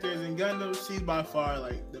characters in Gundam, she's by far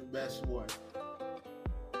like the best one.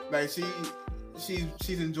 Like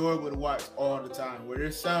she's enjoyable to watch all the time. Where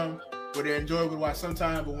there's some where they're enjoyable to watch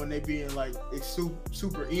sometimes, but when they being like it's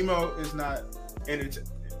super emo, it's not entertaining.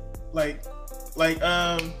 Like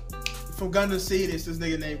from Gundam Seed, it's this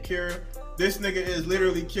nigga named Kira. This nigga is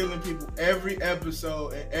literally killing people every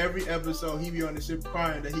episode, and every episode he be on the ship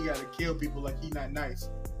crying that he gotta kill people like he not nice.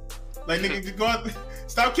 Like nigga, just go out,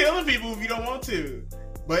 stop killing people if you don't want to.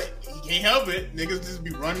 But he can't help it. Niggas just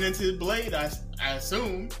be running into his blade, I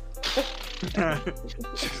assume.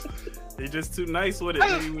 They just too nice with it.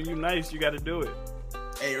 Nigga. When you nice, you gotta do it.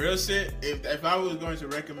 Hey, real shit, if I was going to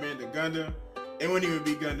recommend a Gundam, it wouldn't even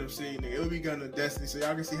be Gundam Seed, nigga. It would be Gundam Destiny, so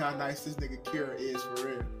y'all can see how nice this nigga Kira is for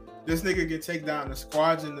real. This nigga can take down the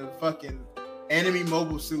squadron of fucking enemy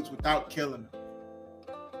mobile suits without killing them.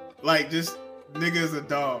 Like, this nigga is a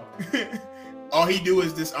dog. All he do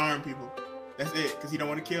is disarm people. That's it, because he don't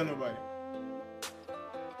want to kill nobody.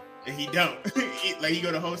 And he don't. Like, he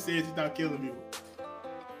go the whole series without killing people.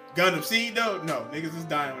 Gundam Seed, though? No, niggas is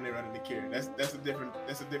dying when they run into Kira. That's a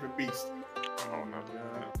different beast. Oh my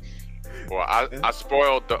god. Well, I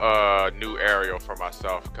spoiled the new Ariel for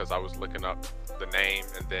myself because I was looking up the name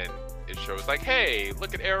and then it shows like, hey,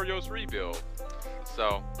 look at Ariel's rebuild.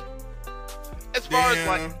 So as far as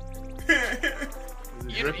like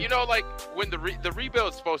you know like when the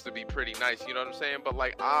rebuild is supposed to be pretty nice, you know what I'm saying? But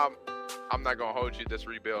like I'm not gonna hold you. This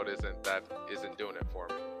rebuild isn't doing it for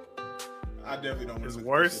me. I definitely don't. It's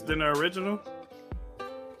worse than the original.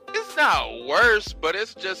 It's not worse, but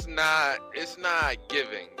it's just not. It's not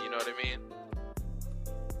giving. You know what I mean?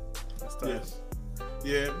 Yes.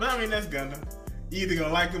 Yeah, but I mean that's Gundam. You either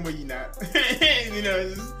gonna like him or you not. You know,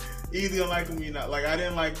 it's just, you either gonna like him or you not. Like I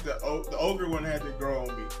didn't like the ogre one had to grow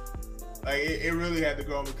on me. Like it really had to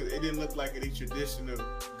grow on me because it didn't look like any traditional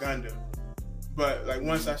Gundam. But like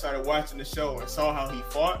once I started watching the show and saw how he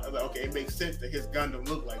fought, I was like, okay, it makes sense that his Gundam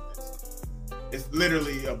looked like this. It's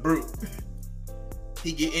literally a brute.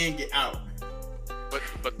 He get in, get out.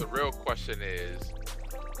 But the real question is,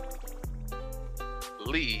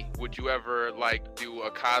 Lee, would you ever like do a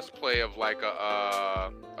cosplay of like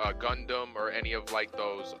a Gundam or any of like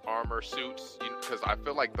those armor suits? Because I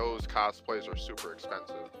feel like those cosplays are super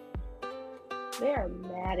expensive. They are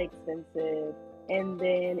mad expensive. And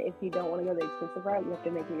then if you don't want to go the expensive route, you have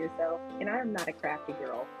to make it yourself. And I'm not a crafty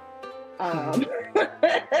girl.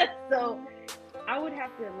 So I would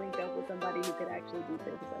have to link up with somebody who could actually do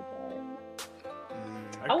things like that.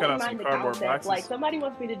 I wouldn't mind the concept. Like, somebody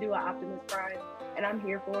wants me to do an Optimus Prime, and I'm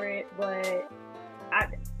here for it, but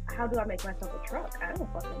how do I make myself a truck? I don't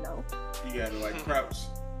fucking know. You gotta like crouch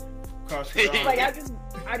like I just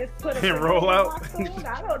put a and roll out.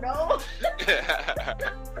 I don't know.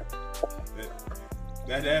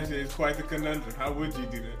 That actually is quite the conundrum. How would you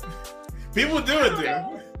do that? People do it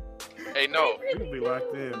though. Hey, no. You'll be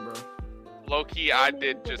locked in, bro. Low key, I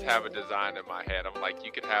did just have a design in my head. I'm like,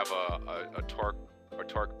 you could have a torque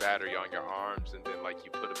battery on your arms, and then like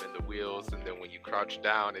you put them in the wheels, and then when you crouch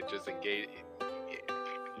down, it just engage.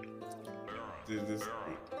 You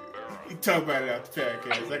talk about it after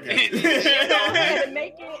podcast. I got you. Go ahead and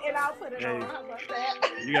make it, and I'll put it on. How about that?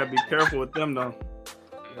 You gotta be careful with them though.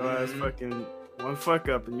 Your ass fucking one fuck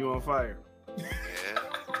up and you on fire.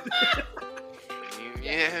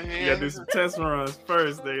 Yeah. You gotta do some test runs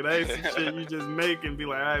first, nigga. That ain't some shit you just make and be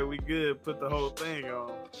like, all right, we good. Put the whole thing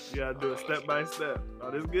on. You gotta do it step by step. Oh,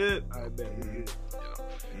 this good? I bet we good.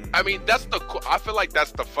 I mean, I feel like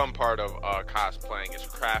that's the fun part of cosplaying is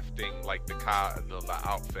crafting like the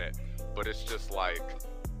outfit, but it's just like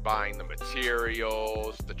buying the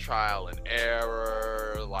materials, the trial and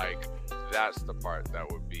error. Like that's the part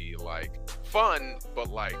that would be like fun, but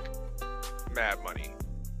like mad money.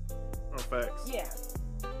 Oh, facts. Yeah.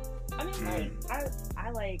 I mean, like,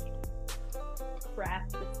 I like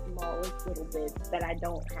craft the smallest little bits that I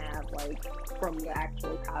don't have, like, from the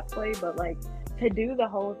actual cosplay, but, like, to do the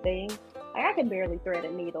whole thing, like, I can barely thread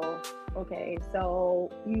a needle, okay?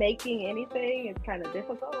 So, making anything is kind of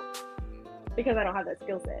difficult because I don't have that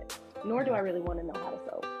skill set, nor do I really want to know how to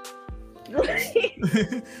sew.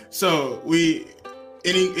 So,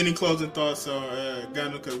 any closing thoughts on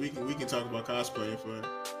Gundam? Because we can talk about cosplay for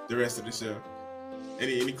the rest of the show.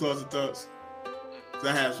 Any closing thoughts? Cause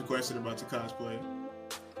I have some questions about the cosplay.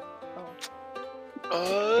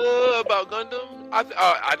 About Gundam,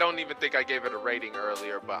 I don't even think I gave it a rating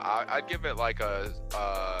earlier, but I'd give it like a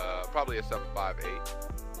probably a 7.58.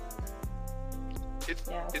 It's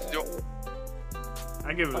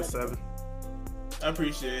I give it a 7. I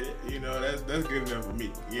appreciate it. You know, that's good enough for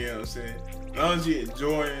me. You know what I'm saying? As long as you're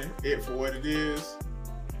enjoying it for what it is.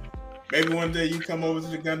 Maybe one day you come over to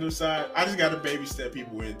the Gundam side. I just gotta baby step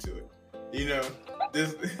people into it. You know,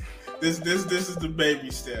 this is the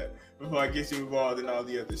baby step before I get you involved in all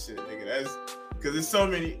the other shit, nigga. That's because there's so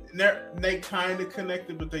many. They kind of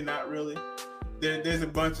connected, but they not really. There's a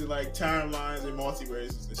bunch of like timelines and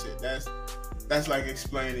multiverses and shit. That's like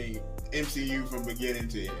explaining MCU from beginning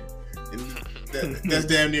to end, and that's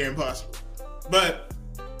damn near impossible. But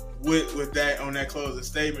with that, on that closing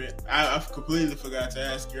statement, I completely forgot to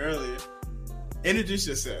ask you earlier. Introduce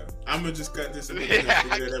yourself. I'm gonna just cut this a little bit for that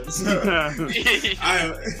episode.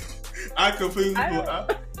 I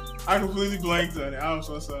completely blanked on it. I'm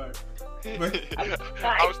so sorry. But,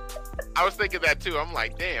 I was thinking that too. I'm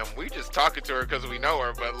like, damn, we just talking to her because we know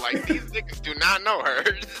her, but like these niggas do not know her.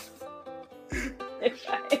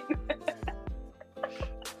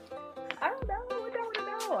 I don't know. What do I want to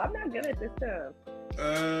know? I'm not good at this stuff.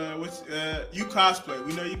 You cosplay.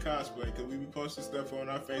 We know you cosplay because we be posting stuff on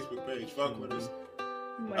our Facebook page. Fuck with us.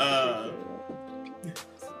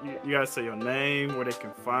 You gotta say your name, where they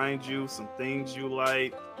can find you, some things you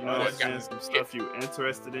like, you know what I'm saying, some stuff you're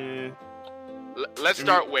interested in. Let's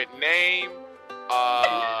start with name,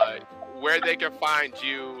 where they can find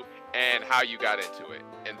you, and how you got into it,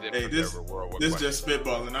 and then this is just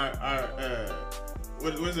spitballing.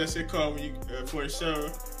 What's that shit called when you for a show?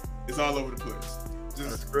 It's all over the place.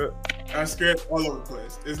 Just our script all over the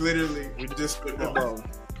place. It's literally just spitballing.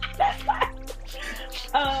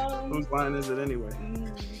 Whose line is it anyway?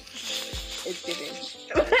 It's giving.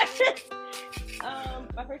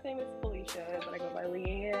 My first name is Felicia, but I go by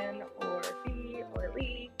Leanne or Fee or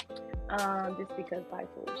Lee. Just because by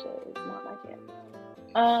Felicia is not my jam.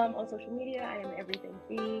 On social media, I am everything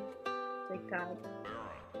Fee, TikTok,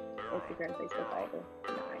 Instagram, Facebook, I have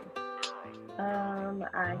 9.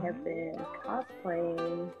 I have been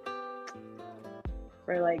cosplaying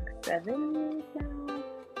for like 7 years now.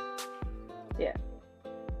 Yeah.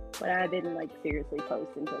 But I didn't like seriously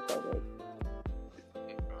post until COVID.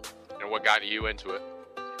 And what got you into it?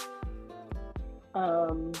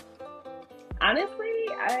 Honestly,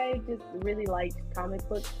 I just really liked comic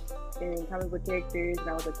books and comic book characters, and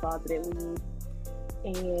I was a closeted weeb.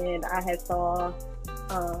 And I had saw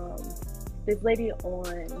this lady on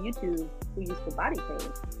YouTube who used to body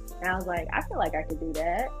paint, and I was like, I feel like I could do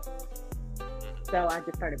that. So I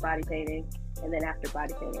just started body painting, and then after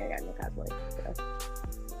body painting, I got into cosplay.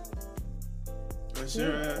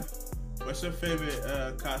 So. What's your favorite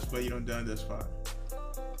cosplay you done thus far?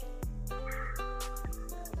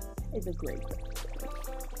 It's a great question.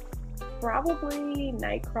 Probably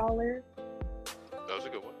Nightcrawler. That was a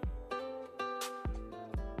good one.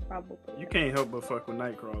 Probably. You can't help but fuck with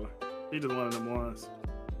Nightcrawler. He just one of them ones.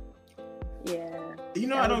 Yeah. You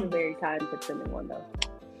know, that I was don't. a very time-consuming one, though.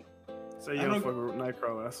 Say you I don't don't- fuck with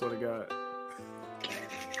Nightcrawler, I swear to God.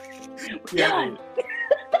 Yeah.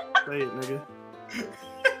 Say it, nigga.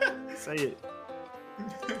 Say it.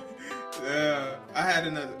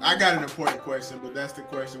 I got an important question, but that's the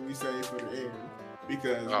question we save for the end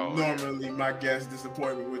because normally my guests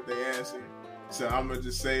disappoint me with their answer, so I'm gonna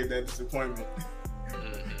just save that disappointment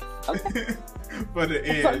for the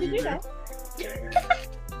end. So did you know?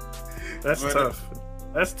 That's tough.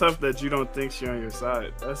 That's tough that you don't think she's on your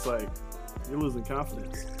side. That's like you're losing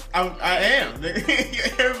confidence. I am.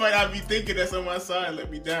 Everybody I be thinking that's on my side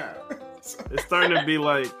let me down. It's starting to be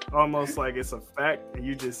like almost like it's a fact, and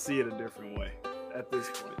you just see it a different way at this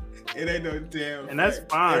point. It ain't no damn. And that's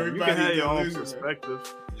fact. fine. Everybody You can have your own delusional.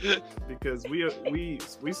 perspective because we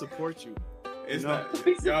support you. It's You know?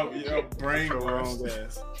 not y'all Your wrong brainwashed.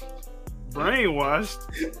 ass.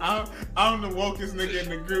 Brainwashed. I'm the wokest nigga in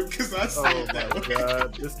the group because I Oh said my that.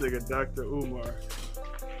 god, this nigga Dr. Umar.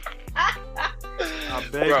 I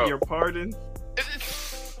beg Bro. your pardon.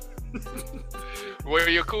 Where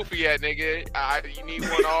your kufi at, nigga? You need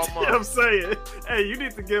one all I'm month. saying, hey, you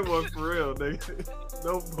need to get one for real, nigga.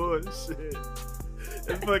 No bullshit.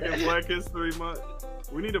 It's fucking Black History Month.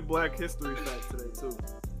 We need a Black History fact today too.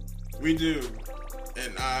 We do,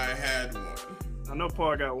 and I had one. I know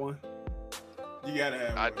Paul got one. You gotta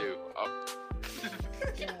have. I one. do. Oh.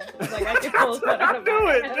 Yeah. It's like I can pull one out I of do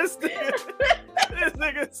my it. ass. This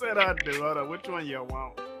nigga said I do. Hold on, which one you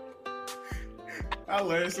want? I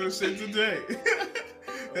learned some shit today.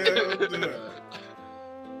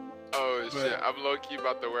 Oh But- shit! I'm low key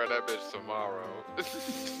about to wear that bitch tomorrow.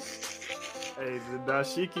 Hey, the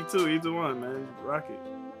dashiki too. Either one, man. Rock it.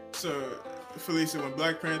 So, Felicia, when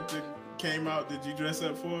Black Panther came out, did you dress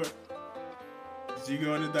up for it? Did you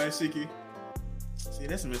go into Daishiki? See,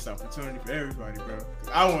 that's a missed opportunity for everybody, bro.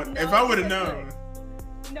 If I would have known.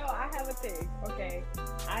 No, I have a thing. Okay,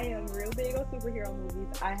 I am real big on superhero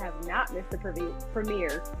movies. I have not missed the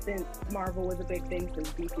premiere since Marvel was a big thing since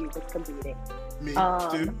DC was competing. Me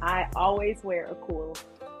too. I always wear a cool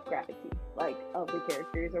graphic tee, like of the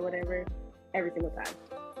characters or whatever, every single time.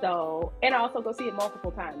 So, and I also go see it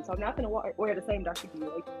multiple times. So I'm not gonna wear the same dashiki.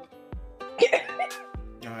 Like,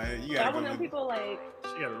 You I gotta want go. people like.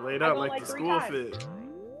 She got it laid I out go, like like, the 3 school times. fit.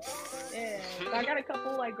 Yeah, so I got a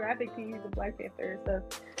couple like graphic tees of Black Panther and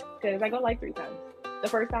stuff because I go like 3 times. The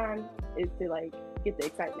first time is to like get the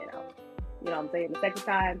excitement out. You know what I'm saying? The second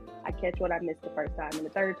time I catch what I missed the first time, and the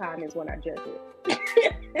third time is when I judge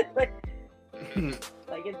it. like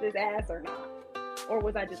is this ass or not, or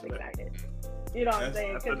was I just excited? You know what I'm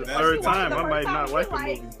saying? After the That's- third once you watch time, the I first might time, not you like the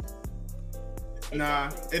like- movie. Nah,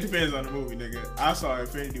 Exactly. it depends on the movie, nigga. I saw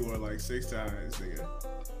Infinity War like 6 times, nigga.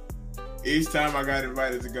 Each time I got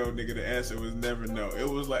invited to go, nigga, the answer was never no. It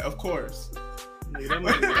was like, of course. Nigga, that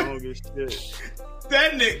movie long as shit.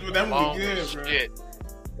 That movie Long good, as bro. shit.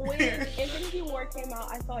 When Infinity War came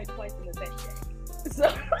out, I saw it twice in the same day. So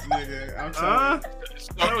Nigga, I'm Huh?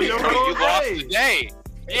 telling That was your You whole lost day. the day.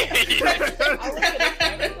 Yeah. I was in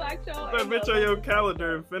the same Black show. That and bitch the- on your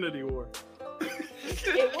calendar, Infinity War.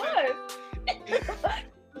 It was.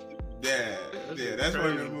 Yeah, that's one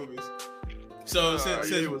of the crazy. movies. So Oh, since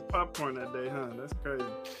yeah, it was popcorn that day, huh? That's crazy.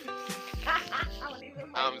 I don't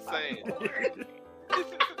even I'm like saying. popcorn.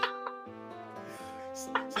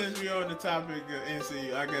 since we on the topic of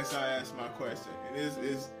NCU, I guess I ask my question. It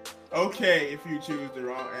is okay if you choose the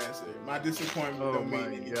wrong answer. My disappointment Oh don't mean my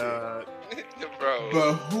anything. god. Bro.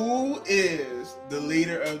 But who is the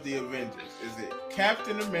leader of the Avengers? Is it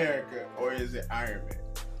Captain America or is it Iron Man?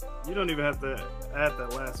 You don't even have to add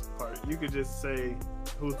that last part. You could just say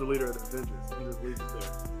who's the leader of the Avengers and just leave it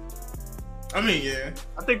there. I mean, yeah.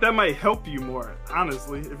 I think that might help you more,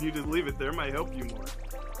 honestly. If you just leave it there, it might help you more.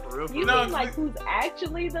 For real. You No, mean like who's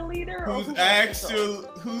actually the leader? Or Who's has control?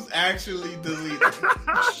 actually the leader?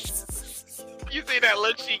 You see that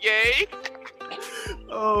look she gave?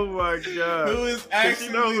 Oh my god. Who is 'Cause actually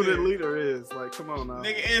you know who the leader? leader is. Like, come on now.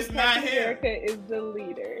 Nigga, it's not Captain him. America is the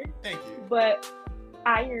leader, Thank you. but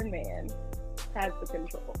Iron Man has the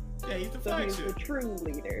control. Yeah, he's the So he's the flagship. true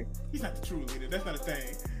leader. He's not the true leader. That's not a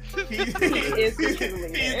thing. He is the true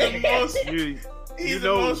leader. He's the most. You He's the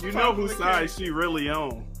know most whose popular side character. she really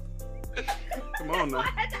on. Come on So now.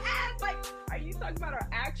 I had to ask, like, are you talking about our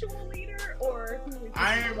actual leader or who is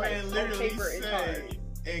Iron like, Man on literally paper in said, charge?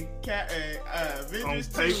 and Avengers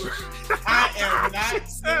On 2, paper. I am not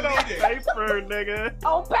Said on deleting. paper, nigga.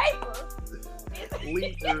 On paper.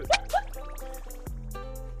 Leader.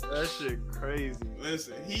 That shit crazy.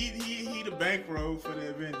 Listen, he the bankroll for the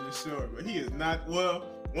Avengers, sure, but he is not. Well,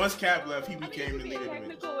 once Cap left, he became the leader of the Avengers.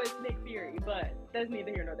 Technical is Nick Fury, but that's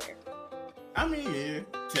neither here nor there. I mean, yeah,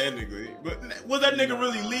 technically, but was that nigga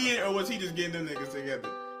really leading, or was he just getting them niggas together?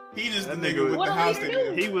 He just That the nigga nigga with What the a house leader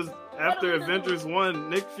together. do? He was after What a Avengers 1,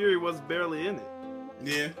 Nick Fury was barely in it.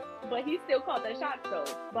 Yeah, But he still caught that shot though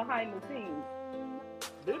behind the scenes.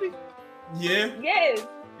 Did he? yeah, Yes.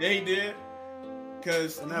 yeah, he did.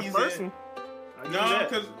 Cause In that he's first in, one? I give you no, that.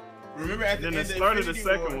 because remember at the Then end it of started the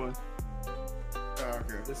Infinity second War- one. Oh,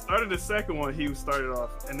 okay. It started the second one, he started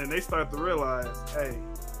off, and then they started to realize, hey,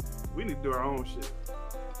 we need to do our own shit.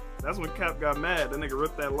 That's when Cap got mad. That nigga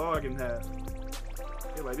ripped that log in half.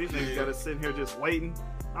 He like, these niggas Yeah. gotta sit here just waiting.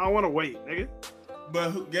 I don't wanna wait, nigga.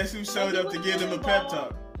 But guess who showed He up was to give them a still pep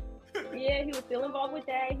involved. talk? Yeah, he was still involved with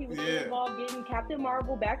that. He was Yeah. still involved getting Captain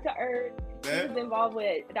Marvel back to Earth. He That was involved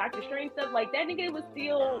with Doctor Strange stuff. Like that nigga was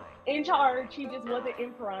still in charge. He just wasn't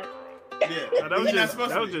in front. yeah, No, that was He not just,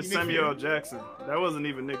 supposed that to was be. just He Nick Samuel L. Fury. Jackson. That wasn't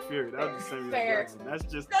even Nick Fury. That was just Samuel L. Fair. Jackson. That's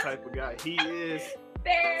just the type of guy he is.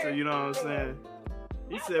 There. So you know what I'm saying?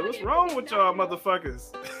 He said, what's wrong with y'all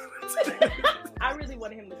motherfuckers? I really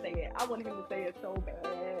wanted him to say it. I wanted him to say it so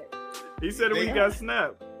bad. He said it when he got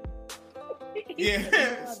snapped.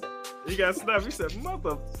 Yeah. He got snapped. He said,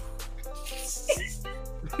 mother.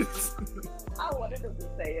 I wanted him to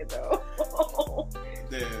say it though.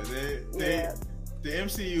 Yeah, the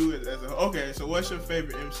MCU is as a okay. So, what's your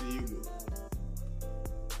favorite MCU movie?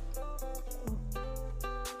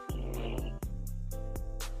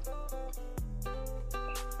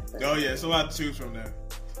 Oh yeah, it's a lot to choose from there.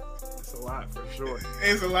 It's a lot for sure.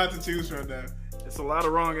 It's a lot to choose from there. It's a lot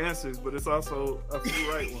of wrong answers, but it's also a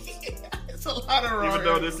few right ones. It's a lot of wrong. Even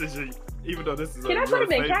though answers. this is Can I put your him in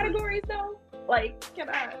favorite. categories though? Like, can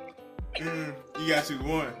I? You got to choose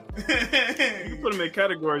one. You can put them in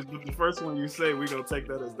categories, but the first one you say, we're gonna take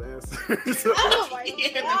that as the answer. So, Oh my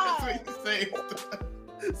Yeah, god! that's what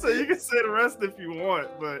you say. so you can say the rest if you want,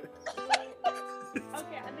 but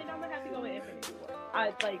Okay, and then I'm gonna have to go with Infinity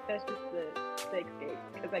War. That's just the escape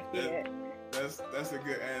because I can't. That's a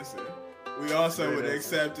good answer. We also Great would have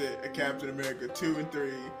answer. accepted a Captain America 2 and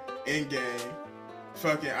 3, Endgame,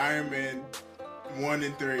 fucking Iron Man 1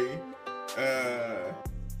 and 3.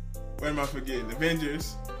 What am I forgetting?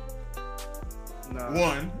 Avengers no,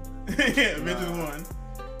 1, Avengers 1,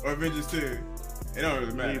 or Avengers 2. It don't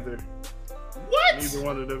really matter. neither. What? Neither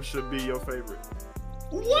one of them should be your favorite.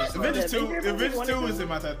 What? Avengers 2. Avengers Avengers 1 2 and is 2? in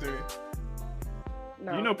my top 3.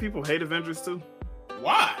 No. You know, people hate Avengers too.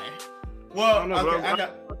 Why? I Well, don't know. okay, but I'm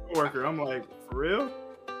a coworker. I'm like, for real?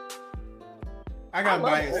 I I got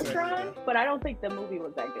love biased. Ultron, but I don't think the movie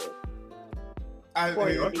was that good.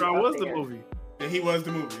 Yeah, Ultron was the there. movie. he was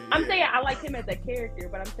the movie. I'm yeah. saying I like him as a character,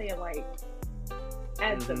 but I'm saying like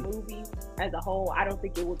as the Mhm. movie as a whole, I don't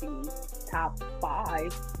think it would be top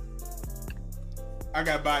 5. I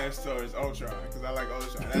got biased towards Ultron because I like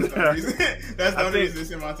Ultron. That's the only reason. That's the I only think- reason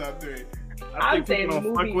it's in my top 3. I I'm think saying people the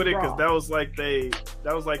don't fuck movie with it raw. because that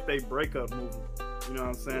was like they breakup movie. You know what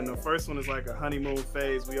I'm saying? The first one is like a honeymoon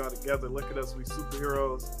phase. We all together. Look at us. We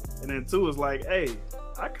superheroes. And then 2 is like, hey,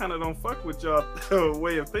 I kind of don't fuck with y'all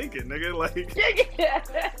way of thinking, nigga. Like,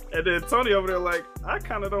 and then Tony over there like, I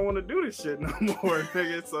kind of don't want to do this shit no more,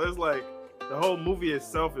 nigga. So it's like the whole movie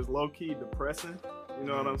itself is low key depressing. You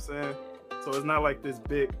know what I'm saying? So it's not like this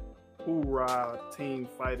big hoorah team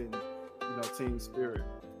fighting, team spirit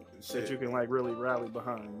that you can like really rally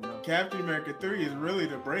behind. You know? Captain America 3 is really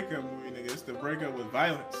the breakup movie, nigga. It's the breakup with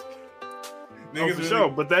violence. Oh, for sure.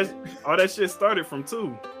 But all that shit started from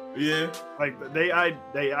 2. Yeah. Like they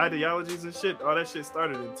ideologies and shit, all that shit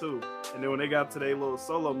started in 2. And then when they got to their little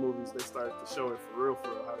solo movies, they started to show it for real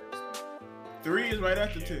how they was doing. 3 is right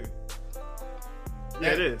after 2. Yeah,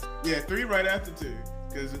 it is. Yeah, 3 right after 2.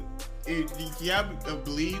 Because y'all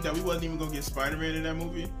believe that we wasn't even gonna get Spider-Man in that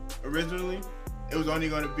movie originally. It was only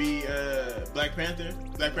gonna be Black Panther.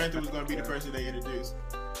 Black Panther was gonna be the person they introduced,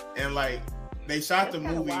 and like they shot That's the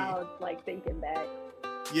kinda movie. wild, like thinking back.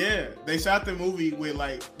 Yeah, they shot the movie with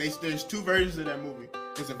like there's 2 versions of that movie.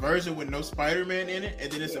 There's a version with no Spider-Man in it,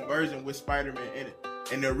 and then there's a version with Spider-Man in it.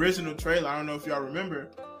 And the original trailer, I don't know if y'all remember,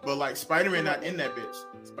 but like Spider-Man not in that bitch.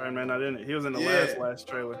 Spider-Man not in it. He was in the Yeah. last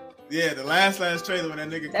trailer. Yeah, the last trailer when that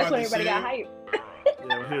nigga That's caught when the everybody got shield. hyped.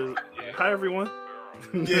 Yeah, he was, hi everyone.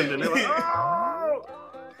 And Yeah. then they're like, oh!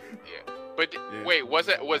 Yeah. But Yeah. wait, was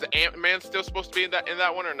Ant-Man still supposed to be in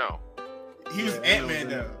that one or no? He was Yeah, Ant-Man I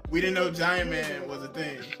know though. We didn't know Giant Man was a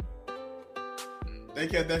thing. They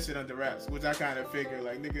kept that shit under wraps, which I kind of figured,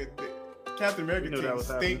 like, nigga, Captain America team stink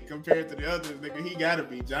happening. compared to the others, nigga. He gotta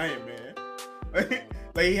be Giant Man.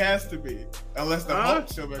 Like, he has to be. Unless the Hulk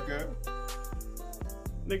show back up.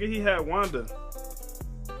 Nigga, he had Wanda.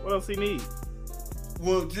 What else he need?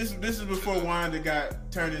 Well, this is before Wanda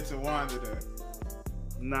got turned into Wanda, though.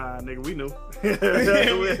 Nah, nigga, we knew. We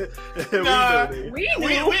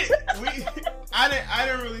knew. I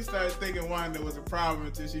didn't really start thinking Wanda was a problem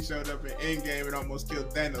until she showed up in Endgame and almost killed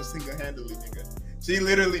Thanos single-handedly, nigga. She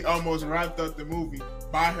literally almost wrapped up the movie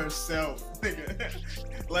by herself, nigga.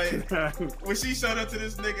 Like, when she showed up to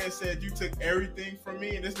this nigga and said, "You took everything from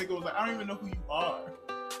me," and this nigga was like, "I don't even know who you are."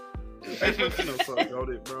 You know, so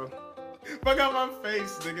goated, bro. Fuck out my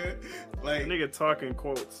face, nigga. Like, nigga talking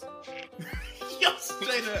quotes. yo,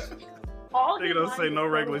 straight up. Nigga don't say no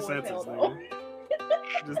regular sentence, nigga.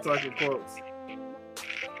 Just talking quotes.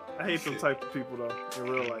 I hate them type of people though in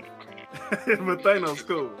real life. But Thanos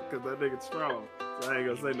cool because that nigga's strong, so I ain't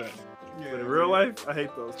gonna say nothing. Yeah, but in real life, I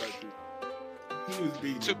hate those type of people. He was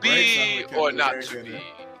beating To the brakes be off of or Captain not America to in be. there.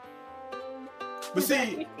 But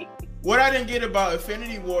see, what I didn't get about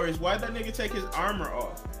Infinity War is why that nigga take his armor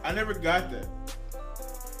off. I never got that.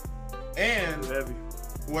 And Too heavy.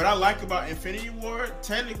 what I like about Infinity War,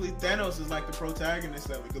 technically Thanos is like the protagonist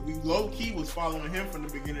of it, because we low key was following him from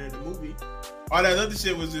the beginning of the movie. All that other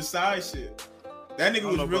shit was just side shit. That I nigga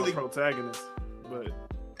don't know was really, about protagonst, but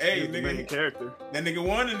hey he's the main nigga, character. that nigga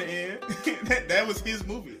won in the end. that was his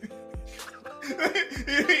movie. You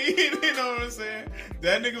know what I'm saying?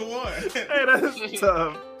 That nigga won. Hey, that's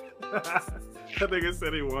tough. That nigga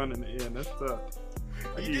said he won in the end. That's tough.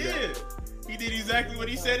 He did. He did exactly what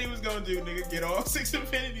he said he was gonna do, nigga. Get all 6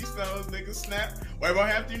 Infinity Stones, nigga. Snap, wipe out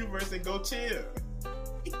half the universe, and go chill.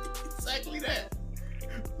 Exactly that.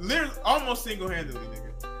 Literally, almost single-handedly,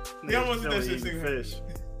 nigga. He almost did that shit single-handedly. fish.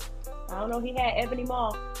 I don't know. He had Ebony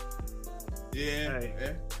Maw. Yeah, Hey.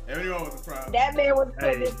 yeah. Everyone was a problem. That man was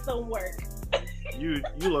putting Hey. in some work. You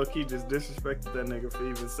low key just disrespected that nigga for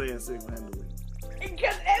even saying single-handedly.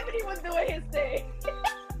 Because Ebony was doing his thing.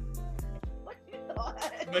 What you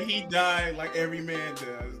thought? But he died like every man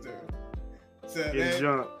does, dude. So Getting that,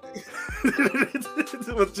 jumped.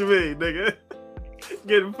 What you mean, nigga?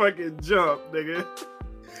 Getting fucking jumped, nigga.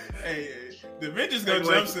 hey, the Avengers gonna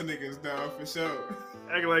Like- jump some niggas, dog, for sure.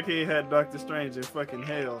 Acting like he had Doctor Strange in fucking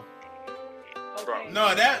hell. Okay.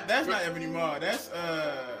 No, that's not Ebony Maw. That's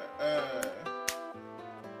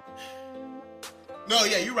No,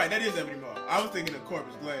 yeah, you're right. That is Ebony Maw. I was thinking of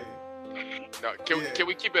Corpus Glade. No, Yeah. can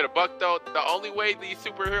we keep it a buck though? The only way these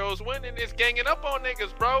superheroes winning is ganging up on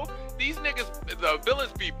niggas, bro. These niggas, the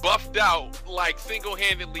villains be buffed out like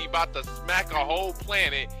single-handedly about to smack a whole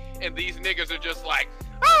planet, and these niggas are just like,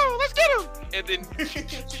 oh, let's get him, and then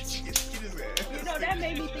You know, that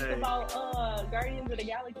made me think Hey. about Guardians of the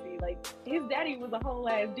Galaxy. Like, his daddy was a whole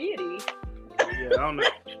ass deity. Yeah, I don't know.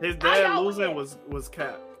 His I dad know. losing was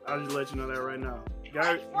cap. I'll just let you know that right now.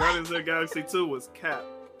 Guardians of the Galaxy 2 was cap.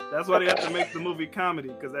 That's why they have to make the movie comedy,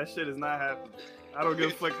 because that shit is not happening. I don't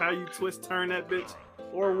give a fuck how you twist, turn that bitch,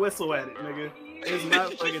 or whistle at it, nigga. It's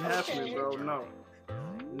not fucking happening, bro. No.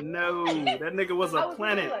 No. That nigga was I a was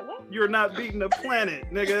planet. like, what? You're not beating a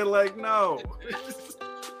planet, nigga. Like, no.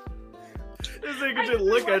 This nigga I just used to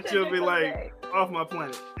look watch at you that and be shit like, someday. off my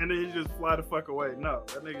planet. And then you just fly the fuck away. No,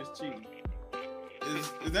 that nigga's cheating.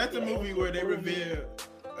 Is that the movie where they reveal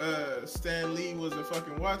Stan Lee was a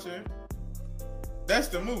fucking watcher? That's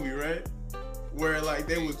the movie, right? Where like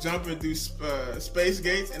they was jumping through space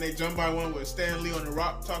gates and they jump by one with Stan Lee on the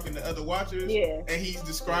rock talking to other watchers. Yeah. And he's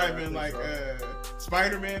describing Yeah, I like think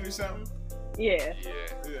Spider-Man or something. Yeah.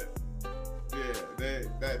 yeah. Yeah,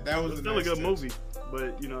 that It was was a still nice a good touch. movie,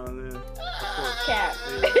 but you know, and then, of course. Cap.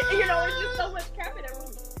 Yeah. You know, it's just so much cap in that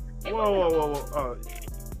movie. It wasn't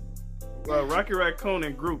Whoa. Rocky Raccoon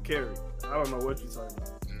and Groot carried. I don't know what you're talking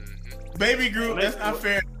about. Mhm. Baby Groot, that's not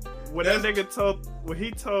fair. When that nigga told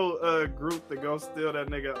Groot to go steal that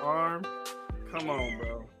nigga arm, come on,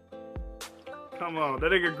 bro. Come on.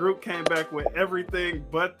 That nigga Groot came back with everything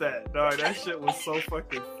but that, dog. That shit was so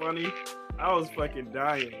fucking funny. I was fucking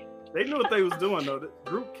dying. They knew what they was doing, though.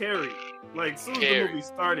 Groot carried. Like, as soon as the Carried. movie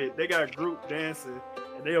started, they got Groot dancing,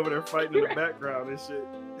 and they over there fighting in the background and shit.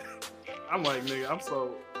 I'm like, nigga, I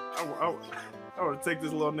want to take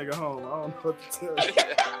this little nigga home. I don't know what to tell you.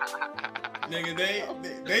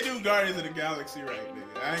 Nigga, they do Guardians of the Galaxy right,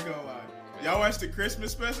 nigga. I ain't gonna lie. Y'all watch the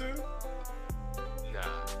Christmas special?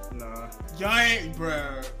 Nah. Y'all ain't,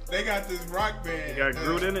 bruh. They got this rock band. They got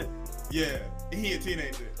Groot in it? Yeah, he a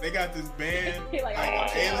teenager. They got this band He like, like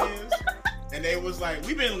oh. aliens, and they was like,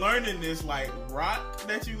 we've been learning this like rock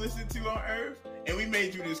that you listen to on Earth, and we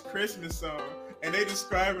made you this Christmas song. and they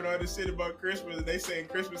describing all this shit about Christmas, and they saying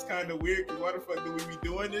Christmas kind of weird, because why the fuck do we be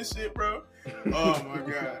doing this shit, bro? Oh my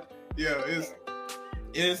god. Yeah, it's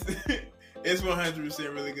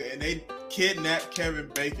 100% really good. And they kidnapped Kevin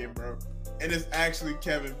Bacon, bro. And it's actually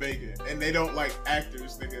Kevin Bacon. And they don't like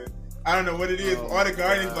actors, nigga. I don't know what it is. Oh, all the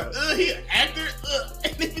Guardians like, he an actor?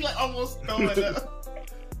 And they be like almost throwing up.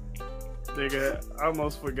 Nigga, I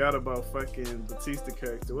almost forgot about fucking Batista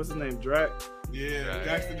character. What's his name? Drac? Yeah,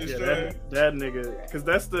 Drax the Yeah, Destroyer. that nigga. Because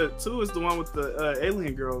that's the 2 is the one with the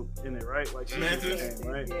alien girl in it, right? Like, she's Mantis? the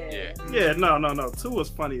right? Yeah. Yeah, no. 2 was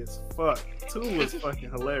funny as fuck. 2 was fucking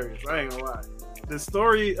hilarious. I ain't gonna lie. The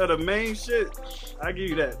story of the main shit, I give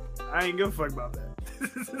you that. I ain't give a fuck about that.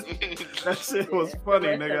 That shit was funny,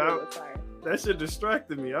 nigga. That shit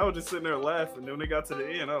distracted me. I was just sitting there laughing. Then when they got to the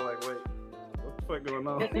end, I was like, wait, what the fuck going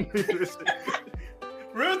on?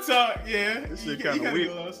 Real talk, yeah. This shit kind of weak.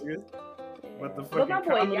 But the fucking my boy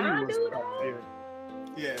comedy Yondu, was though? top tier.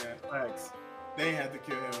 Yeah. Facts. They ain't had to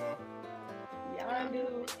kill him off.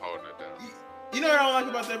 Yondu. Holding it down. You know what I don't like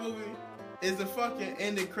about that movie? Is the fucking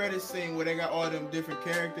ending credits scene where they got all them different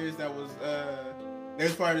characters that was they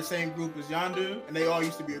was part of the same group as Yondu, and they all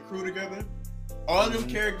used to be a crew together. All of them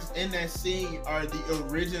characters in that scene are the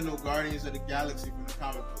original Guardians of the Galaxy from the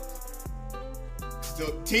comic books.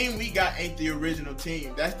 So team we got ain't the original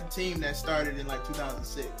team. That's the team that started in like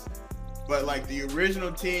 2006. But like the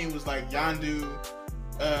original team was like Yondu.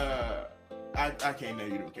 I can't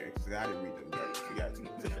name you them characters. I didn't read them. You got to.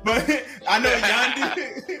 But I know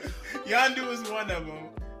Yondu. Yondu is one of them.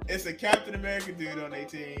 It's a Captain America dude on their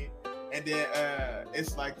team. And then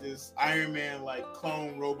it's like this Iron Man like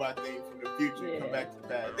clone robot thing from the future come back to the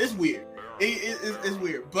past. It's weird. It's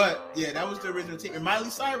weird. But yeah, that was the original team. And Miley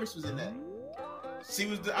Cyrus was in that. She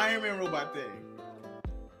was the Iron Man robot thing.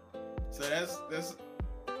 So that's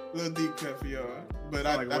a little deep cut for y'all. But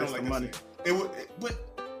I don't like money. But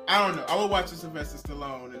I don't know. I would watch the Sylvester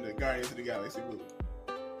Stallone in the Guardians of the Galaxy movie.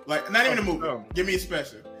 Like not even a movie. No. Give me a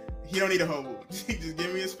special. He don't need a whole movie. Just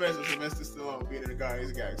give me a special Sylvester Stallone being in the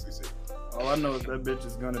Guardians of the Galaxy shit. All I know is that bitch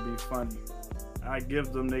is gonna be funny. I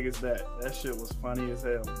give them niggas that. That shit was funny as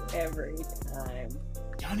hell, bro. Every time.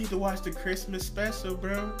 Y'all need to watch the Christmas special,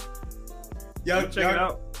 bro. Y'all check it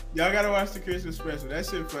out. Y'all gotta watch the Christmas special. That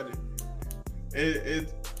shit funny.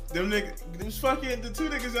 Them niggas, those fucking the 2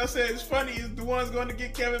 niggas I said is funny is the ones going to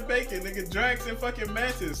get Kevin Bacon, nigga. Drax and fucking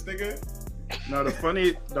Mantis, nigga. No,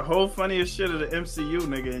 the whole funniest shit of the MCU,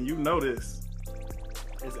 nigga, and you know this,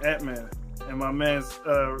 is Ant-Man. And my man's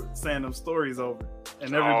saying them stories over.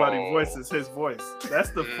 And everybody voices his voice. That's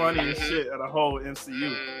the funniest shit of the whole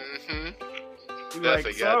MCU.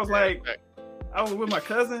 Like, so I was like, I was with my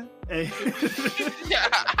cousin. And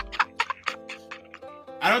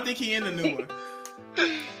I don't think he in the new one.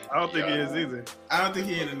 I don't think he is either. I don't think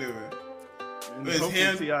he in the new one. But it's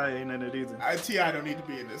him. T.I. ain't in it either. T.I. don't need to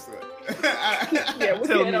be in this one.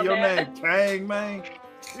 Tell me your name, Kang, man.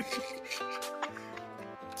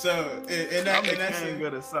 So in that same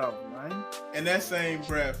good as South, man. In that same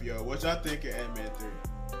breath, yo, what y'all think of Ant-Man 3?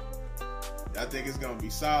 Y'all think it's gonna be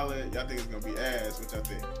solid? Y'all think it's gonna be ass? What y'all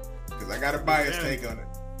think? Because I got a biased take on it.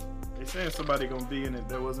 They saying somebody gonna be in it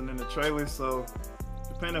that wasn't in the trailer, so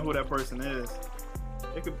depending on who that person is,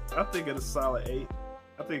 I think it's a solid 8.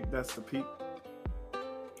 I think that's the peak.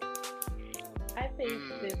 I think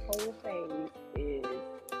this whole thing is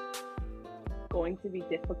going to be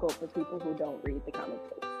difficult for people who don't read the comic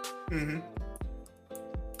books.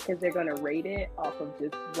 Because they're going to rate it off of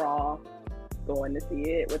just raw going to see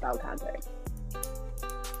it without context.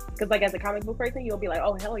 Because like as a comic book person, you'll be like,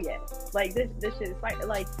 oh hell yeah, like this shit is fine.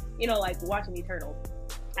 Like, you know, like watching Eternals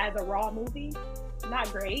as a raw movie,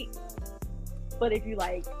 not great. But if you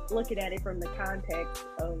like looking at it from the context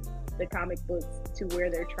of the comic books to where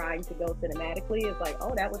they're trying to go cinematically, it's like,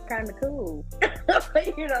 oh, that was kind of cool.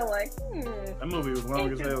 You know, like, that movie was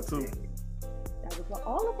long as hell too. That was long.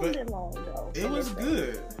 All of them been long though. It was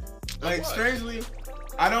good. Like strangely,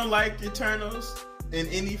 I don't like Eternals in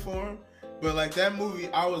any form, but like that movie,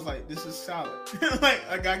 I was like, this is solid. like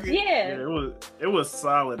I got good. Yeah, it was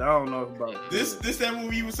solid. I don't know about this that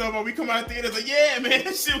movie you was talking about. We come out theaters like, yeah, man,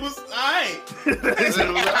 that shit was alright.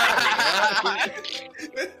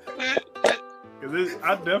 Because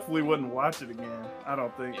I definitely wouldn't watch it again. I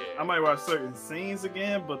don't think. I might watch certain scenes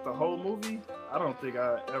again, but the whole movie, I don't think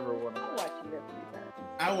I ever want to watch it.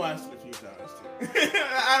 I watched it a few times too.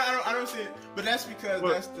 I don't see it, but that's because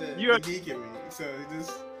that's the geek in me. So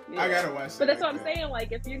just I gotta watch it. But that's what I'm saying.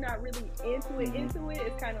 Like if you're not really into it,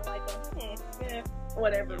 it's kind of like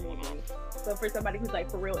whatever movie. So for somebody who's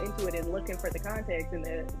like for real into it and looking for the context and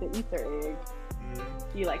the Easter eggs,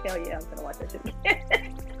 you're like, hell yeah, I'm gonna watch that shit.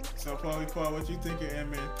 So, Paul, what you think of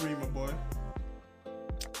Ant-Man 3, my boy?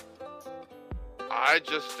 I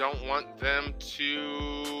just don't want them to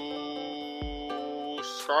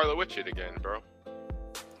Scarlet Witch it again, bro.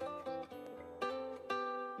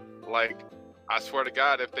 Like, I swear to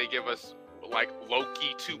God, if they give us like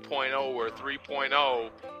Loki 2.0 or 3.0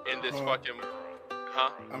 in this fucking,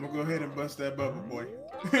 I'm gonna go ahead and bust that bubble, boy.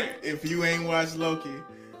 If you ain't watched Loki,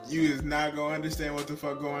 you is not gonna understand what the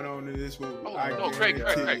fuck going on in this movie. Oh, no, Craig.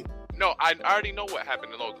 No, I already know what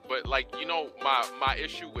happened in Loki, but like, you know, my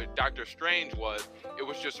issue with Doctor Strange was it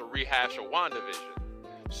was just a rehash of WandaVision.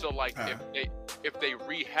 So like, if they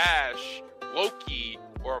rehash Loki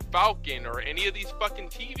or Falcon or any of these fucking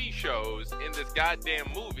TV shows in this goddamn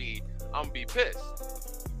movie, I'm gonna be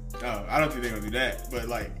pissed. No, I don't think they're gonna do that. But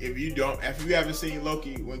like, if you haven't seen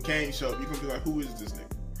Loki when Kang showed up, you're gonna be like, who is this nigga?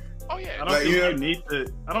 Oh yeah.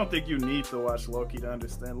 I don't think you need to watch Loki to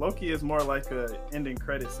understand. Loki is more like a ending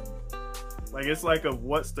credit scene. Like, it's like of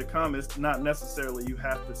what's to come. It's not necessarily you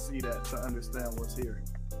have to see that to understand what's here.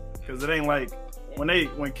 Because it ain't like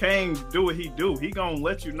when Kang do what he do, he gonna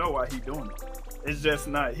let you know why he doing it. It's just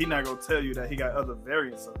not, he not gonna tell you that he got other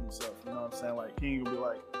variants of himself. You know what I'm saying? Like, he ain't gonna be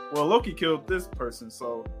like, well, Loki killed this person,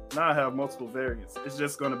 so now I have multiple variants. It's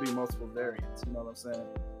just gonna be multiple variants. You know what I'm saying?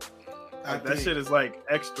 Like, that shit is like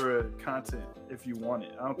extra content if you want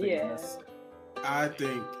it. I don't think it's necessary. I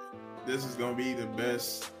think this is gonna be the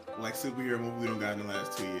best like superhero movie we don't got in the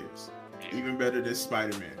last 2 years. Even better than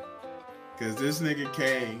Spider-Man. Cause this nigga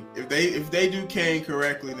Kang, if they do Kang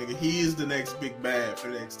correctly, nigga, he is the next big bad for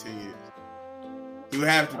the next 10 years. He would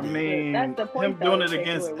have to be. I mean, that's the point, him doing it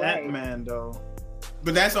against Ant-Man though.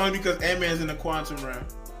 But that's only because Ant-Man's in the quantum realm.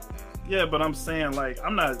 Yeah, but I'm saying, like,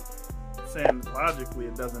 I'm not saying logically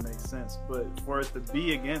it doesn't make sense, but for it to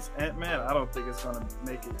be against Ant-Man, I don't think it's gonna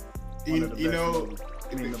make it.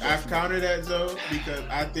 I've countered that though, because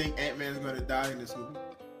I think Ant-Man's gonna die in this movie.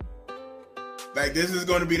 Like, this is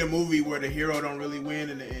going to be the movie where the hero don't really win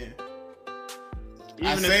in the end.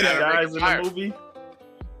 Even if he dies in the movie,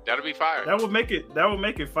 that'll be fire. That would make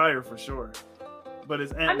it fire for sure. But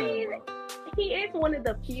it's Ant-Man. I mean, he is one of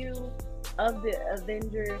the few of the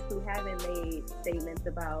Avengers who haven't made statements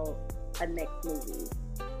about a next movie,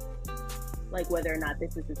 like whether or not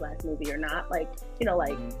this is his last movie or not. Like, you know,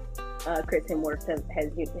 like Chris Hemsworth has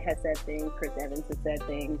said things. Chris Evans has said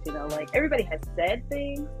things. You know, like, everybody has said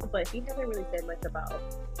things, but he hasn't really said much about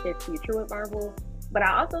his future with Marvel. But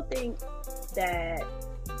I also think that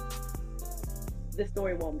the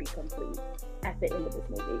story won't be complete at the end of this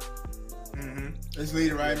movie. Let's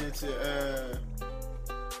lead right into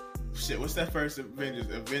what's that first Avengers?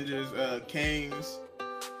 Kang's.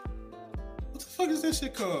 What the fuck is that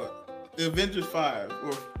shit called? The Avengers 5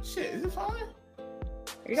 or shit? Is it 5?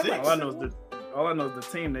 All I know is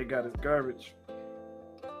the team they got is garbage.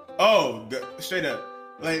 Oh, straight up,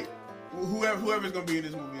 like whoever's gonna be in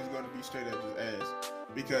this movie is gonna be straight up his ass,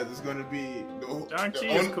 because it's gonna be Shang-Chi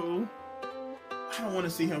is cool. I don't want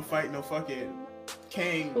to see him fight no fucking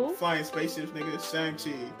Kang flying spaceships, nigga.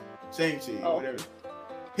 Shang-Chi, whatever.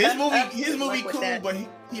 His movie cool, that. But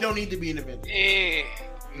he don't need to be an Avenger.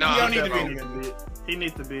 No, he don't need to be an Avenger. He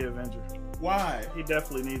needs to be an Avenger. Why? He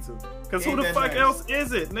definitely needs to. Because who the fuck else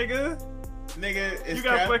is it, nigga? Nigga, it's you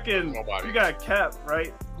got Cap. You got Cap,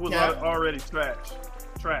 right? Who's already trash.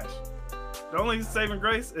 The only saving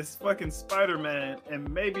grace is fucking Spider-Man and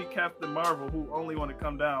maybe Captain Marvel, who only want to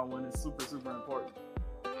come down when it's super, super important.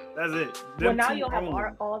 That's it. Well, now you'll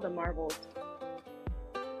have all the Marvels.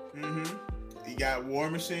 You got War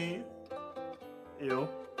Machine. Ew.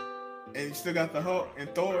 And you still got the Hulk and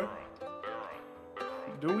Thor.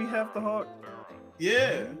 Do we have the Hulk?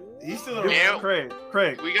 Yeah. He's still around.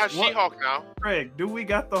 Craig. We got She-Hulk now. Craig, do we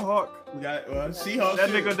got the Hulk? We got She-Hulk. That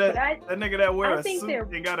nigga that wear a suit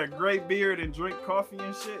and got a great beard and drink coffee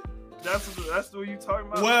and shit. That's what you talking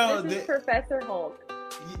about? Well, this is Professor Hulk.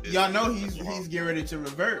 Y'all know he's getting ready to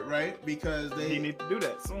revert, right? Because he need to do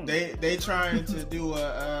that soon. They trying to do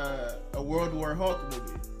a World War Hulk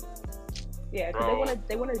movie. Yeah, because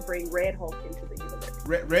they want to bring Red Hulk into the universe.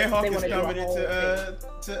 Red Hulk is coming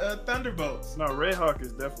into Thunderbolts. No, Red Hulk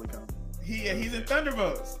is definitely coming. He's in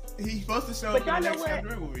Thunderbolts. He's supposed to show up in the next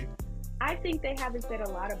Captain movie. I think they haven't said a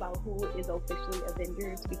lot about who is officially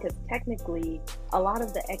Avengers, because technically a lot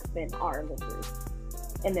of the X-Men are Avengers,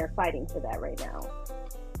 and they're fighting for that right now.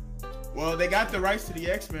 Well, they got the rights to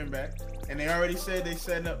the X-Men back, and they already said they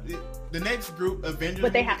setting up the next group, Avengers.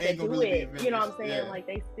 But they have to do it. You know what I'm saying? Yeah. Like,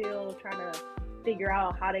 they still trying to figure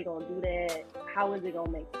out how they gonna do that. How is it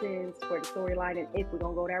gonna make sense for the storyline, and if we're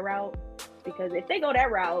gonna go that route? Because if they go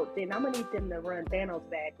that route, then I'm gonna need them to run Thanos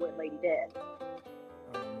back with Lady Death.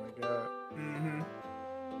 Oh my god.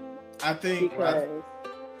 I think because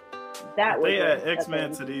that If was they add a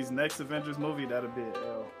X-Men thing. to these next Avengers movie, that'd be an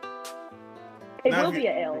L. It Now, will if be you-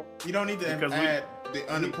 an L. You don't need to Because add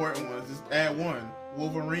the unimportant ones. Just add one.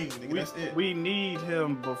 Wolverine, nigga. That's it. We need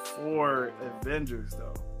him before Avengers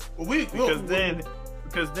though, Well,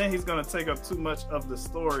 because then he's gonna take up too much of the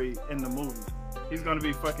story in the movie. He's gonna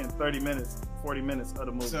be fucking 30 minutes, 40 minutes of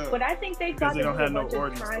the movie. So, But I think they Because thought they there don't was a have no bunch of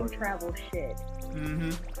origin time story. travel shit.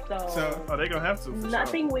 So, Oh, they're gonna have to. For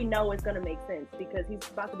Nothing we know is gonna make sense because he's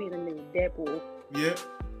about to be in the new Deadpool. yeah, Sure.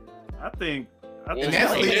 I think And Well,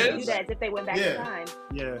 that's They what he would it do is. that if they went back in Yeah. time.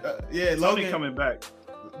 yeah. Logan Tony coming back.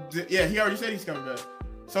 Yeah, he already said he's coming back.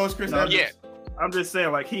 So is Chris No, Evans. Yeah. I'm just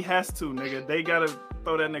saying, like he has to, nigga. They gotta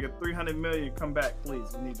throw that nigga 300 million. Come back,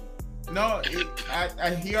 please. We need you. No,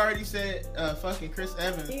 he already said fucking Chris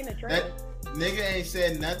Evans. He in the That trailer. nigga ain't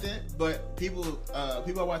said nothing, but people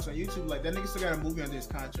are watching on YouTube like that nigga still got a movie under his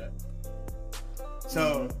contract.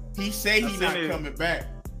 So he say I he seen not it. coming back,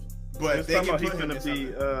 but It's they talking can about he's put him gonna in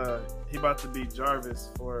be something. he about to be Jarvis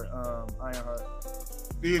for Ironheart.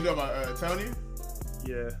 Do you know about Tony?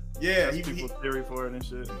 Yeah, Yeah, that's he people's theory for it and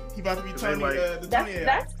shit. about to be They Tony. like- The Tony.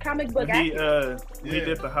 That's comic book When he accurate. when he Yeah.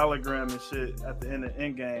 did the hologram and shit at the end of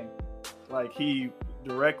Endgame, like he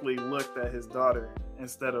directly looked at his daughter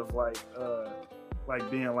instead of like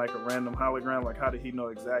being like a random hologram. Like how did he know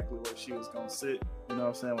exactly where she was gonna sit? You know what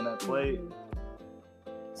I'm saying, when that played? Mhm.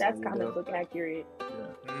 That's So, comic yeah. book accurate.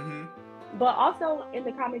 Yeah. Mm-hmm. But also in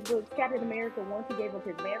the comic books, Captain America, once he gave up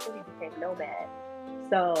his mantle, he became Nomad.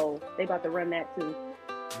 So they about to run that too.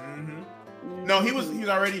 Mm-hmm. No, he was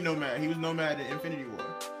already Nomad. He was Nomad in Infinity War.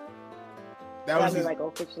 That was his, like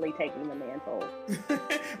officially taking the mantle.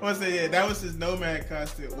 that was his Nomad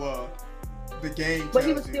costume. Well, the game. But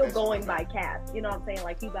he tells was you still that's going Nomad. by Cap. You know what I'm saying?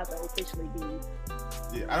 Like he about to officially be.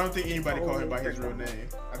 Yeah, I don't think anybody Oh, called him by his for real sure. name.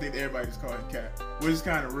 I think everybody just called him Cap, which is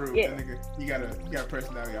kind of rude. Yeah. That nigga, he got a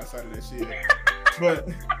personality outside of that shit. But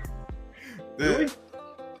Really?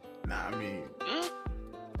 nah, I mean,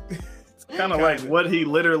 It's kind of like what he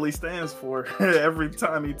literally stands for every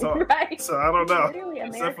time he talks. Right. So I don't know. Literally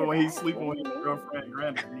Except for when he's America's sleeping ass. with his What do you girlfriend,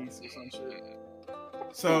 grandniece, or some shit.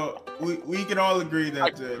 So we can all agree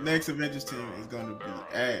that the next Avengers team is going to be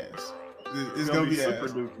ass. It's going to be super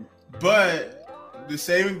ass. dookie. But the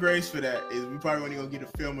saving grace for that is we probably only going to get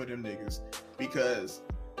a film of them niggas because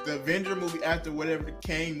the Avenger movie after whatever the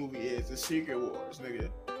Kang movie is, the Secret Wars, nigga.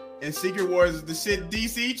 And Secret Wars is the shit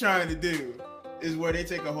DC trying to do. Is where they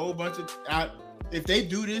take a whole bunch of if they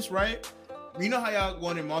do this right, you know how y'all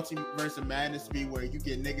want in Multiverse of Madness to be where you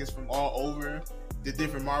get niggas from all over the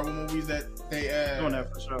different Marvel movies that they Doing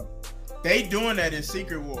that for sure. they doing that in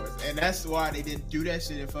Secret Wars, and that's why they didn't do that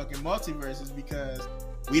shit in fucking Multiverses because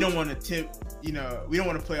we don't want to tip, we don't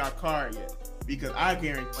want to play our card yet because I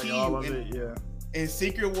guarantee Like all you of it, yeah. in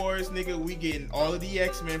Secret Wars, nigga, we getting all of the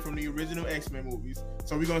X-Men from the original X-Men movies.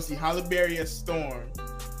 So we're gonna see Halle Berry as Storm.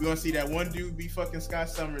 We're gonna see that one dude be fucking Scott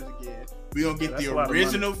Summers again. We're gonna get That's the a lot of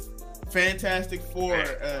original Fantastic Four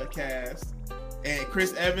cast. And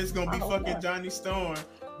Chris Evans gonna be Oh, fucking yeah. Johnny Storm.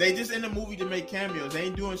 They just in the movie to make cameos. They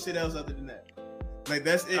ain't doing shit else other than that. Like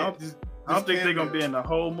that's it. I don't Just think they're gonna cameos. be in the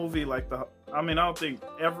whole movie I don't think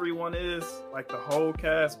everyone is like the whole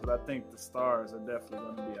cast, but I think the stars are definitely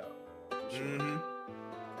gonna be out. For sure. Mm-hmm.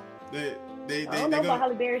 They I don't know gonna, about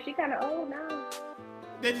Halle Berry. She kind of old now.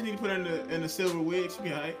 they just need to put her in the silver wig. She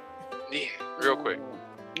be alright. Yeah, real quick.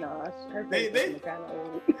 No, her They- face is kind of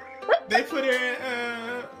old. They put her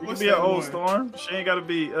in. You can What's be an that old one? Storm. She ain't gotta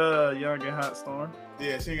be young and hot Storm.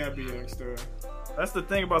 Yeah, she ain't gotta be a young Storm. That's the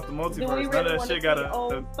thing about the Do we multiverse. None really of that want to shit see gotta.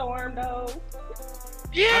 old Storm though?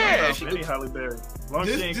 Yeah, Any Halle Berry. As long as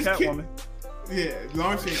Just- she ain't just keep- Catwoman. Yeah, as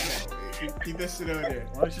long as she ain't keep that shit over there.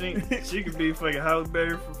 As long as she could be fucking Halle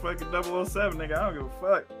Berry for fucking 007, nigga. I don't give a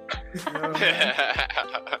fuck. You know what I'm saying?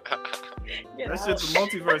 Get That out. shit's a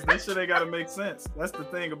multiverse. That shit ain't gotta make sense. That's the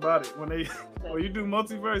thing about it. When you do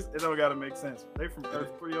multiverse, it don't gotta make sense. They from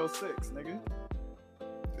Earth 306, nigga.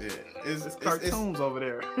 Yeah, It's cartoons over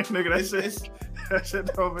there, nigga. That shit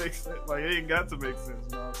don't make sense. Like it ain't got to make sense.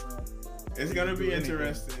 You know what I'm saying? It's gonna be Do anything.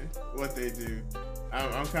 interesting what they do.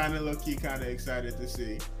 I'm kind of low key, kind of excited to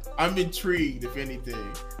see. I'm intrigued, if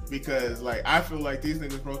anything, because like I feel like these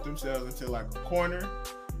niggas wrote themselves into like a corner,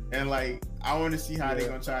 and like I want to see how they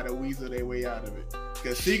gonna try to weasel their way out of it.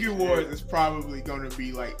 Because Secret Wars is probably gonna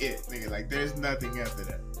be like it, nigga. Like there's nothing after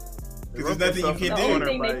that. They Because wrote there's nothing you The can only do.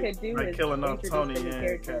 thing by- they could do by is killing off introduce Tony the new and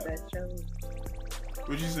characters Cap. that shows.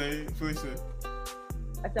 What'd you say, Felicia?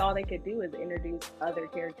 I said all they could do is introduce other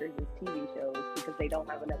characters as TV shows because they don't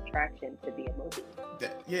have enough traction to be a movie.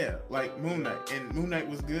 Yeah, like Moon Knight, and Moon Knight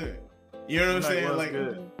was good. You know what I'm saying? was Like,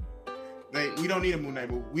 good. Like, we don't need a Moon Knight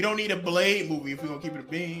movie. We don't need a Blade movie if we're gonna keep it a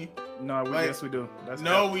bean. No, yes, we do.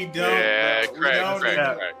 We don't. Yeah,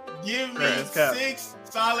 Craig. Give me 6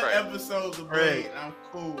 solid episodes of Blade. I'm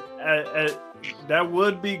cool. That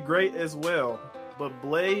would be great as well. But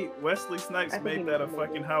Blade, Wesley Snipes made that a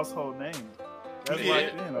fucking household name. That's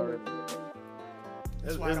locked in already.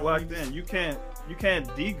 It's locked in. You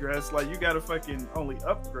can't degress. Like, you gotta fucking only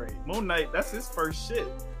upgrade. Moon Knight, that's his first shit.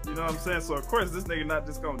 You know what I'm saying? So of course this nigga not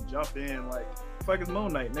just gonna jump in like, fuck is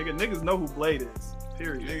Moon Knight, nigga. Niggas know who Blade is.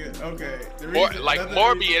 Period. Nigga, okay.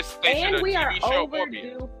 Morbius. And we are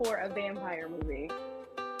overdue for a vampire movie.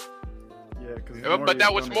 Yeah, because but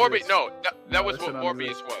that was Morbius. No, that was what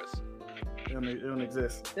Morbius was. It don't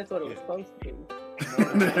exist. That's what it was supposed to be.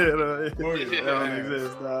 It don't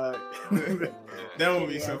exist, dog. That would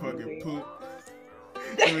be so fucking poop.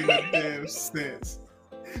 There ain't no damn sense.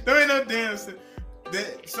 There ain't no damn sense.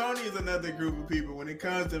 Sony is another group of people when it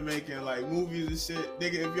comes to making like movies and shit.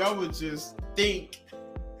 Nigga, if y'all would just think,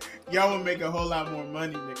 y'all would make a whole lot more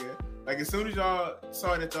money, nigga. Like, as soon as y'all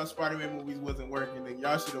saw that y'all Spider-Man movies wasn't working, then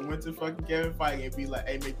y'all should have went to fucking Kevin Feige and be like,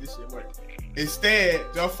 hey, make this shit work. Instead,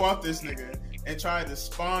 y'all fought this nigga and tried to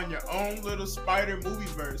spawn your own little Spider movie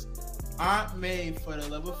verse. Aunt May, for the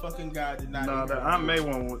love of fucking God, did not. No, the Aunt May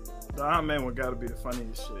one gotta be the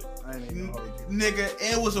funniest shit. I ain't even hold you. Nigga,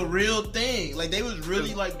 it was a real thing. Like, they was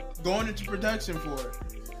really like going into production for it.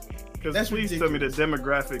 Because please tell me the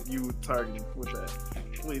demographic you targeting with that.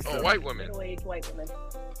 Please tell me. White women. Middle-aged white women.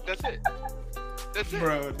 That's it. That's it.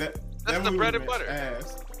 Bro, that's that the bread and butter.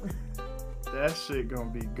 Ass. That shit gonna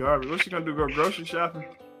be garbage. What she gonna do? Go grocery shopping?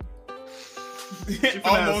 She finna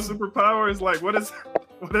have superpowers? Like, what is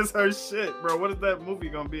her shit, bro? What is that movie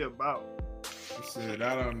gonna be about? Shit,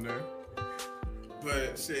 I don't know.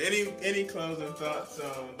 But shit, any closing thoughts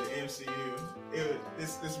on the MCU?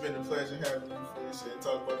 It's been a pleasure having you for this shit and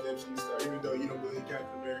talk about the MCU stuff, even though you don't believe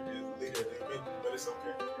Captain America is the leader of the Avengers, but it's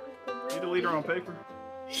okay. He the leader on paper?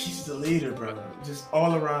 He's the leader, brother. Just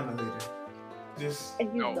all around the leader.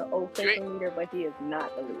 And he's the official leader, but he is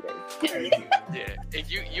not the leader. Yeah, and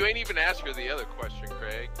you ain't even asked her the other question,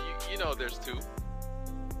 Craig. You know there's two.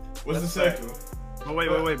 What's the second? Oh,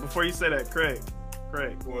 wait. Before you say that, Craig.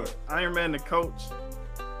 What? Iron Man the coach,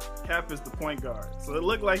 Cap is the point guard. So it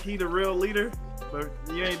looked like he the real leader, but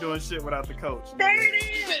you ain't doing shit without the coach. There it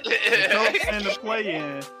is! The coach and the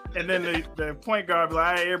play-in, and then the point guard be like,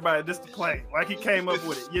 all right, everybody, this the play. Like, he came up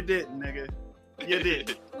with it. You didn't, nigga. You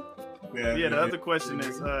didn't. Yeah, the other question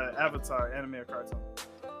is Avatar, anime or cartoon?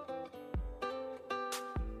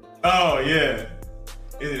 Oh, yeah.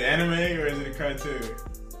 Is it anime or is it a cartoon?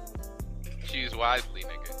 Choose wisely,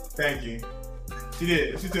 nigga. Thank you. She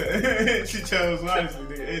did. She chose wisely,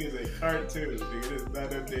 nigga. It is a cartoon, nigga. It is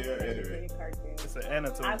not a damn anime. It's an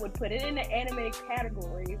anime. I would put it in the anime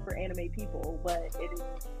category for anime people, but it is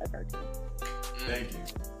a cartoon. Thank you.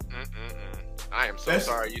 I am so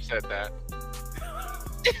sorry you said that.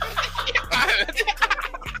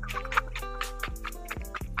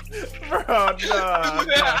 Bro, no.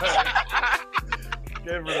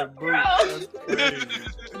 Give her the boot. That's crazy.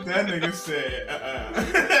 That nigga said,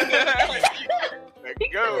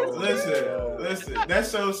 Go. Listen. That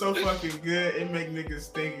show's so fucking good, it make niggas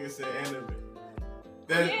think it's an anime.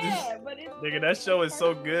 But it's... Nigga, that show is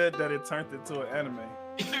so good that it turned into an anime.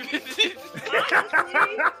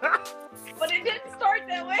 But it didn't start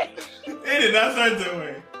that way. It did not start that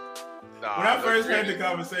way. Nah, when I first heard the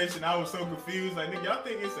conversation, I was so confused. Like, nigga, y'all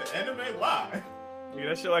think it's an anime? Why? Nigga,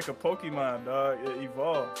 that shit like a Pokemon, dog. It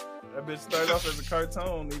evolved. That bitch started off as a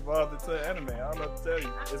cartoon, evolved into an anime. I don't know what to tell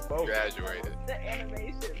you. It's both. Graduated. The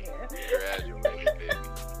animation, man. Graduated, baby.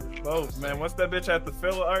 It's both, man. Once that bitch had the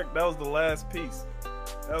filler arc, that was the last piece.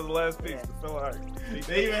 The filler arc.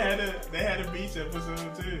 They even had a beach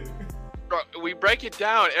episode too. Bro, we break it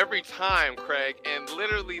down every time, Craig, and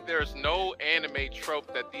literally there's no anime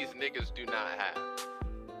trope that these niggas do not have.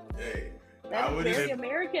 Hey, that's very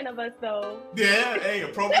American of us, though. Yeah, hey,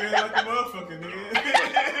 appropriate like a motherfucker,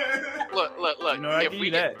 nigga. Look. You know, I give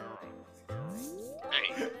you that.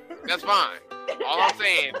 Hey, that's fine. All I'm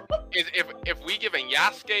saying is if we giving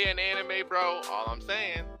Yasuke an anime, bro, all I'm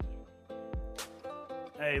saying.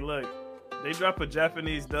 Hey, look, they drop a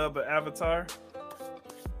Japanese dub of Avatar.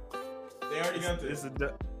 They already got this.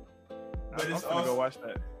 But I'm gonna go watch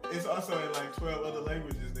that. It's also in like 12 other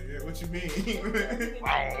languages, nigga. What you mean?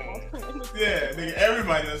 Yeah, nigga,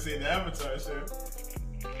 everybody done seen the Avatar show.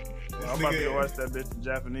 I'm about to go watch that bitch in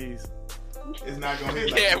Japanese. It's not gonna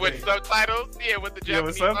hit like yeah, with subtitles. Yeah, with the Japanese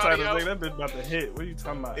with subtitles. audio. Nigga, that bitch about to hit. What are you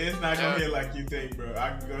talking about? It's not gonna hit like you think, bro.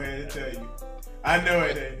 I can go ahead and tell you. I know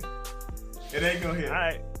it ain't. It ain't gonna hit. All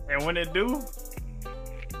right, and when it do,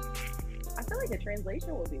 like the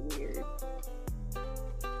translation would be weird.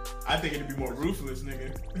 I think it'd be more ruthless,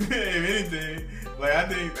 nigga. If anything, like I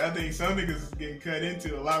think some niggas is getting cut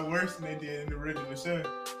into a lot worse than they did in the original show.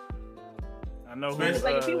 I know. It's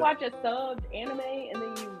like if you watch a subbed anime and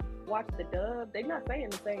then you watch the dub, they're not saying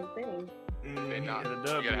the same thing. They not. The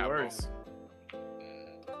dub be worse.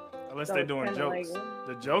 Unless So they're it's doing kinda jokes. like,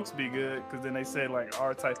 The jokes be good because then they say like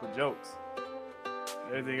our type of jokes.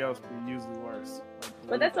 Everything else be usually worse. Like,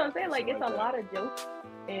 but that's what I'm saying. Like, shit it's a that. lot of jokes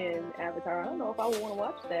in Avatar. I don't know if I would want to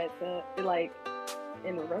watch that like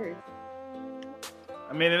in reverse.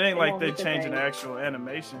 I mean, it ain't They like won't they look the changing the same. actual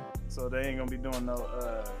animation, so they ain't gonna be doing no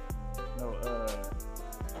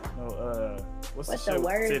what's But the the shit with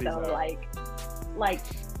words titties though, out? like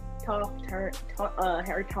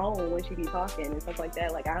her tone when she be talking and stuff like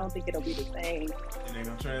that. Like, I don't think it'll be the same. And they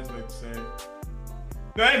gonna translate the same.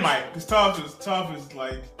 No, they might, because Toph is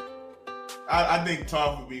like, I think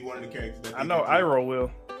Toph would be one of the characters. That I know Iroh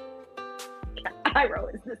will.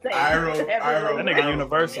 Iroh is the same. Iroh- That Iroh- nigga Iroh-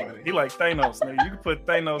 universal. Iroh- He like Thanos, nigga. You can put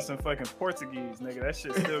Thanos in fucking Portuguese, nigga. That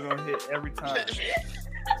shit still gonna hit every time.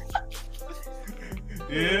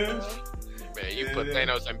 Yeah. Man, you put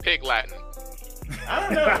Thanos in Pig Latin. I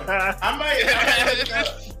don't know. I might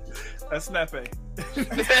That's Snape.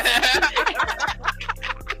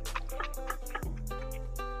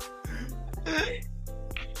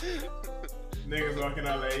 Niggas walking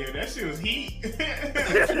out like, yo, that shit was heat.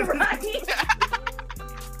 Right?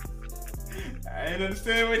 I didn't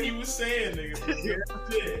understand what he was saying, nigga.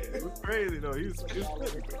 It was crazy though. He was spitting.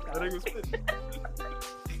 That nigga was spitting.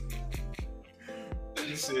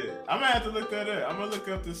 Shit. I'm gonna have to look that up. I'm gonna look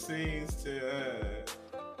up the scenes to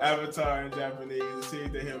Avatar in Japanese and see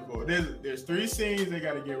if they have both. There's 3 scenes they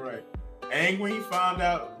gotta get right. Aang when he found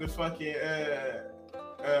out the fucking air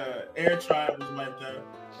tribe was wiped out,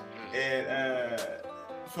 and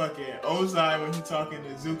fucking Ozai when he talking to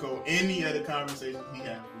Zuko. Any other conversations he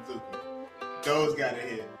had with Zuko, those gotta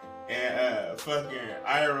hit. And fucking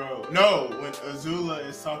Iroh. No, when Azula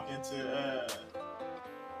is talking to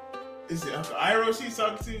is it Uncle Iroh she's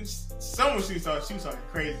talking to? Someone she was talking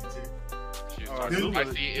crazy to. She was Oh, talking- I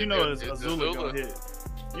Azula, see you know it's Azula gonna hit.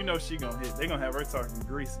 You know she gonna hit. They gonna have her talking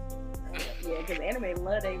greasy. Yeah, because anime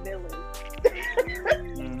love they villains.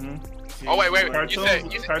 Mm-hmm. Oh wait.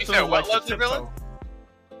 Cartoons- You said cartoons what like loves to the villain?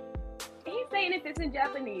 He's saying if it's in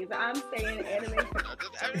Japanese, I'm saying anime.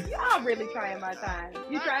 Y'all really trying my time.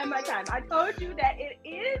 You trying my time. I told you that it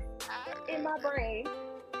is in my brain,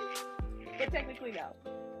 but technically no.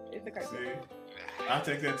 It's a cartoon. See, I'll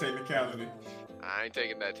take that technicality. I ain't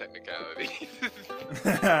taking that technicality.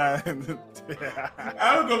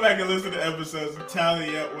 I would go back and listen to episodes and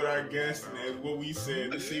tally up with our guests and what we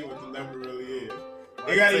said to see what the number really is.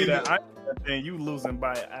 They got either and you losing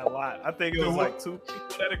by a lot. I think it was like 2 people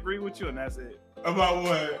that agree with you, and that's it. about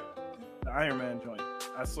what. The Iron Man joint.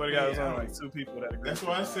 I swear to God, it was only like 2 people that agree. That's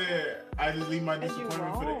why I said I just leave my And you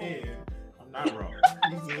disappointment for the wrong. end. I'm not wrong.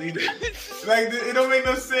 He's the leader. Like it don't make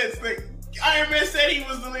no sense. Like Iron Man said he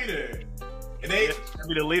was the leader, and they.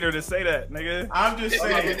 Be the leader to say that, nigga. I'm just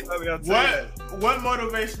saying. Somebody gotta say that. What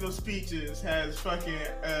motivational speeches has fucking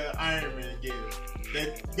Iron Man given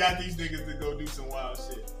that got these niggas to go do some wild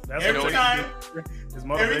shit? That's Every what time, his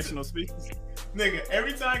motivational speeches. nigga,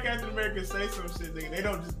 every time Captain America say some shit, nigga, they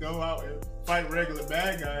don't just go out and fight regular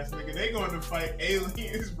bad guys, nigga. They going to fight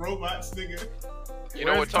aliens, robots, nigga. You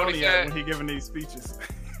know what Tony at said? when he giving these speeches?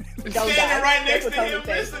 Don't Standing die. right That's next what to him, Tony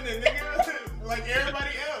said. listening, nigga, like everybody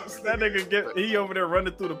else. That nigga he over there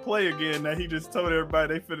running through the play again that he just told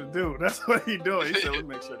everybody they finna do. That's what he doing. He said, "Let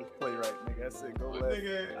me make sure this play right, nigga. That's it. Go left."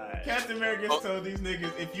 Nigga, Alright. Captain America told these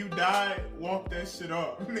niggas, if you die, walk that shit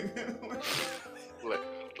off. Look,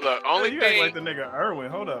 only You act thing, like the nigga Irwin.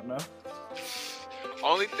 Hold up now.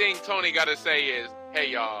 only thing Tony gotta say is, "Hey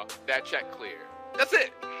y'all, that check clear." That's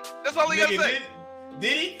it. That's all he gotta Nigga, say.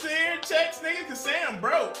 did he clear checks, nigga? Cause Sam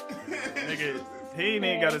broke. Nigga, he ain't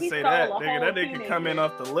Man, gotta he say stole that, a nigga. That whole nigga come in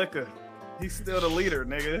teenager. off the liquor. He's still the leader,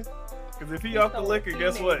 nigga. Cause if he He off the stole a liquor,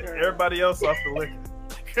 guess what? teenager. Everybody else off the liquor.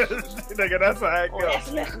 Nigga, that's how it That's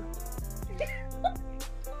goes. not-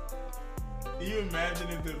 Can you imagine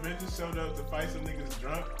if the Avengers showed up to fight some niggas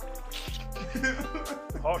drunk?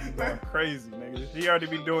 Hawk going crazy, nigga. He already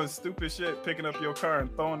be doing stupid shit, picking up your car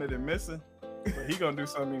and throwing it and missing. But he gonna do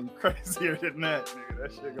something even crazier than that, nigga.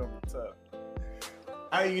 That shit gonna be tough.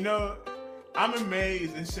 You know, I'm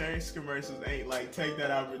amazed insurance commercials ain't like take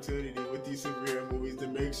that opportunity with these superhero movies to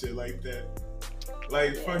make shit like that.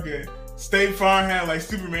 Like fucking State Farm had like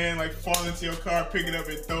Superman like fall into your car, pick it up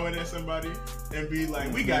and throw it at somebody and be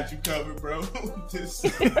like, "We got you covered, bro." Just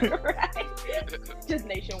right. Just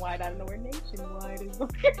nationwide. I don't know where nationwide is.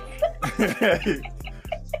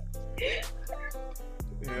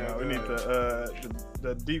 Yeah, we need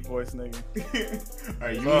the deep voice nigga.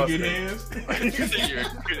 Are you in good hands?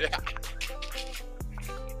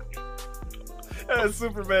 That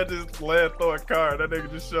Superman just land throw a car. That nigga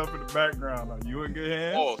just show up in the background. Are you in good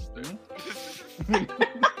hands?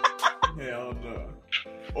 Hell no.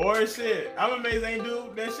 Or shit, I'm amazed they ain't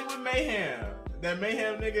do that shit with Mayhem. That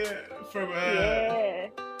Mayhem nigga from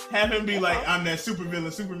have him be like, I'm that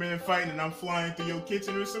supervillain, Superman fighting, and I'm flying through your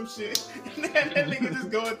kitchen or some shit. that nigga just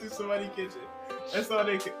going through somebody's kitchen. That's all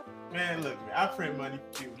they can. Man, look, man, I print money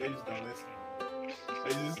for people. They just don't listen.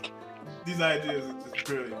 These ideas are just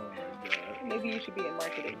brilliant. Oh my God. Maybe you should be in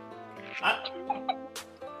marketing.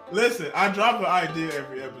 Listen, I drop an idea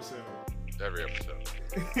every episode. Every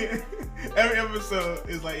episode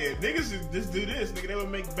is like, yeah, niggas should just do this. Nigga, they would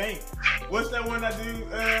make bank. What's that one I do?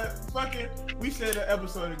 We said an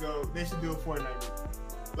episode ago they should do a Fortnite movie.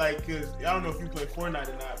 Like, cause I don't know if you play Fortnite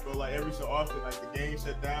or not, but like every so often, like the game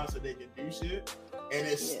shut down so they can do shit, and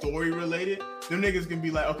it's story related. Them niggas can be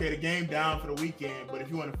like, okay, the game down for the weekend, but if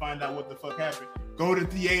you want to find out what the fuck happened, go to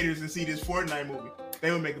theaters and see this Fortnite movie.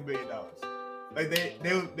 They would make $1 billion. Like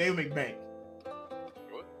they would make bank.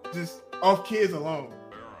 Just off kids alone.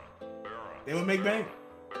 They would make bank.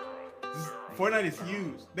 Fortnite is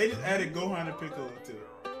huge. They just added Gohan and Piccolo to it.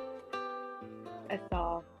 I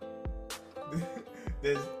saw.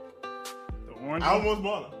 I almost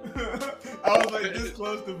bought them. I was like this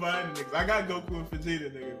close to buying the niggas. I got Goku and Vegeta,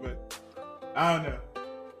 nigga, but I don't know.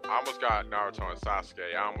 I almost got Naruto and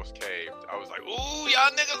Sasuke. I almost caved. I was like, ooh,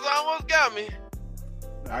 y'all niggas almost got me.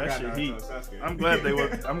 I got Naruto and Sasuke. I'm glad they were.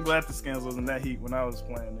 I'm glad the skins wasn't that heat when I was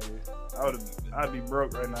playing, nigga. I'd be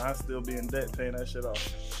broke right now. I'd still be in debt paying that shit off.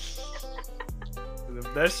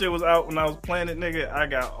 If that shit was out when I was playing it, nigga, I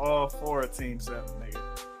got all 4 of Team 7, nigga.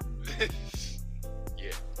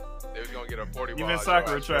 Yeah. They was gonna get a 40 ball. Even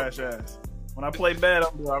Sakura trash ass. When I play bad,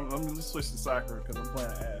 I'm gonna switch to Sakura because I'm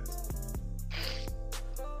playing ass.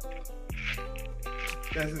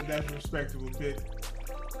 That's a respectable pick.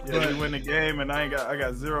 Yeah, we win the game and I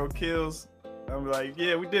got 0 kills. I'm like,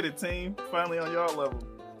 yeah, we did it, team. Finally on y'all level.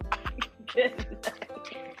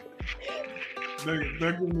 Don't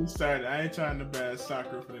get me started. I ain't trying to bash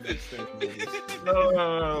Sakura for the next step.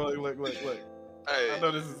 No. Look. Hey. I know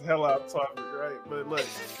this is hella off topic, right? But look,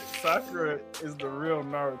 Sakura is the real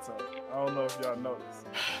Naruto. I don't know if y'all know this.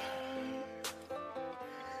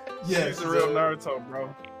 Yeah, she's the real Naruto, bro.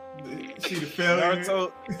 She the failure.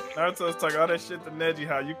 Naruto's talking all that shit to Neji,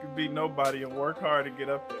 how you can beat nobody and work hard to get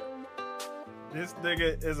up there. This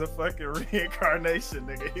nigga is a fucking reincarnation,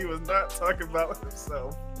 nigga. He was not talking about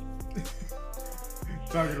himself. He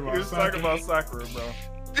was talking about Sakura, bro.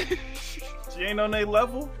 She ain't on their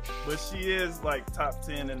level, but she is like top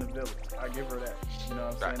 10 in the village. I give her that. You know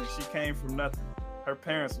what I'm saying? And she came from nothing. Her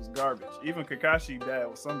parents was garbage. Even Kakashi's dad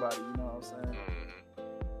was somebody, you know what I'm saying?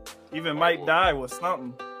 Mm-hmm. Even Might Die was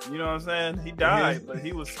something. You know what I'm saying? He died, but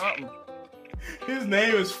he was something. His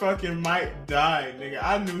name is fucking Might Die, nigga.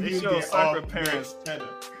 I knew he was Sakura parents.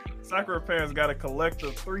 Sakura parents got a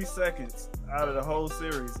collective 3 seconds out of the whole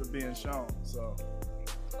series of being shown. So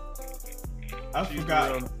I figured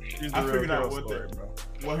out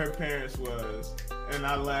what her parents was, and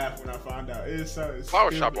I laughed when I found out. It's so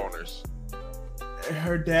flower shop owners.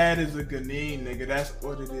 Her dad is a Ganin, nigga. That's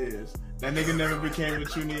what it is. That nigga never became a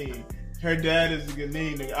Chunin. Her dad is a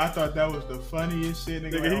Ganin, nigga. I thought that was the funniest shit,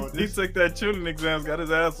 nigga. He took that Chunin exams, got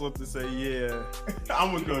his ass whooped to say, yeah,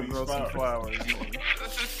 I'm gonna go grow some flowers.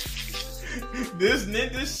 This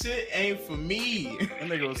nigga shit ain't for me. That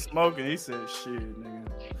nigga was smoking. He said, shit, nigga.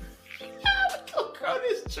 Go grow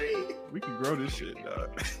this tree. We can grow this shit,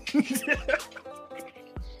 dog.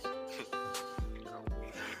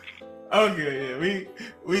 Okay, yeah,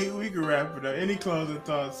 we can wrap it up. Any closing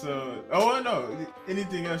thoughts? So, no.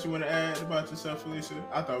 Anything else you want to add about yourself, Felicia?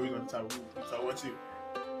 I thought we were going to talk what you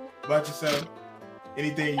about yourself.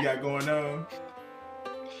 Anything you got going on?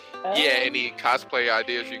 Yeah, any cosplay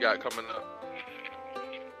ideas you got coming up?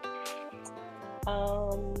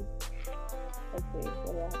 Let's see. What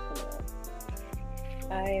do I have coming up?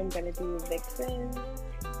 I am gonna do Vixen.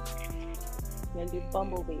 I'm gonna do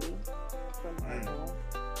Bumblebee from Marvel.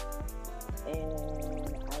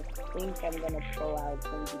 And I think I'm gonna pull out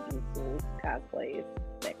some Jujutsu cosplays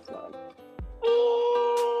next month.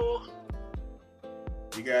 Ooh.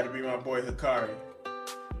 You gotta be my boy Hikari.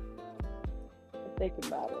 I'm thinking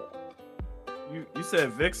about it. You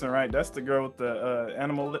said Vixen, right? That's the girl with the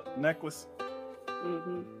animal necklace.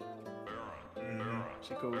 Mm-hmm.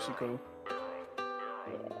 She cool.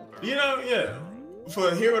 Yeah. You know, yeah. For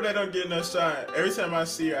a hero that don't get no shine, every time I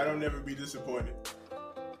see her, I don't never be disappointed.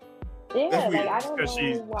 Yeah, That's like weird. I don't know Because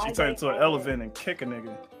she why turned into an elephant and kick a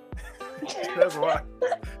nigga. That's why.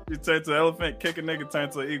 She turned to an elephant, kick a nigga, turn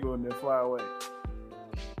to an eagle, and then fly away.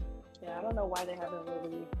 Yeah, I don't know why they haven't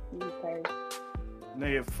really used her.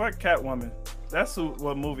 Nigga, fuck Catwoman. That's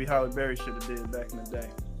what movie Halle Berry should have did back in the day.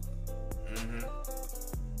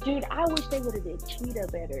 Mm-hmm. Dude, I wish they would have did Cheetah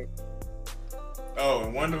better. Oh,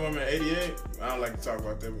 and Wonder Woman 88? I don't like to talk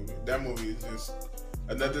about that movie. That movie is just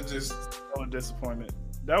another just... Oh, disappointment.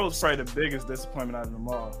 That was probably the biggest disappointment out of them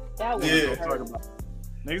all. That was Yeah.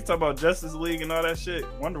 Niggas talk about Justice League and all that shit.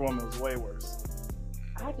 Wonder Woman was way worse.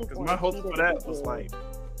 I just Because want my hope Cheetah for to that be was good. like,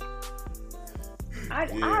 I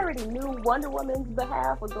already knew Wonder Woman's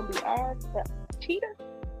behalf was gonna be ass, but Cheetah.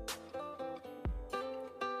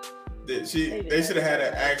 They should have had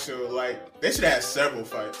an actual, like, they should have had several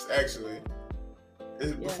fights, actually.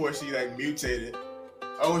 Before she, like, mutated.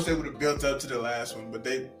 I wish they would have built up to the last one, but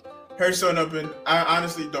her showing up in, I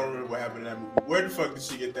honestly don't remember what happened in that movie. Where the fuck did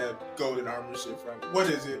she get that golden armor shit from? What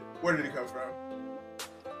is it? Where did it come from?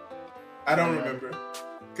 I don't remember.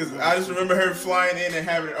 Because I just remember her flying in and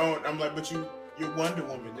having it on. I'm like, but you're Wonder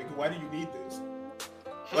Woman, nigga. Why do you need this?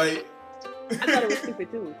 Like, I thought it was stupid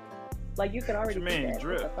too. Like you could already What you see mean, that.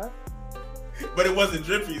 drip? What the fuck? but it wasn't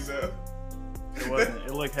drippy, so. it wasn't.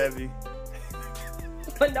 It looked heavy.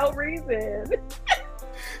 For no reason.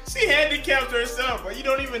 She handicapped herself, but you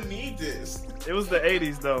don't even need this. It was the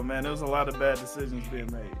 80s, though, man. There was a lot of bad decisions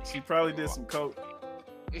being made. She probably did some coke.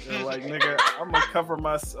 They're like, nigga, I'm gonna cover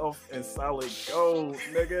myself in solid gold,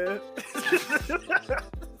 nigga.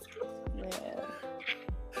 Yeah.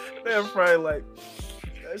 They're probably like,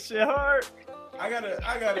 that shit hard. I gotta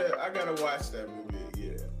watch that movie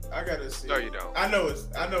again. I gotta see. No, you don't. I know it's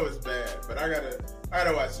bad, but I gotta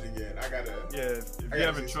watch it again. Yeah, if you're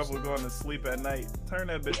having trouble going to sleep at night, turn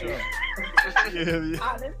that bitch on.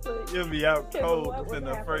 Honestly. You'll be out Because cold what within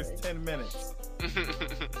would the first happen? 10 minutes.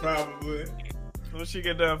 Probably. When she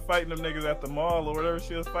get done fighting them niggas at the mall or whatever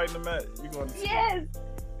she was fighting them at, you going to sleep. Yes.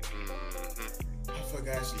 I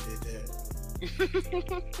forgot she did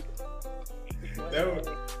that.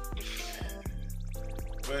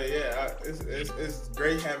 But yeah, it's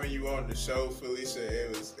great having you on the show,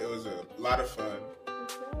 Felicia. It was a lot of fun.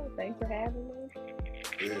 Thanks for having me.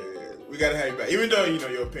 Yeah, we gotta have you back. Even though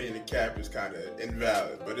your opinion of Cap is kind of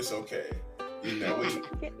invalid, but it's okay.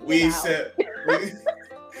 We accept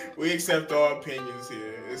we accept all opinions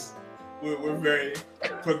here. We're very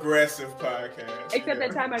progressive podcast. Except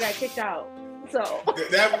that time I got kicked out. So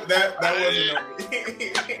that wasn't on me.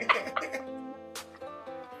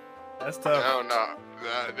 That's tough.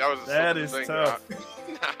 No, that was a That simple is thing. tough.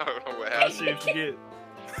 I don't know what That happened. shit forget.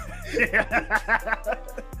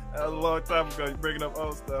 That was a long time ago. You bringing up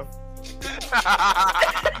old stuff.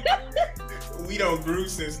 We don't grew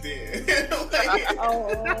since then.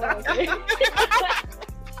 okay.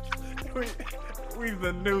 We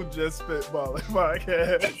the new Just Spitballin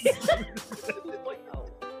Podcast.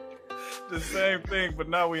 The same thing, but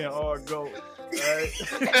now we in all gold. Right?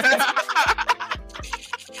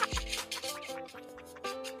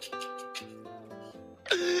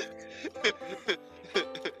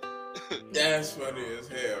 That's funny as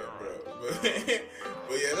hell, bro.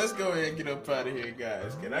 But yeah, let's go ahead and get up out of here,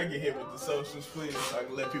 guys. Can I get hit with the socials, please, so I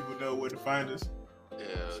can let people know where to find us?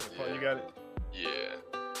 Oh, you got it? Yeah.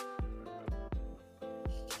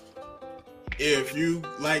 If you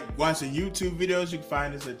like watching YouTube videos, you can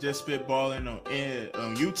find us at Just Spitballin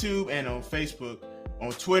on YouTube and on Facebook.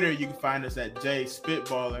 On Twitter, you can find us at J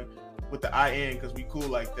Spitballin with the IN because we cool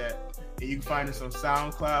like that. And you can find us on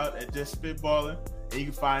SoundCloud at Just Spitballin. And you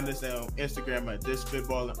can find us on Instagram at Just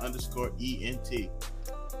Spitballin_ENT.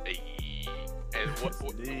 Hey.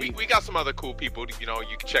 And we got some other cool people, you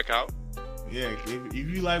can check out. Yeah, if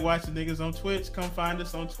you like watching niggas on Twitch, come find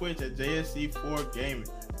us on Twitch at JSC4 Gaming.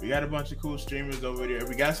 We got a bunch of cool streamers over there.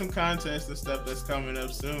 We got some contests and stuff that's coming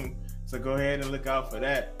up soon. So go ahead and look out for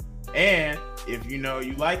that. And if you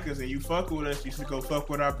like us and you fuck with us, you should go fuck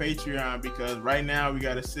with our Patreon because right now we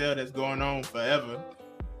got a sale that's going on forever.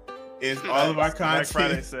 It's all of our content. Black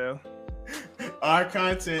Friday sale. Our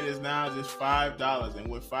content is now just $5. And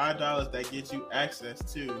with $5, that gets you access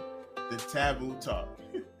to the Taboo Talk.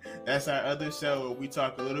 That's our other show where we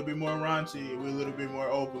talk a little bit more raunchy and we're a little bit more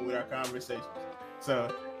open with our conversations.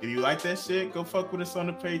 So if you like that shit, go fuck with us on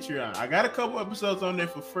the Patreon. I got a couple episodes on there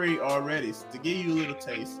for free already to give you a little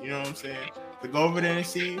taste. You know what I'm saying? To go over there and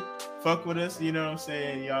see, fuck with us. You know what I'm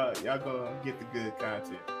saying? Y'all go get the good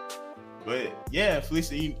content. But yeah,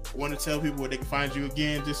 Felicia, you want to tell people where they can find you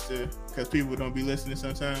again, just because people don't be listening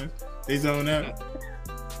sometimes. They zone out.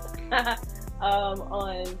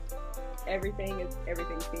 On everything is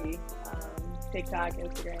everything T. TikTok,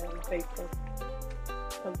 Instagram, Facebook.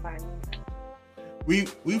 Sometimes. We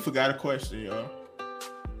forgot a question, y'all.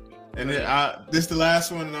 And then this is the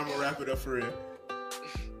last one, and I'm gonna wrap it up for real.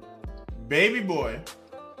 Baby Boy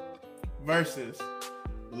versus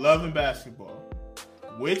Love and Basketball.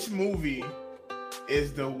 Which movie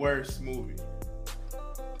is the worst movie?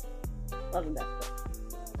 Love and Basketball.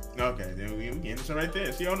 Okay, then we getting this right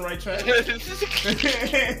there. She on the right track.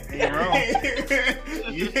 Ain't wrong.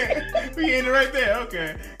 Yeah, we getting it right there.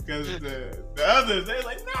 Okay, because the others, they're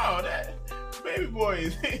like, no, that Baby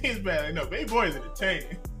Boy is bad. Like, no, Baby Boy is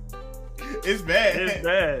entertaining. It's bad. It's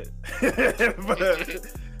bad.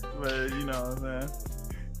 but you know what I'm saying?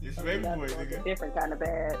 It's Baby Boy, nigga. Different kind of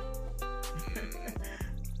bad.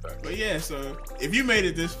 But yeah, so if you made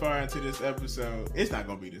it this far into this episode, it's not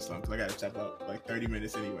gonna be this long because I gotta chop up like 30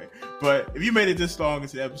 minutes anyway. But if you made it this long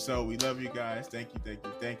into the episode, we love you guys. Thank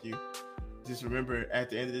you. Just remember, at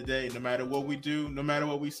the end of the day, no matter what we do, no matter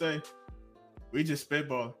what we say, we just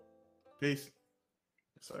spitball. Peace.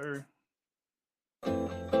 Yes, sir.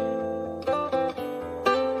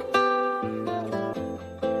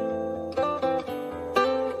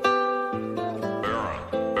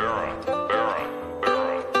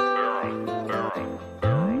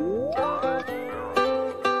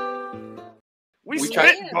 We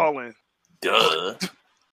spitballing. Duh.